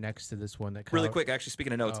here next to this one that Really quick, actually,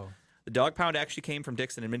 speaking of notes, Oh. the dog pound actually came from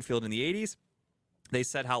Dixon and Minfield in the 80s. They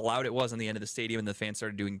said how loud it was on the end of the stadium, and the fans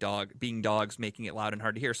started being dogs, making it loud and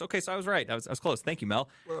hard to hear. So, okay, so I was right. I was close. Thank you, Mel.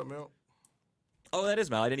 What up, Mel? Oh, that is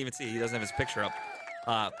Mel. I didn't even see it. He doesn't have his picture up.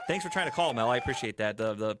 Thanks for trying to call, Mel. I appreciate that.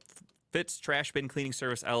 The Fitz Trash Bin Cleaning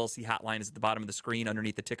Service LLC hotline is at the bottom of the screen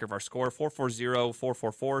underneath the ticker of our score,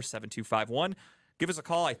 440-444-7251. Give us a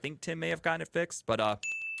call. I think Tim may have gotten it fixed, but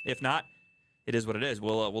if not, it is what it is.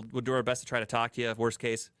 We'll do our best to try to talk to you. Worst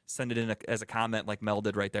case, send it in as a comment like Mel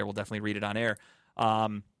did right there. We'll definitely read it on air.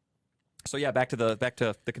 So yeah, back to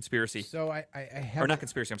the conspiracy, So I have or not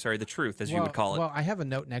conspiracy. I'm sorry, the truth, as you would call it. Well, I have a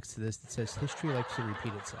note next to this that says history likes to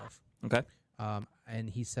repeat itself. Okay, And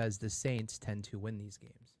he says the Saints tend to win these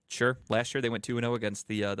games. sure. Last year they went 2-0 against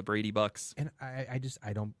the Brady Bucks. And I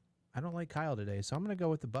don't like Kyle today, so I'm going to go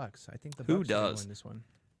with the Bucks. I think the Who Bucks are gonna does? win this one.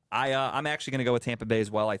 I'm actually going to go with Tampa Bay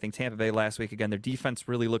as well. I think Tampa Bay last week, again, their defense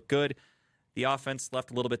really looked good. The offense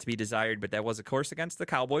left a little bit to be desired, but that was, of course, against the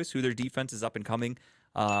Cowboys, who their defense is up and coming.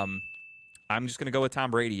 I'm just going to go with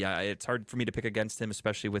Tom Brady. It's hard for me to pick against him,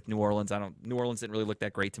 especially with New Orleans. New Orleans didn't really look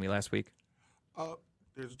that great to me last week.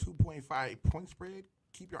 There's a 2.5 point spread.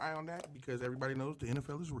 Keep your eye on that because everybody knows the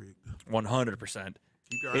NFL is rigged. 100%.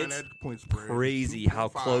 Keep your eye on It's that point spread. crazy how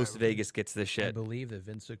 2.5. close Vegas gets this I shit. believe that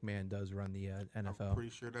Vince McMahon does run the NFL. Pretty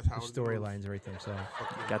sure that's how The it goes. storylines right themselves.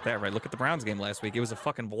 Got that right. Look at the Browns game last week. It was a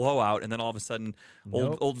fucking blowout, and then all of a sudden,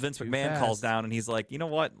 old Vince too McMahon calls fast. down, and he's like, you know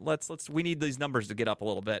what? We need these numbers to get up a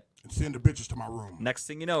little bit. And send the bitches to my room. Next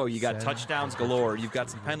thing you know, you got Send touchdowns galore. You've got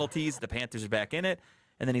some penalties. The Panthers are back in it.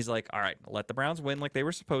 And then he's like, all right, let the Browns win like they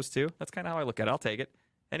were supposed to. That's kind of how I look at it. I'll take it.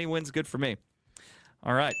 Any win's good for me.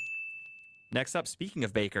 All right. Next up, speaking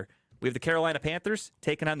of Baker, we have the Carolina Panthers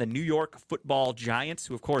taking on the New York Football Giants,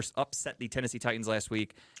 who, of course, upset the Tennessee Titans last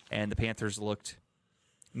week. And the Panthers looked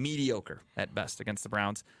mediocre at best against the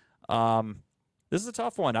Browns. This is a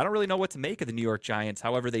tough one. I don't really know what to make of the New York Giants.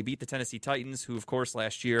 However, they beat the Tennessee Titans, who, of course,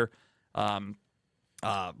 last year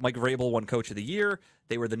Mike Vrabel won Coach of the Year.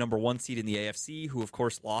 They were the number 1 seed in the AFC, who, of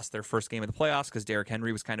course, lost their first game of the playoffs because Derrick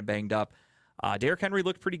Henry was kind of banged up. Derrick Henry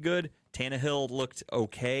looked pretty good. Tannehill looked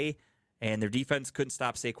okay. And their defense couldn't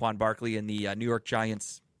stop Saquon Barkley and the New York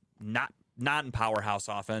Giants' non-powerhouse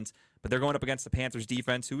offense. But they're going up against the Panthers'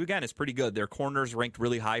 defense, who, again, is pretty good. Their corners ranked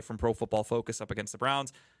really high from Pro Football Focus up against the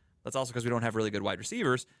Browns. That's also because we don't have really good wide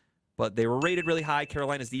receivers. But they were rated really high.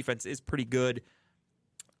 Carolina's defense is pretty good.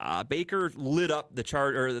 Baker lit up the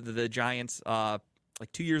Giants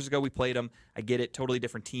like 2 years ago. We played them. I get it. Totally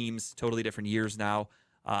different teams, totally different years now.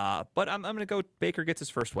 But I'm going to go Baker gets his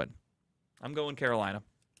first win. I'm going Carolina.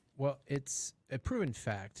 Well, it's a proven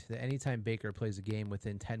fact that anytime Baker plays a game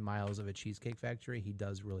within 10 miles of a Cheesecake Factory, he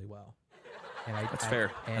does really well. And That's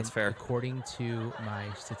fair. And That's fair. According to my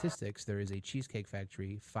statistics, there is a Cheesecake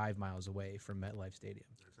Factory 5 miles away from MetLife Stadium.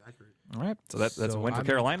 That's accurate. All right. So that's a win for I'm-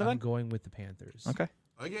 Carolina I'm then? going with the Panthers. Okay.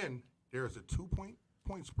 Again, there is a 2-point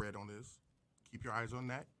spread on this. Keep your eyes on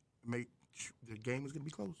that. The game is going to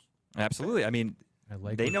be close. Absolutely. I mean, I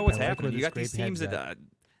like they what- know what's I like happening. where You this got these grape teams head's that. at.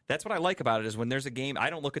 That's what I like about it is when there's a game. I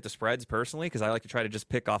don't look at the spreads personally because I like to try to just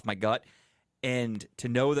pick off my gut. And to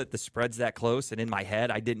know that the spread's that close, and in my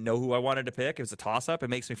head, I didn't know who I wanted to pick. It was a toss-up. It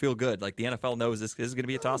makes me feel good. Like the NFL knows this is going to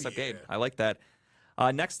be a toss-up game. I like that.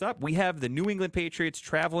 Next up, we have the New England Patriots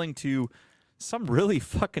traveling to some really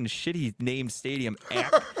fucking shitty named stadium,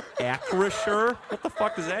 Acrisure. What the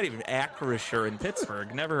fuck is that even? Acrisure in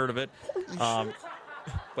Pittsburgh. Never heard of it.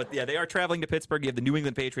 But yeah, they are traveling to Pittsburgh. You have the New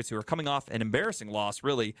England Patriots who are coming off an embarrassing loss,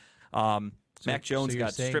 really. Mac Jones so you're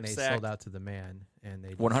got saying strip they sacked. sold out to the man, and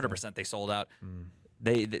they 100% they sold out.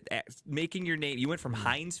 They making your name. You went from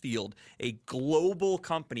Heinz Field, a global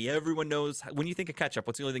company. Everyone knows. When you think of ketchup,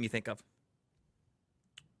 what's the only thing you think of?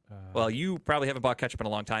 Well, you probably haven't bought ketchup in a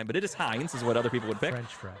long time, but it is Heinz, is what other people would pick.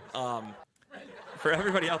 French fries. For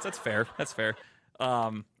everybody else, that's fair. That's fair.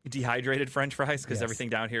 Dehydrated French fries, because Yes. everything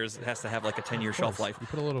down here has to have like a 10-year shelf life. You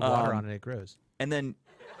put a little water on it, it grows. And then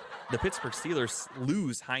the Pittsburgh Steelers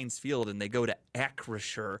lose Heinz Field and they go to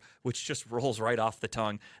Acrisure, which just rolls right off the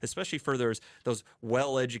tongue, especially for those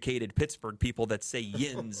well-educated Pittsburgh people that say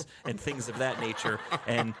yins and things of that nature.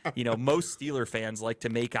 And, most Steeler fans like to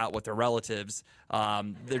make out with their relatives.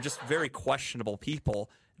 They're just very questionable people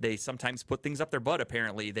They sometimes put things up their butt,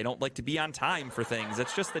 apparently. They don't like to be on time for things.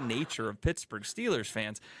 That's just the nature of Pittsburgh Steelers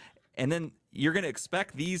fans. And then you're going to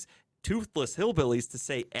expect these toothless hillbillies to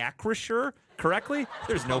say Acrisure correctly?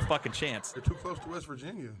 There's no fucking chance. They're too close to West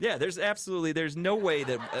Virginia. Yeah, there's no way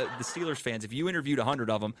that the Steelers fans, if you interviewed 100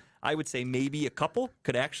 of them, I would say maybe a couple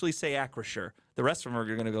could actually say Acrisure. The rest of them are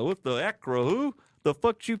going to go, what the Acra who? The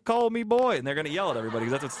fuck you call me, boy? And they're going to yell at everybody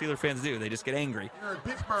because that's what Steeler fans do. They just get angry. You're in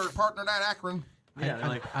Pittsburgh, partner that Akron.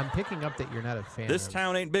 Yeah, I'm picking up that you're not a fan. This of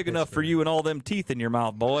town ain't big enough for Pittsburgh. you and all them teeth in your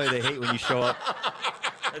mouth, boy. They hate when you show up.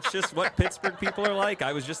 That's just what Pittsburgh people are like.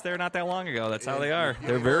 I was just there not that long ago. That's how they are.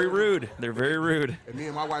 They're very rude. They're very rude. And me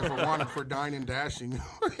and my wife are wanted for dining and dashing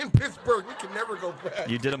in Pittsburgh. We can never go back.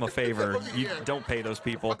 You did them a favor. You Yeah. don't pay those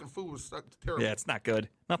people. Fucking food was terrible. Yeah, it's not good.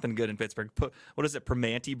 Nothing good in Pittsburgh. What is it,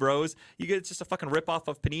 Primanti Bros? You get it's just a fucking ripoff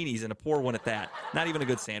of paninis and a poor one at that. Not even a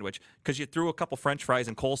good sandwich because you threw a couple French fries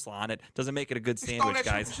and coleslaw on it. Doesn't make it a good They stole sandwich, that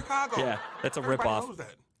shit guys. from Chicago. Yeah, that's a Everybody ripoff. knows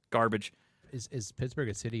that. Garbage. Is Pittsburgh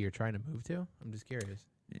a city you're trying to move to? I'm just curious.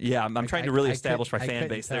 Yeah, I'm trying to really establish my I fan couldn't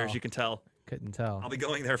base there, as tell. you can tell. Couldn't tell. I'll be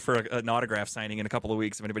going there for an autograph signing in a couple of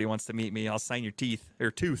weeks. If anybody wants to meet me, I'll sign your teeth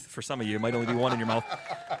or tooth for some of you. It might only be one in your mouth.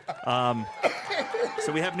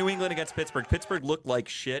 So we have New England against Pittsburgh. Pittsburgh looked like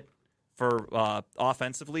shit for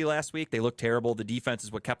offensively last week. They looked terrible. The defense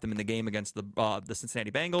is what kept them in the game against the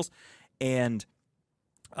Cincinnati Bengals, and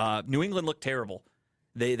New England looked terrible.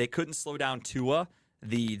 They couldn't slow down Tua,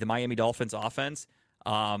 the Miami Dolphins offense.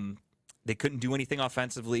 They couldn't do anything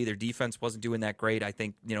offensively. Their defense wasn't doing that great. I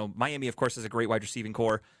think, Miami, of course, has a great wide receiving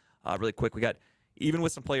core. Really quick, we got, even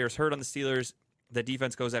with some players hurt on the Steelers, the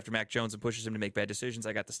defense goes after Mac Jones and pushes him to make bad decisions.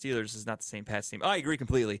 I got the Steelers. This is not the same Pats team. I agree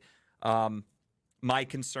completely. My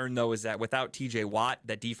concern, though, is that without TJ Watt,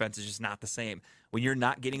 that defense is just not the same. When you're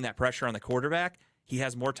not getting that pressure on the quarterback, he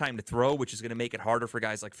has more time to throw, which is going to make it harder for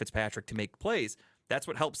guys like Fitzpatrick to make plays. That's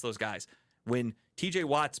what helps those guys. When TJ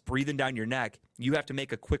Watt's breathing down your neck, you have to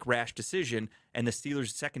make a quick, rash decision, and the Steelers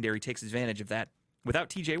secondary takes advantage of that. Without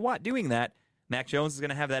TJ Watt doing that, Mac Jones is going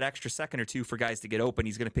to have that extra second or two for guys to get open.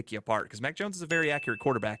 He's going to pick you apart because Mac Jones is a very accurate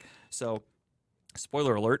quarterback. So,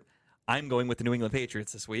 spoiler alert, I'm going with the New England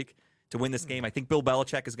Patriots this week to win this game. I think Bill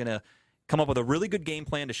Belichick is going to come up with a really good game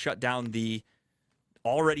plan to shut down the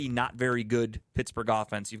already not very good Pittsburgh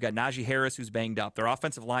offense. You've got Najee Harris, who's banged up. Their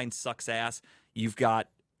offensive line sucks ass. You've got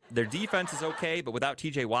their defense is okay, but without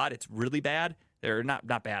TJ Watt, it's really bad. They're not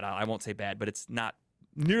bad. I won't say bad, but it's not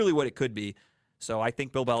nearly what it could be. So I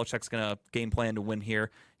think Bill Belichick's going to game plan to win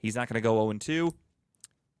here. He's not going to go 0-2.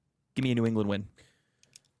 Give me a New England win.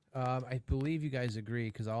 I believe you guys agree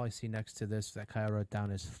because all I see next to this that Kyle wrote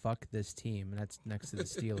down is "fuck this team," and that's next to the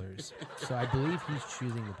Steelers. So I believe he's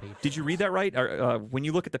choosing the Patriots. Did you read that right? When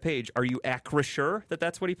you look at the page, are you sure that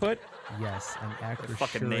that's what he put? Yes, I'm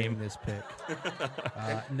fucking name. accurating this pick.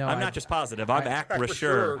 No, I'm not just positive. I'm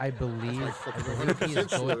sure. I believe he is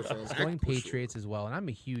going Patriots as well, and I'm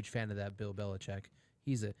a huge fan of that Bill Belichick.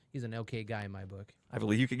 He's an okay guy in my book. I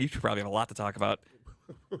believe you should probably have a lot to talk about.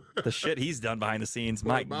 The shit he's done behind the scenes.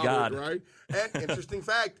 My About God. it, right? And interesting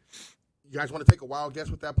fact, you guys want to take a wild guess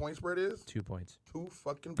what that point spread is? 2 points. 2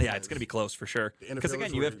 fucking points. Yeah, it's going to be close for sure. The NFL Because again,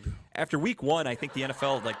 is you have rigged. after week one, I think the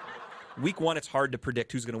NFL week one, it's hard to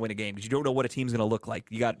predict who's going to win a game because you don't know what a team's going to look like.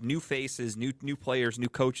 You got new faces, new players, new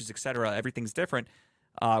coaches, etc. Everything's different.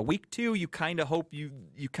 Week two, you kind of hope you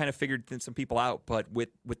kind of figured some people out, but with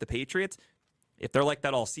the Patriots, if they're like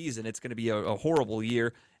that all season, it's going to be a horrible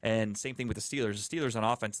year. And same thing with the Steelers. The Steelers on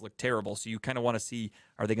offense look terrible, so you kind of want to see,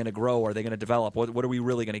 are they going to grow? Are they going to develop? What are we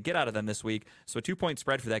really going to get out of them this week? So a 2-point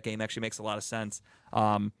spread for that game actually makes a lot of sense.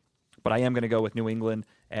 But I am going to go with New England,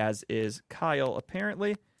 as is Kyle,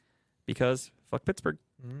 apparently, because fuck Pittsburgh.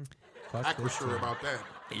 Fuck Aqua this sure team. about that.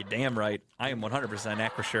 You're damn right. I am 100%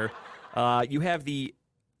 Acrisure. You have the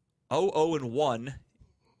 0-1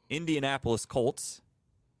 Indianapolis Colts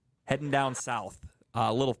heading down south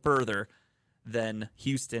a little further than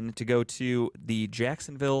Houston to go to the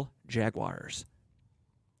Jacksonville Jaguars.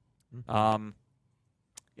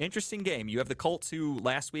 Interesting game. You have the Colts, who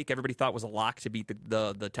last week everybody thought was a lock to beat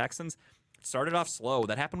the Texans. Started off slow.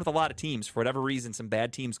 That happened with a lot of teams. For whatever reason, some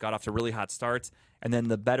bad teams got off to really hot starts, and then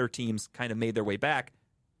the better teams kind of made their way back.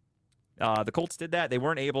 The Colts did that. They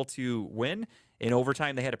weren't able to win. In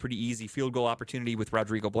overtime, they had a pretty easy field goal opportunity with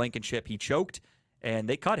Rodrigo Blankenship. He choked, and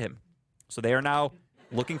they cut him. So they are now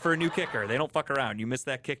looking for a new kicker. They don't fuck around. You miss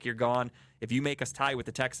that kick, you're gone. If you make us tie with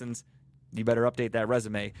the Texans, you better update that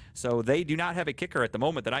resume. So they do not have a kicker at the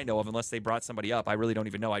moment that I know of, unless they brought somebody up. I really don't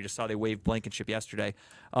even know. I just saw they waived Blankenship yesterday.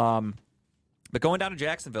 But going down to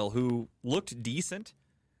Jacksonville, who looked decent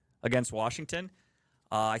against Washington,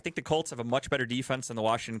 I think the Colts have a much better defense than the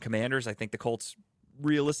Washington Commanders. I think the Colts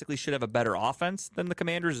realistically should have a better offense than the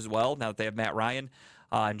Commanders as well, now that they have Matt Ryan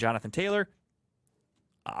and Jonathan Taylor.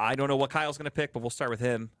 I don't know what Kyle's going to pick, but we'll start with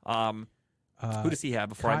him. Who does he have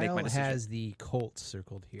before I make my Kyle decision? has the Colts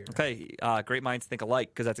circled here. Okay, great minds think alike,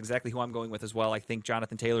 because that's exactly who I'm going with as well. I think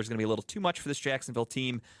Jonathan Taylor is going to be a little too much for this Jacksonville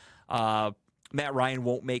team. Matt Ryan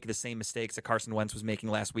won't make the same mistakes that Carson Wentz was making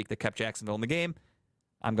last week that kept Jacksonville in the game.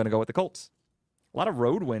 I'm going to go with the Colts. A lot of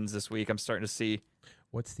road wins this week I'm starting to see.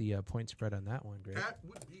 What's the point spread on that one, Greg? That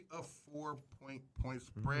would be a 4-point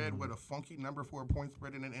spread. What a funky number for a point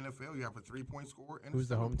spread in an NFL. You have a 3-point score and Who's a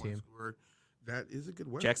the home 7-point team? score. That is a good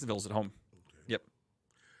one. Jacksonville's at home. Okay. Yep.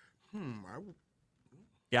 I would,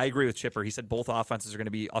 Yeah, I agree with Chipper. He said both offenses are going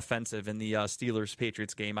to be offensive in the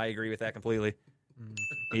Steelers-Patriots game. I agree with that completely.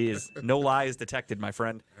 He is no lies detected, my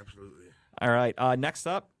friend. absolutely. All right, next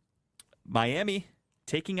up, Miami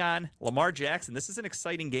taking on Lamar Jackson. This is an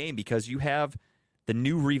exciting game because you have the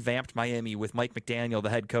new revamped Miami with Mike McDaniel, the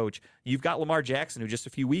head coach. You've got Lamar Jackson, who just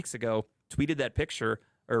a few weeks ago tweeted that picture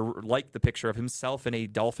or liked the picture of himself in a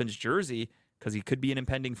Dolphins jersey because he could be an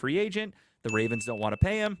impending free agent. The Ravens don't want to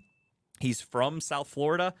pay him. He's from South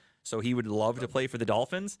Florida, so he would love to play for the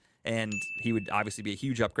Dolphins, and he would obviously be a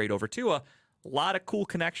huge upgrade over Tua. A lot of cool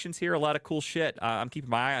connections here, a lot of cool shit. I'm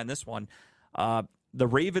keeping my eye on this one. The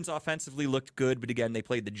Ravens offensively looked good, but again, they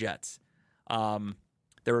played the Jets.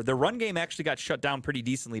 Their run game actually got shut down pretty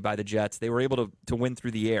decently by the Jets. They were able to win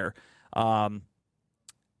through the air.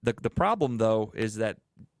 The problem, though, is that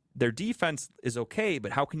their defense is okay,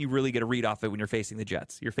 but how can you really get a read off it when you're facing the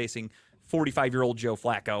Jets? You're facing 45-year-old Joe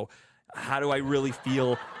Flacco. How do I really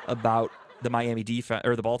feel about the Miami defense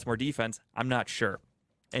or the Baltimore defense? I'm not sure.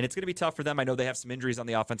 And it's going to be tough for them. I know they have some injuries on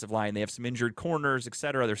the offensive line. They have some injured corners, et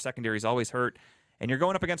cetera. Their secondary is always hurt. And you're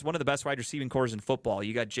going up against one of the best wide receiving cores in football.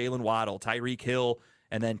 You got Jalen Waddle, Tyreek Hill,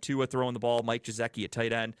 and then Tua throwing the ball, Mike Gesicki at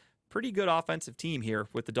tight end. Pretty good offensive team here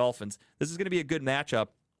with the Dolphins. This is going to be a good matchup.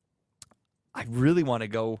 I really want to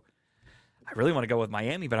go with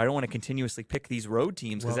Miami, but I don't want to continuously pick these road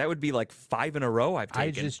teams because that would be like 5 in a row I've taken.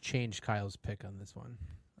 I just changed Kyle's pick on this one.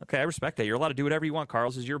 Okay, I respect that. You're allowed to do whatever you want, Carl.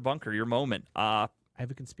 This is your bunker, your moment. I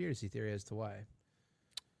have a conspiracy theory as to why.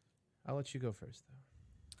 I'll let you go first,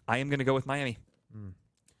 though. I am going to go with Miami.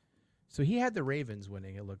 So he had the Ravens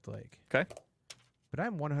winning, it looked like. Okay. But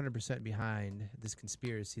I'm 100% behind this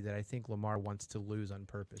conspiracy that I think Lamar wants to lose on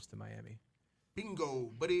purpose to Miami. Bingo,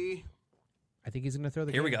 buddy. I think he's going to throw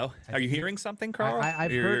the Here we game. go. I Are you think he- hearing something, Carl?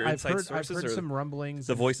 I've Your heard inside sources or some rumblings.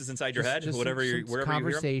 the voices inside your head, just whatever some wherever you hear 'em?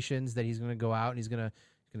 conversations that he's going to go out and he's going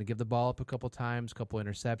to give the ball up a couple times, couple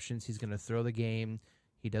interceptions. He's going to throw the game.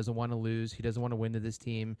 He doesn't want to lose. He doesn't want to win to this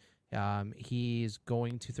team. He's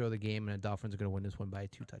going to throw the game, and the Dolphins are going to win this one by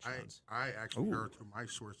 2 touchdowns. I actually heard through my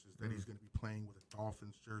sources that he's going to be playing with a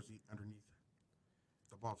Dolphins jersey underneath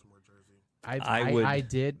the Baltimore jersey. I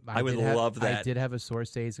would love that. I did have a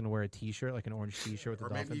source say he's going to wear a T-shirt, like an orange T-shirt with the Or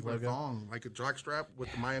maybe Dolphins even a logo. thong, like a jockstrap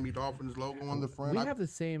with the Miami Dolphins logo on the front. We have the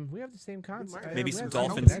same concept. Maybe we some have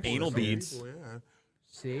Dolphins connections. anal beads. People, yeah.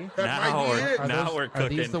 See? That might be it. We're Are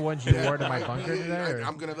cooking. these the ones you wore to my bunker today? Or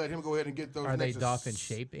I'm going to let him go ahead and get those. are they next to-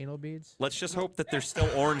 dolphin-shaped anal beads? Let's just hope that they're still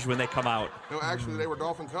orange when they come out. No, actually, they were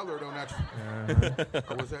dolphin colored on that.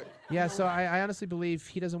 Or was that? Yeah, so I honestly believe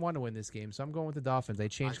he doesn't want to win this game, so I'm going with the Dolphins. I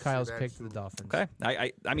changed see Kyle's that pick to the too. Dolphins. Okay.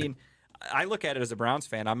 I mean, I look at it as a Browns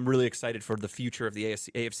fan. I'm really excited for the future of the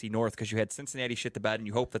AFC North because you had Cincinnati shit the bed, and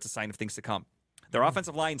you hope that's a sign of things to come. Their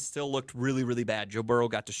offensive line still looked really, really bad. Joe Burrow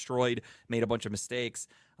got destroyed, made a bunch of mistakes.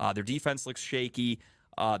 Their defense looks shaky.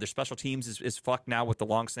 Their special teams is fucked now with the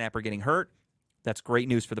long snapper getting hurt. That's great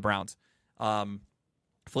news for the Browns.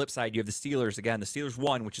 Flip side, you have the Steelers. Again, the Steelers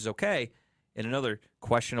won, which is okay. In another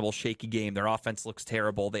questionable, shaky game, their offense looks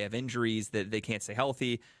terrible. They have injuries that they can't stay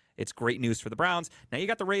healthy. It's great news for the Browns. Now you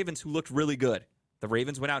got the Ravens, who looked really good. The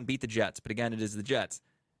Ravens went out and beat the Jets, but again, it is the Jets.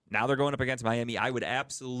 Now they're going up against Miami. I would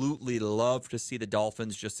absolutely love to see the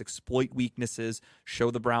Dolphins just exploit weaknesses,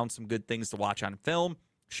 show the Browns some good things to watch on film,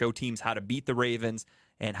 show teams how to beat the Ravens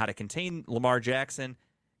and how to contain Lamar Jackson.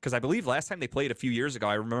 Because I believe last time they played a few years ago,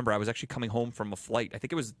 I remember I was actually coming home from a flight. I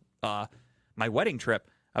think it was my wedding trip.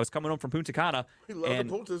 I was coming home from Punta Cana, We love the and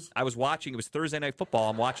Puntas. I was watching. It was Thursday Night Football.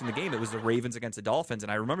 I'm watching the game. It was the Ravens against the Dolphins,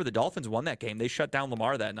 and I remember the Dolphins won that game. They shut down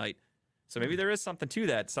Lamar that night. So maybe there is something to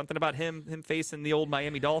that. Something about him facing the old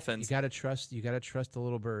Miami You Dolphins. gotta trust the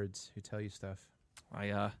little birds who tell you stuff.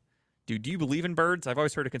 Do Dude, do you believe in birds? I've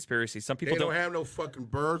always heard a conspiracy. Some people They don't have no fucking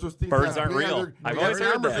birds. Those things Birds have- aren't they have real. their- I've they always got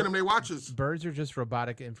heard cameras that. in them. They watch us. Birds are just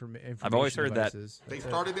robotic information I've always heard that. devices. They That's it.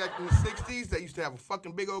 started back in the 60s. They used to have a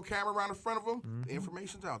fucking big old camera around the front of them. The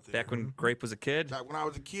information's out there. Back when Grape was a kid. Back when I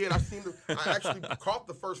was a kid, I actually caught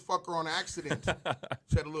the first fucker on accident.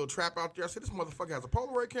 Set a little trap out there. I said, this motherfucker has a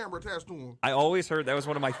Polaroid camera attached to him. I always heard that was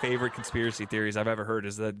one of my favorite conspiracy theories I've ever heard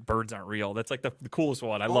is that birds aren't real. That's like the coolest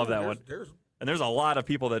one. I love that one. And there's a lot of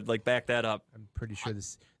people that like back that up. I'm pretty sure the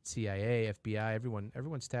CIA, FBI,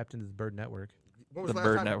 everyone's tapped into the bird network. When was The last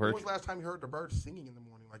bird time, network. When was the last time you heard the birds singing in the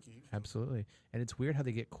morning like you used to? Absolutely. And it's weird how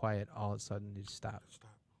they get quiet all of a sudden. They just stop.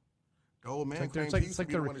 Stop. The old man like they're- claims it's like- he used it's to like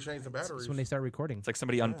be the the- one to change the batteries. It's when they start recording. It's like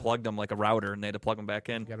somebody unplugged them like a router and they had to plug them back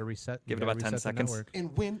in. You got to reset. Give you it gotta about 10 reset the seconds. network.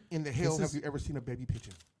 And when in the hell This have is- you ever seen a baby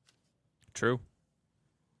pigeon? True.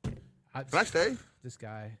 Can I stay? This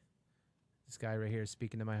guy right here is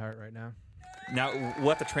speaking to my heart right now. Now we'll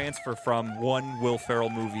have to transfer from one Will Ferrell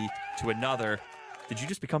movie to another. Did you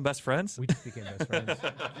just become best friends? We just became best friends.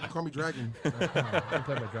 Call me Dragon. You can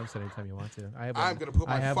play my drum set anytime you want to. I have I'm one- gonna put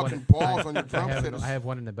I my have fucking one- balls on your drum I have, set. I have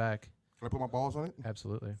one in the back. Can I put my balls on it?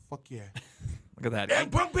 Absolutely. Fuck yeah. Look at that.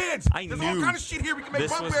 And bunk beds. I There's knew all kind of shit here we can make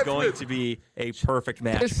This bunk was beds going with. to be a perfect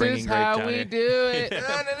match. This bringing is Grape how down we here. do it.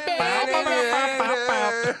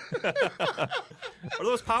 Are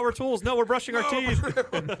those power tools? No, we're brushing our teeth.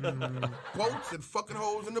 Bolts and fucking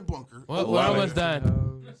holes in the bunker. Well, we're Love almost it.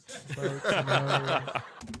 done.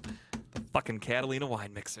 Fucking Catalina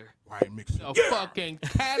wine mixer. Wine mixer. A fucking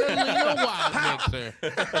Catalina wine mixer.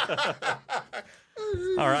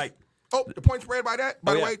 All right. Oh, the point spread by that.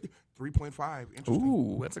 By Oh, the yeah. way, 3.5. Interesting.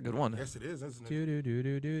 Ooh, that's a good one. Yes, it is, isn't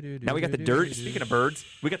it? Now we got the dirty. Speaking of birds,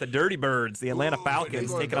 we got the Dirty Birds, the Atlanta Ooh,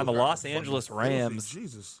 Falcons, they taking on the fucking Los Angeles filthy. Rams.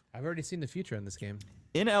 Jesus. I've already seen the future in this game.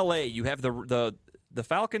 In LA, you have the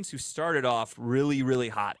Falcons who started off really, really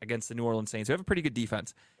hot against the New Orleans Saints, who have a pretty good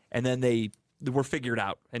defense, and then they were figured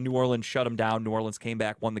out, and New Orleans shut them down. New Orleans came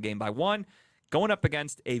back, won the game by 1, going up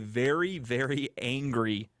against a very, very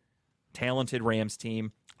angry, talented Rams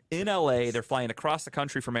team. In LA, they're flying across the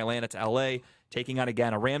country from Atlanta to LA, taking on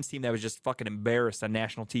again a Rams team that was just fucking embarrassed on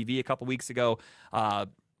national TV a couple weeks ago. I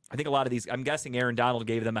think a lot of these, I'm guessing Aaron Donald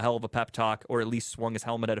gave them a hell of a pep talk, or at least swung his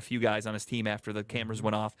helmet at a few guys on his team after the cameras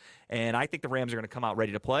went off. And I think the Rams are going to come out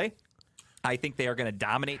ready to play. I think they are going to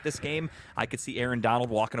dominate this game. I could see Aaron Donald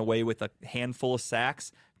walking away with a handful of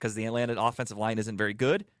sacks because the Atlanta offensive line isn't very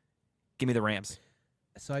good. Give me the Rams.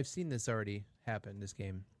 So I've seen this already happen. This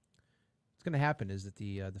game. What's going to happen is that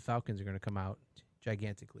the Falcons are going to come out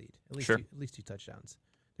gigantic lead, at least Sure. at least 2 touchdowns.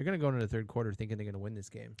 They're going to go into the third quarter thinking they're going to win this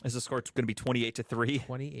game, Is the score going to be 28-3?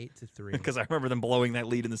 28-3, Because I remember them blowing that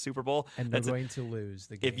lead in the Super Bowl. and they're That's going to lose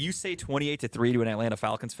the game. if you say 28-3 to an Atlanta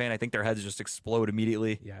Falcons fan, I think their heads just explode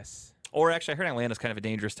immediately. Yes. Or actually, I heard Atlanta's kind of a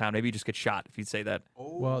dangerous town. Maybe you just get shot if you'd say that.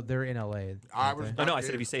 Oh, Well, they're in LA. I aren't was- they? Oh no, I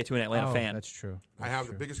said if you say it to an Atlanta Oh, fan. That's true. I have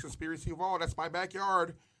the biggest conspiracy of all. That's my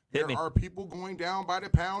backyard. Hit There me. are people going down by the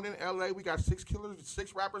pound in L.A. We got 6 killers,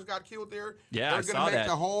 6 rappers got killed there. Yeah, They're I saw gonna make that.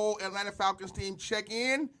 the whole Atlanta Falcons team check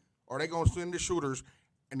in, or they gonna send the shooters,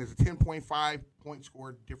 and there's a 10.5 point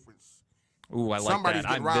score difference. Ooh, I like Somebody's that.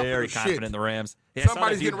 getting I'm robbed for very the confident shit. in the Rams. Yeah, I saw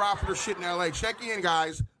Somebody's that dude- getting robbed for their shit in L.A. Check in,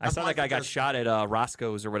 guys. I That's saw my that guy got suggestion. shot at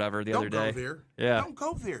Roscoe's or whatever the other Don't day. go there. Yeah. Don't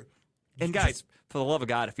go there. And guys, for the love of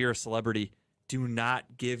God, if you're a celebrity, do not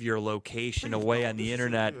give your location away on the This is-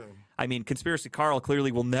 internet. yeah. I mean, Conspiracy Carl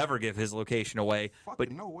clearly will never give his location away. Fucking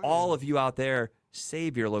But no way. all of you out there,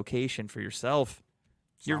 save your location for yourself.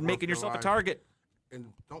 You're not making worth yourself a your life. target.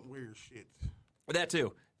 And don't wear your shit. That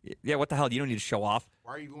too. Yeah, what the hell? You don't need to show off.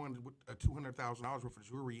 Why are you going with $200,000 worth of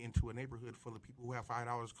jewelry into a neighborhood full of people who have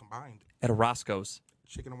 $5 combined? At a Roscoe's.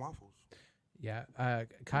 Chicken and waffles. Yeah,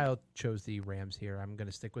 Kyle chose the Rams here. I'm going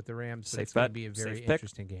to stick with the Rams, but Safe it's going to bet. be a very Safe pick.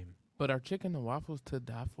 interesting game. But are chicken and waffles to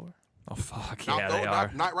die for? Oh, fuck. Not, Yeah, though, they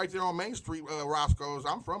are. not right there on Main Street, Roscoe's.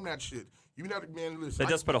 I'm from that shit. You never, man, listen. That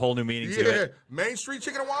does put a whole new meaning to Yeah, it. Main Street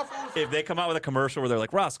chicken and waffles. If they come out with a commercial where they're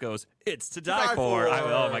like, Roscoe's, it's to die Die for. for.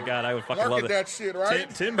 Oh, my God. I would fucking love Market it. that shit, right?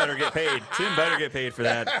 Tim better get paid. Tim better get paid for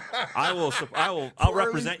that. I'll Too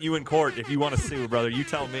represent you in court if you want to sue, brother. You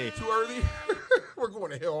tell me. Too early. We're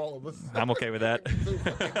going to hell, all of us. I'm okay with that.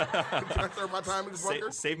 Can I serve my time in this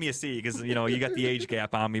bunker? Save me a seat because you got the age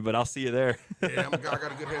gap on me, but I'll see you there. Yeah, I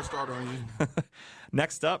got a good head start on you.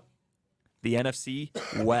 Next up, the NFC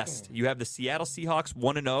West. You have the Seattle Seahawks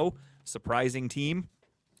 1-0, surprising team.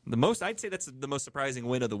 I'd say that's the most surprising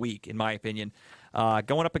win of the week, in my opinion.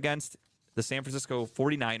 Going up against the San Francisco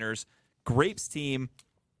 49ers, Grapes team.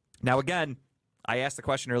 Now, again, I asked the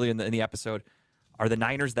question earlier in the episode: are the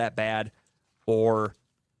Niners that bad, or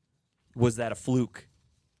was that a fluke?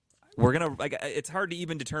 we're gonna. Like, it's hard to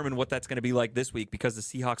even determine what that's gonna be like this week because the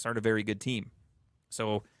Seahawks aren't a very good team.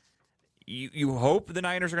 So you hope the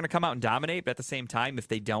Niners are gonna come out and dominate, but at the same time, if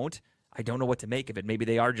they don't, I don't know what to make of it. Maybe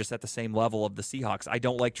they are just at the same level of the Seahawks. I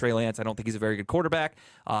don't like Trey Lance. I don't think he's a very good quarterback.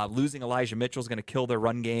 Losing Elijah Mitchell is going to kill their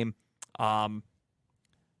run game.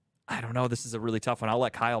 I don't know. This is a really tough one. I'll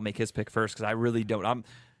let Kyle make his pick first because I really don't.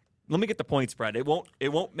 Let me get the point spread. It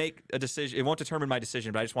won't make a decision. It won't determine my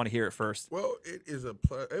decision, but I just want to hear it first. Well, it is a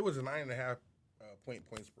it was a 9.5 point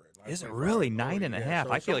spread. Is it really 9.5? Yeah,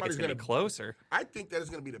 so I feel like it's somebody's going to be closer. I think that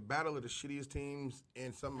it's going to be the battle of the shittiest teams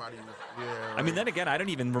and somebody. Yeah. I mean, then again, I don't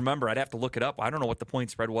even remember. I'd have to look it up. I don't know what the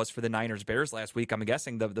point spread was for the Niners-Bears last week. I'm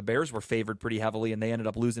guessing the Bears were favored pretty heavily, and they ended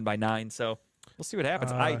up losing by 9. So we'll see what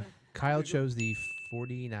happens. Kyle chose the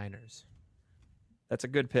 49ers. That's a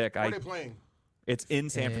good pick. Where are they playing? It's in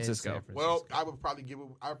San Francisco. Well, I would probably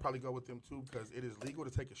go with them too because it is legal to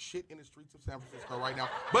take a shit in the streets of San Francisco right now.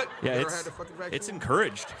 But yeah, never had the fucking vaccine. It's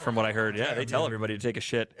encouraged from what I heard. Yeah, they tell everybody to take a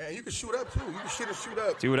shit. And you can shoot up too. You can shit and shoot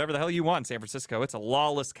up. Do whatever the hell you want in San Francisco. It's a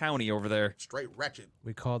lawless county over there. Straight ratchet.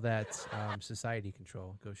 We call that society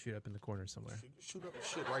control. Go shoot up in the corner somewhere. Shoot up and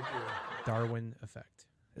shit right there. Darwin effect.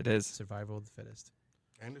 It is. Survival of the fittest.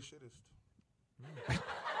 And the shittest.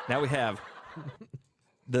 Now we have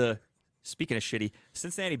the, speaking of shitty,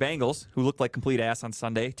 Cincinnati Bengals, who looked like complete ass on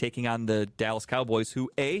Sunday, taking on the Dallas Cowboys, who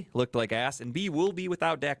A, looked like ass, and B, will be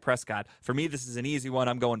without Dak Prescott. For me, this is an easy one.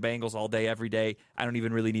 I'm going Bengals all day, every day. I don't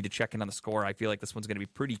even really need to check in on the score. I feel like this one's going to be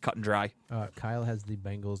pretty cut and dry. Kyle has the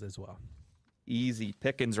Bengals as well. Easy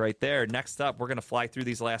pickings right there. Next up, we're going to fly through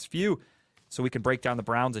these last few so we can break down the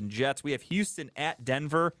Browns and Jets. We have Houston at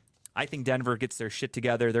Denver. I think Denver gets their shit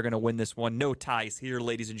together. They're going to win this one. No ties here,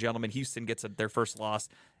 ladies and gentlemen. Houston gets their first loss,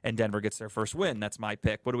 and Denver gets their first win. That's my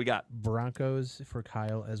pick. What do we got? Broncos for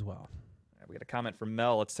Kyle as well. We got a comment from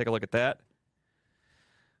Mel. Let's take a look at that.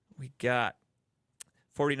 We got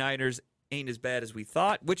 49ers ain't as bad as we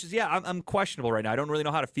thought, which is, I'm questionable right now. I don't really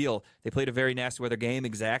know how to feel. They played a very nasty weather game,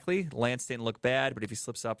 exactly. Lance didn't look bad, but if he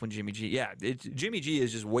slips up when Jimmy G, Jimmy G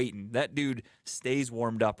is just waiting. That dude stays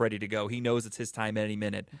warmed up, ready to go. He knows it's his time any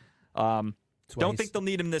minute. Don't think they'll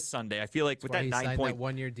need him this Sunday. I feel like with that 9-point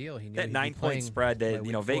 1-year deal, he knew that 9-point spread that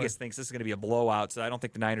Vegas thinks this is going to be a blowout. So I don't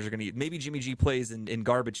think the Niners are going to. Maybe Jimmy G plays in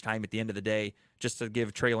garbage time at the end of the day just to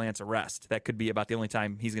give Trey Lance a rest. That could be about the only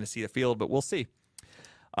time he's going to see the field, but we'll see.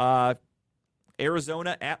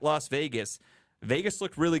 Arizona at Las Vegas. Vegas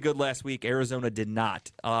looked really good last week. Arizona did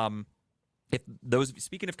not.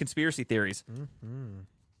 Speaking of conspiracy theories.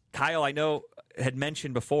 Kyle, I know, had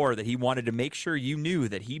mentioned before that he wanted to make sure you knew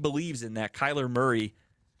that he believes in that Kyler Murray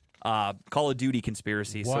Call of Duty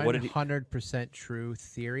conspiracy. 100% true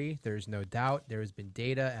theory. There's no doubt. There has been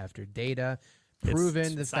data after data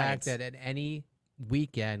proven the fact that at any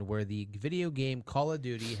weekend where the video game Call of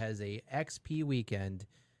Duty has a XP weekend,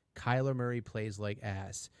 Kyler Murray plays like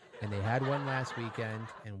ass. And they had one last weekend,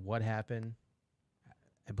 and what happened?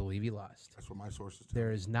 I believe he lost. That's what my sources tell.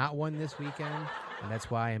 There is not one this weekend, and that's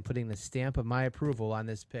why I'm putting the stamp of my approval on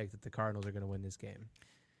this pick that the Cardinals are going to win this game.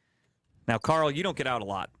 Now, Carl, you don't get out a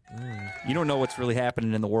lot. You don't know what's really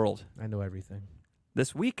happening in the world. I know everything.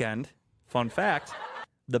 This weekend, fun fact,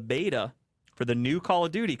 the beta for the new Call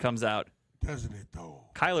of Duty comes out. Doesn't it, though?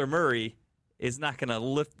 Kyler Murray is not going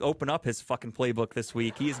to open up his fucking playbook this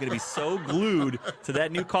week. He is going to be so glued to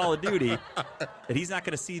that new Call of Duty that he's not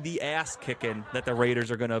going to see the ass kicking that the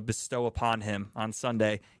Raiders are going to bestow upon him on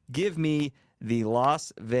Sunday. Give me the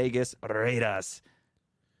Las Vegas Raiders.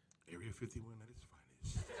 Area 51 at its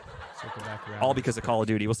finest. Circle back around. All because of Call of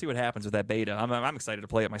Duty. We'll see what happens with that beta. I'm excited to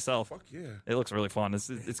play it myself. Fuck yeah. It looks really fun. It's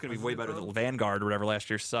going to be way better than Vanguard or whatever last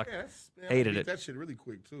year sucked. Yeah, Hated it. That shit really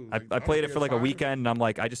quick too. I played it for like a weekend, and I'm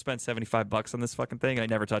like, I just spent $75 on this fucking thing, and I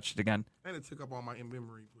never touched it again. And it took up all my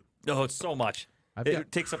memory. Oh, it's so much.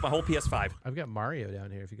 It takes up my whole PS5. I've got Mario down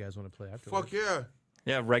here if you guys want to play afterwards. Fuck yeah.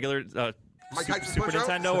 Yeah, regular Super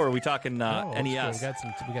Nintendo, or are we talking No, NES?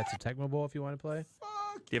 we got some Tecmo Bowl if you want to play.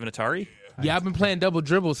 Do you have an Atari? Yeah, I've been playing Double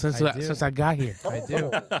Dribble since I do. since I got here. I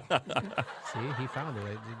do. See, he found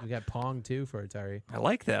it. We got Pong too for Atari. I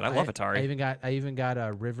like that. I love Atari. I even got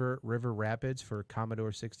a River Rapids for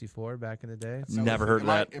Commodore 64 back in the day. Never heard of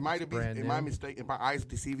that. Am I mistaken? Am my eyes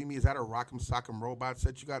deceiving me? Is that a Rock'em Sock'em Robot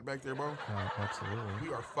set you got back there, bro? Absolutely.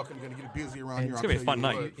 We are fucking gonna get busy around And here. it's gonna be a fun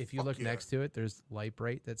night. If you look next to it, there's Light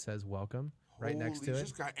Bright that says "Welcome" right next to it.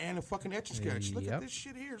 Just got and a fucking Etch a Sketch. Look Yep. at this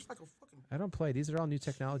shit here. It's like a fucking. I don't play. These are all new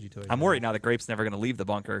technology toys. I'm worried now that Grape's never going to leave the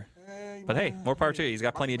bunker. But hey, more power to you. He's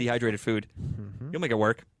got plenty of dehydrated food. You'll make it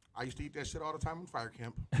work. I used to eat that shit all the time in fire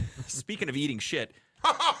camp. Speaking of eating shit,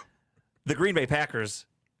 the Green Bay Packers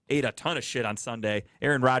ate a ton of shit on Sunday.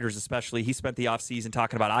 Aaron Rodgers especially. He spent the offseason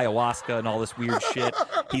talking about ayahuasca and all this weird shit.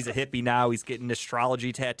 He's a hippie now. He's getting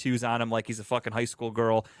astrology tattoos on him like he's a fucking high school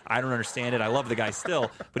girl. I don't understand it. I love the guy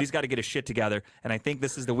still, but he's got to get his shit together. And I think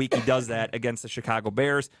this is the week he does that against the Chicago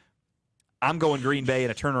Bears. I'm going Green Bay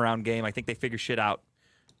in a turnaround game. I think they figure shit out.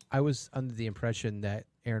 I was under the impression that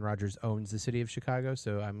Aaron Rodgers owns the city of Chicago,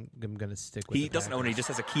 so I'm going to stick with He the doesn't own it. He Packers. just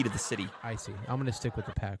has a key to the city. I see. I'm going to stick with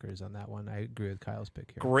the Packers on that one. I agree with Kyle's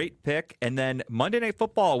pick here. Great pick. And then Monday Night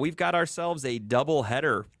Football, we've got ourselves a double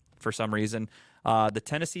header for some reason. The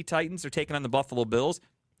Tennessee Titans are taking on the Buffalo Bills.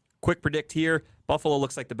 Quick predict here. Buffalo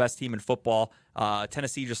looks like the best team in football.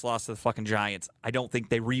 Tennessee just lost to the fucking Giants. I don't think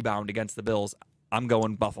they rebound against the Bills. I'm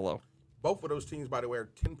going Buffalo. Both of those teams, by the way, are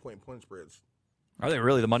 10-point point spreads. Are they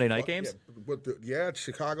really the Monday night games? Yeah,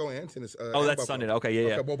 Chicago and Tennessee. Oh, that's Sunday. Okay,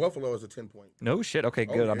 yeah. Well, Buffalo is a 10-point. No shit. Okay,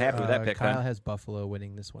 good. I'm happy with that pick, Kyle man. has Buffalo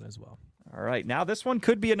winning this one as well. All right. Now, this one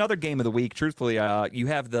could be another game of the week, truthfully. You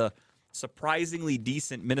have the surprisingly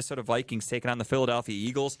decent Minnesota Vikings taking on the Philadelphia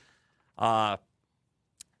Eagles. I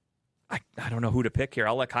don't know who to pick here.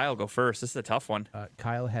 I'll let Kyle go first. This is a tough one.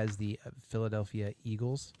 Kyle has the Philadelphia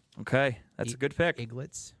Eagles. Okay, that's a good pick.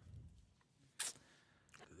 Eaglets.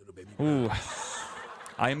 Ooh.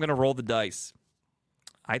 I am going to roll the dice.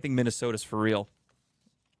 I think Minnesota's for real.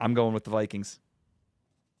 I'm going with the Vikings.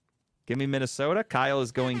 Give me Minnesota. Kyle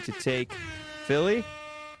is going to take Philly.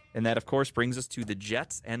 And that, of course, brings us to the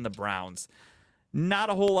Jets and the Browns.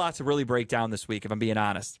 Not a whole lot to really break down this week, if I'm being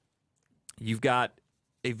honest. You've got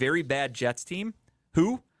a very bad Jets team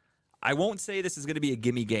who I won't say this is going to be a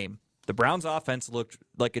gimme game. The Browns' offense looked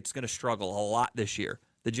like it's going to struggle a lot this year.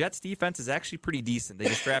 The Jets' defense is actually pretty decent. They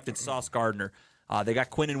just drafted Sauce Gardner. They got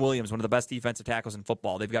Quinnen Williams, one of the best defensive tackles in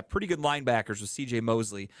football. They've got pretty good linebackers with C.J.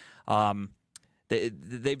 Mosley.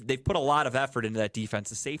 They've put a lot of effort into that defense.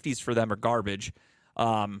 The safeties for them are garbage.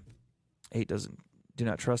 Do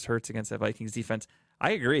not trust Hurts against that Vikings defense.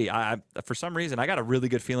 I agree. For some reason, I got a really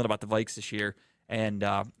good feeling about the Vikes this year, and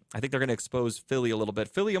I think they're going to expose Philly a little bit.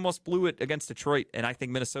 Philly almost blew it against Detroit, and I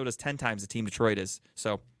think Minnesota's 10 times the team Detroit is.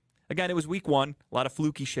 So, again, it was week one. A lot of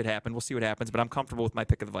fluky shit happened. We'll see what happens, but I'm comfortable with my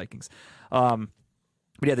pick of the Vikings.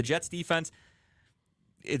 But yeah, the Jets defense,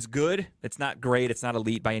 it's good. It's not great. It's not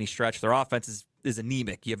elite by any stretch. Their offense is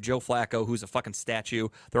anemic. You have Joe Flacco, who's a fucking statue.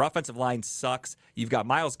 Their offensive line sucks. You've got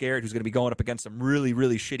Myles Garrett, who's going to be going up against some really,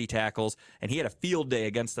 really shitty tackles, and he had a field day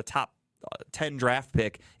against the top 10 draft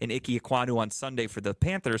pick in Ike Ekwonu on Sunday for the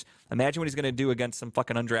Panthers. Imagine what he's going to do against some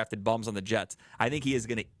fucking undrafted bums on the Jets. I think he is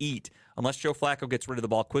going to eat. Unless Joe Flacco gets rid of the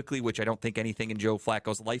ball quickly, which I don't think anything in Joe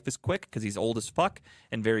Flacco's life is quick because he's old as fuck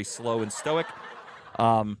and very slow and stoic.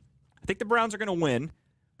 I think the Browns are going to win,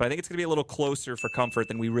 but I think it's going to be a little closer for comfort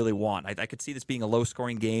than we really want. I could see this being a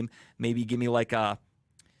low-scoring game. Maybe give me like a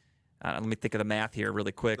let me think of the math here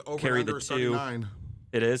really quick. Carry the 2. 39.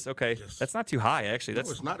 It is? Okay. Yes. That's not too high, actually. No,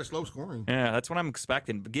 it's not a slow scoring. Yeah, that's what I'm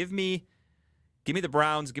expecting. But give me the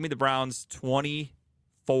Browns. Give me the Browns 24-10.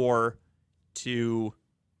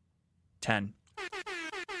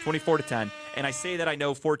 24-10. And I say that I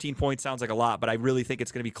know 14 points sounds like a lot, but I really think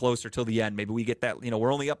it's going to be closer till the end. Maybe we get that,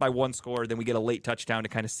 we're only up by one score, then we get a late touchdown to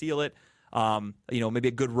kind of seal it. Maybe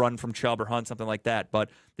a good run from Chubb or Hunt, something like that. But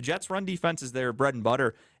the Jets' run defense is their bread and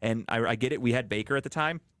butter, and I get it. We had Baker at the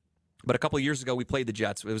time. But a couple of years ago, we played the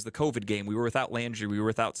Jets. It was the COVID game. We were without Landry. We were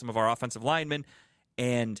without some of our offensive linemen.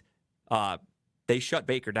 And they shut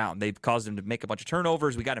Baker down. They caused him to make a bunch of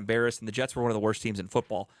turnovers. We got embarrassed, and the Jets were one of the worst teams in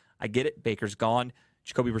football. I get it. Baker's gone.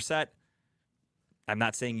 Jacoby Brissett, I'm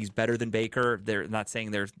not saying he's better than Baker. They're not saying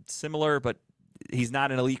they're similar, but he's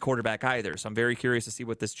not an elite quarterback either. So I'm very curious to see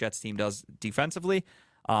what this Jets team does defensively.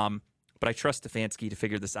 But I trust Stefanski to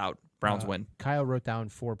figure this out. Browns win. Kyle wrote down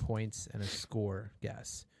 4 points and a score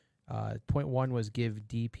guess. Point 1 was give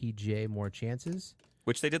DPJ more chances.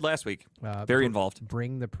 Which they did last week. Very involved.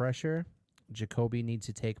 Bring the pressure. Jacoby needs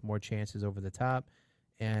to take more chances over the top.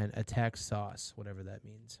 And attack Sauce, whatever that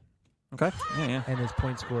means. Okay. Yeah. And his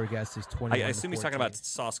point score guess is 21. I assume he's talking about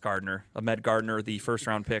Sauce Gardner, Ahmed Gardner, the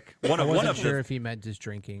first-round pick. I wasn't sure if he meant just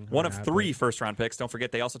drinking. One of 3 first-round picks. Don't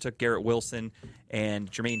forget, they also took Garrett Wilson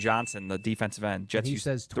and Jermaine Johnson, the defensive end. Jets he used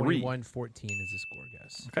says 3. 21-14 is the score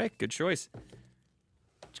guess. Okay, good choice.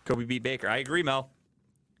 Jacoby beat Baker. I agree, Mel.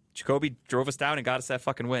 Jacoby drove us down and got us that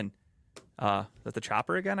fucking win. Is that the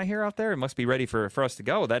chopper again I hear out there? It must be ready for us to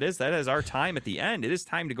go. That is our time at the end. It is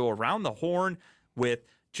time to go around the horn with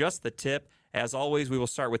just the tip. As always, we will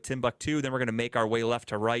start with Timbuktu. Then we're going to make our way left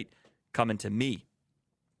to right, coming to me.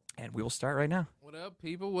 And we will start right now. What up,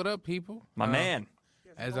 people? What up, people? My man.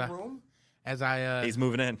 As I He's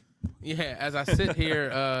moving in. Yeah, as I sit here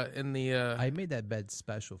in the, I made that bed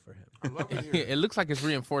special for him. I love it here. it looks like it's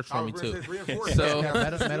reinforced for me too. It's So-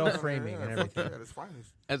 got metal framing and everything. Yeah, it's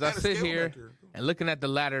finest. As I And a sit scale here back there. and looking at the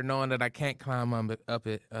ladder, knowing that I can't climb up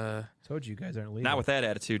it, Told you guys aren't leaving. Not with that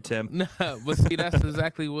attitude, Tim. no, but see, that's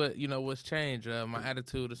exactly what what's changed. My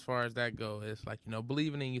attitude as far as that go is like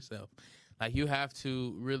believing in yourself. Like you have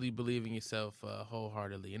to really believe in yourself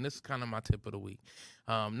wholeheartedly, and this is kind of my tip of the week.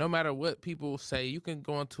 No matter what people say, you can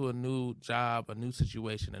go into a new job, a new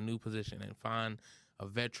situation, a new position, and find a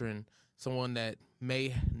veteran, someone that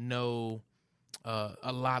may know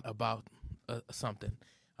a lot about something.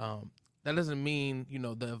 That doesn't mean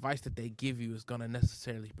the advice that they give you is going to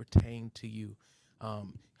necessarily pertain to you.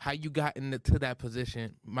 How you got into that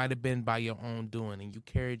position might have been by your own doing, and you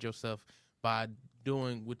carried yourself by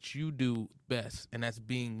doing what you do best, and that's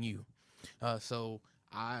being you. So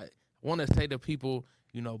I want to say to people,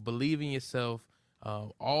 believe in yourself.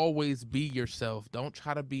 Always be yourself. Don't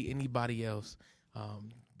try to be anybody else.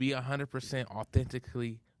 Be 100%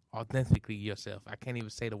 authentically yourself. I can't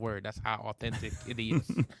even say the word. That's how authentic it is.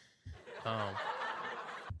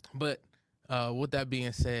 But with that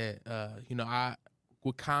being said,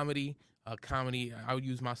 with comedy, I would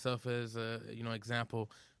use myself as a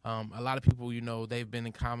example. A lot of people, they've been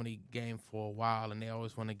in comedy game for a while, and they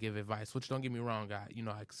always want to give advice. Which, don't get me wrong,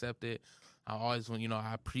 I accept it. I always want,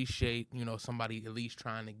 I appreciate, somebody at least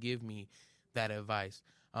trying to give me that advice.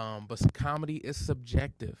 But comedy is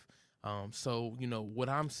subjective. So what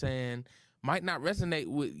I'm saying might not resonate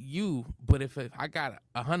with you, but if I got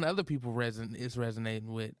 100 other people is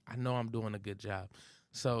resonating with, I know I'm doing a good job.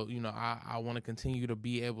 So I want to continue to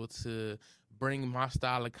be able to bring my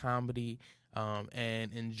style of comedy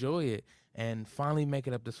and enjoy it, and finally make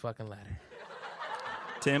it up this fucking ladder.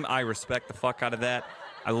 Tim, I respect the fuck out of that.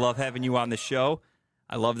 I love having you on the show.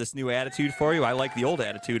 I love this new attitude for you. I like the old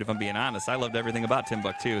attitude, if I'm being honest. I loved everything about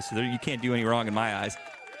Timbuktu, so you can't do any wrong in my eyes.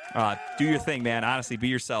 Do your thing, man. Honestly, be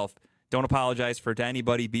yourself. Don't apologize to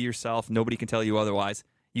anybody. Be yourself. Nobody can tell you otherwise.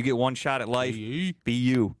 You get one shot at life. Be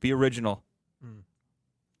you. Be original.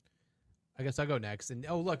 I guess I'll go next. And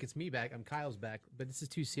look, it's me back. Kyle's back, but this is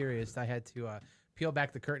too serious. I had to peel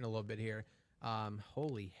back the curtain a little bit here.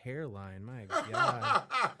 Holy hairline, my God.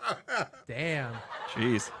 Damn.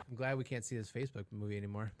 Jeez. I'm glad we can't see this Facebook movie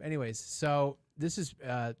anymore. But anyways, so this is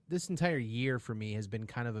this entire year for me has been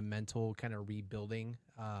kind of a mental kind of rebuilding.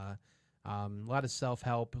 A lot of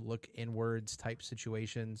self-help, look inwards type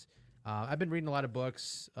situations. I've been reading a lot of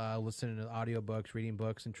books, listening to audiobooks, reading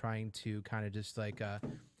books, and trying to kind of just like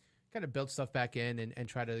kind of build stuff back in and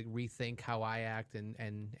try to rethink how I act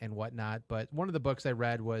and whatnot. But one of the books I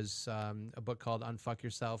read was a book called Unfuck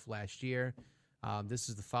Yourself last year. This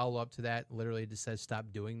is the follow-up to that. Literally just says stop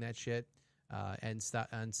doing that shit and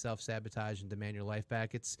self-sabotage and demand your life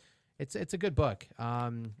back. It's a good book.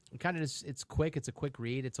 Kind of just, it's quick. It's a quick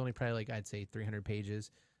read. It's only probably like, I'd say 300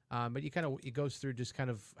 pages. But it goes through just kind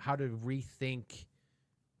of how to rethink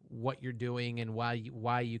what you're doing and why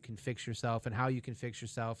you can fix yourself and how you can fix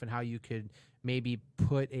yourself and how you could maybe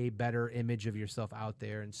put a better image of yourself out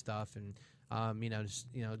there and stuff. And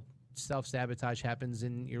self-sabotage happens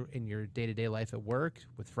in your day-to-day life at work,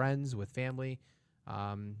 with friends, with family.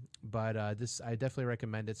 But this I definitely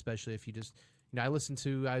recommend it, especially if you just I was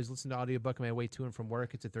listening to audiobook on my way to and from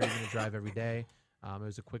work. It's a 30-minute drive every day. It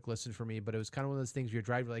was a quick listen for me, but it was kind of one of those things where you're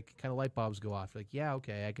driving, like kind of light bulbs go off. You're like, yeah,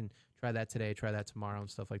 okay, I can try that today, try that tomorrow, and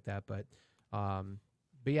stuff like that. But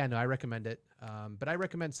yeah, no, I recommend it. But I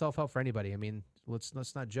recommend self-help for anybody. I mean,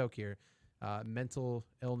 let's not joke here. Mental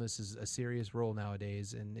illness is a serious role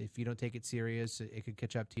nowadays, and if you don't take it serious, it could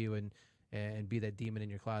catch up to you and be that demon in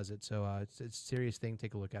your closet. So it's a serious thing.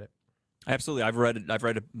 Take a look at it. Absolutely. I've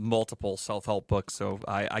read multiple self-help books, so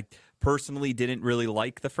I personally didn't really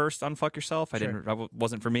like the first Unfuck Yourself.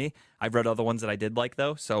 Wasn't for me. I've read other ones that I did like,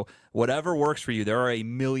 though. So whatever works for you. There are a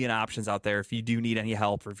million options out there. If you do need any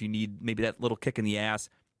help, or if you need maybe that little kick in the ass,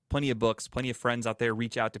 plenty of books, plenty of friends out there.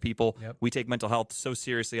 Reach out to people. Yep. We take mental health so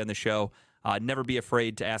seriously on the show. Never be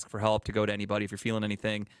afraid to ask for help, to go to anybody if you're feeling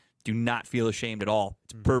anything. Do not feel ashamed at all.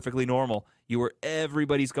 It's perfectly normal.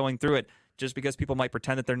 Everybody's going through it. Just because people might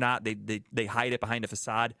pretend that they're not, they hide it behind a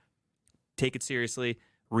facade. Take it seriously.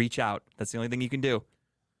 Reach out. That's the only thing you can do.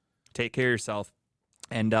 Take care of yourself.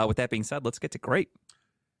 And with that being said, let's get to Grape.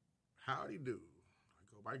 Howdy do. I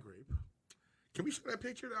go by Grape. Can we show that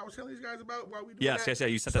picture that I was telling these guys about while we do Yes.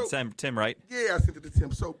 You sent that to Tim, right? Yeah, I sent it to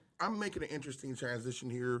Tim. So I'm making an interesting transition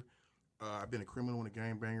here. I've been a criminal and a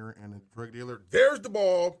gangbanger and a drug dealer. There's the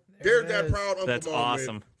ball. There's that proud Uncle That's moment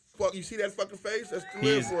awesome. fuck, you see that fucking face? That's to He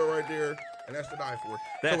live is- for right there, and that's to die for.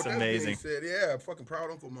 That's so with amazing. That being said, yeah, fucking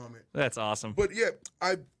proud uncle moment. That's awesome. But yeah,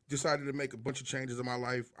 I decided to make a bunch of changes in my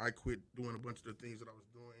life. I quit doing a bunch of the things that I was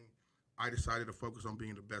doing. I decided to focus on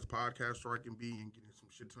being the best podcaster I can be and getting some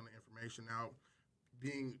shit ton of information out.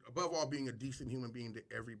 Being, above all, being a decent human being to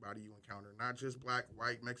everybody you encounter, not just black,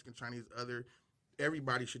 white, Mexican, Chinese, other.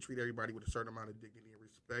 Everybody should treat everybody with a certain amount of dignity and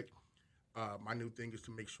respect. My new thing is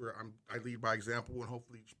to make sure I lead by example and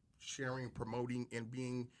hopefully sharing, promoting, and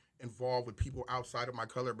being involved with people outside of my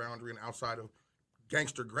color boundary and outside of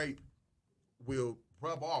Gangster Grape will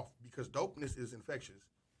rub off because dopeness is infectious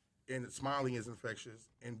and smiling is infectious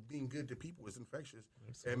and being good to people is infectious.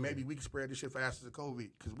 Absolutely. And maybe we can spread this shit fast as a COVID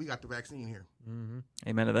because we got the vaccine here. Mm-hmm.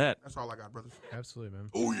 Amen to that. That's all I got, brothers. Absolutely, man.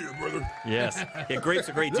 Oh, yeah, brother. Yes. Yeah, Grape's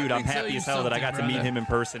a great dude. I'm me tell happy you as hell that I got to meet something, him in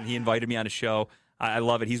person. He invited me on his show. I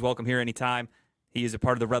love it. He's welcome here anytime. He is a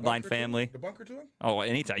part of the Red Line Bunker family. The bunker to him? Oh,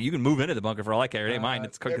 anytime. You can move into the bunker for all I care. It ain't mine.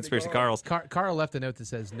 It's there we Conspiracy go. Carl's. Carl left a note that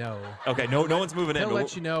says no. Okay, no one's moving in. He'll but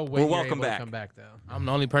let you know we're when you're welcome able back. to come back, though. I'm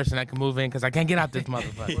the only person that can move in because I can't get out this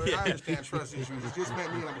motherfucker. Well, I understand trust issues. It's just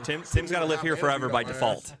meant me. Tim's got to live here forever by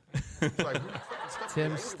default.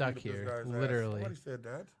 Tim's stuck here, literally. Somebody said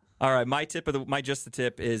that. All right, my just the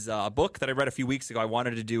tip is a book that I read a few weeks ago. I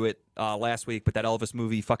wanted to do it last week, but that Elvis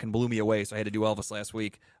movie fucking blew me away, so I had to do Elvis last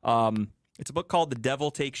week. It's a book called The Devil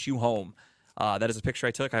Takes You Home. That is a picture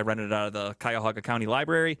I took. I rented it out of the Cuyahoga County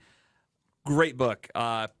Library. Great book.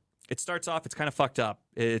 It starts off, it's kind of fucked up.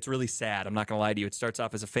 It's really sad. I'm not going to lie to you. It starts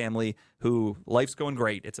off as a family who life's going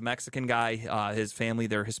great. It's a Mexican guy. His family,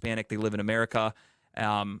 they're Hispanic. They live in America.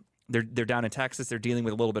 They're down in Texas. They're dealing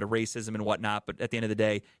with a little bit of racism and whatnot. But at the end of the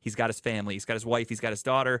day, he's got his family. He's got his wife. He's got his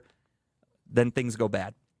daughter. Then things go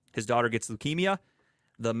bad. His daughter gets leukemia.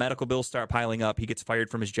 The medical bills start piling up. He gets fired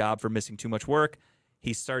from his job for missing too much work.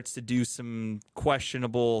 He starts to do some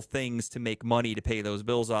questionable things to make money to pay those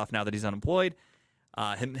bills off now that he's unemployed.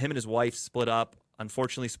 Him and his wife split up.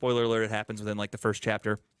 Unfortunately, spoiler alert, it happens within like the first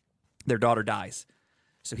chapter. Their daughter dies.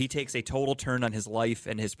 So he takes a total turn on his life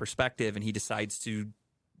and his perspective, and he decides to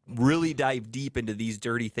really dive deep into these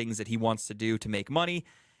dirty things that he wants to do to make money.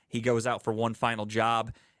 He goes out for one final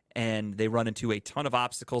job, and they run into a ton of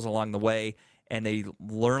obstacles along the way, and they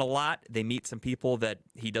learn a lot. They meet some people that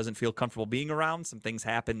he doesn't feel comfortable being around. Some things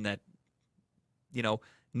happen that,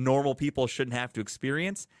 normal people shouldn't have to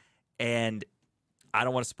experience. And I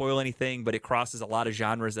don't want to spoil anything, but it crosses a lot of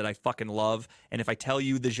genres that I fucking love. And if I tell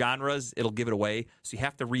you the genres, it'll give it away. So you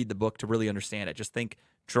have to read the book to really understand it. Just think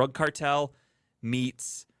drug cartel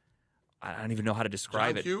meets, I don't even know how to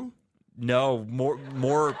describe it. Q? No,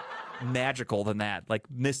 more magical than that, like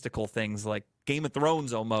mystical things, like Game of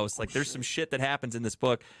Thrones almost. Like there's some shit that happens in this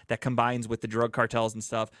book that combines with the drug cartels and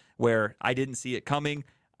stuff where I didn't see it coming.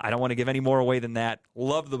 I don't want to give any more away than that.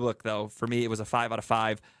 Love the book, though. For me, it was a 5 out of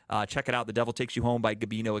 5. Check it out, The Devil Takes You Home by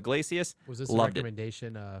Gabino Iglesias. Was this Loved a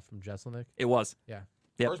recommendation from Jesselnick? It was. Yeah.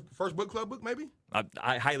 Yep. First book club book, maybe?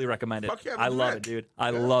 I highly recommend it. Fuck yeah, I do love that. it, dude. I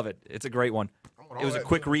love it. It's a great one. It was a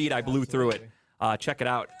quick read. I blew through it. Check it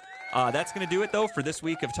out. That's going to do it, though, for this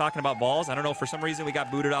week of talking about balls. I don't know. For some reason, we got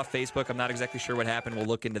booted off Facebook. I'm not exactly sure what happened. We'll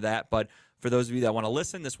look into that. But for those of you that want to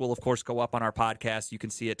listen, this will, of course, go up on our podcast. You can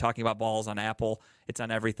see it, Talking About Balls, on Apple. It's on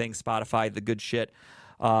everything, Spotify, the good shit.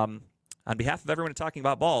 On behalf of everyone at Talking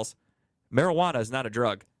About Balls, marijuana is not a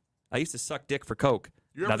drug. I used to suck dick for coke.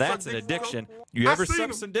 You Now ever that's suck an dick for addiction. coke? You I ever seen suck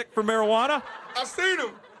 'em. some dick for marijuana? I seen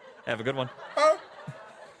him. Have a good one. Huh?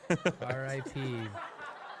 R.I.P.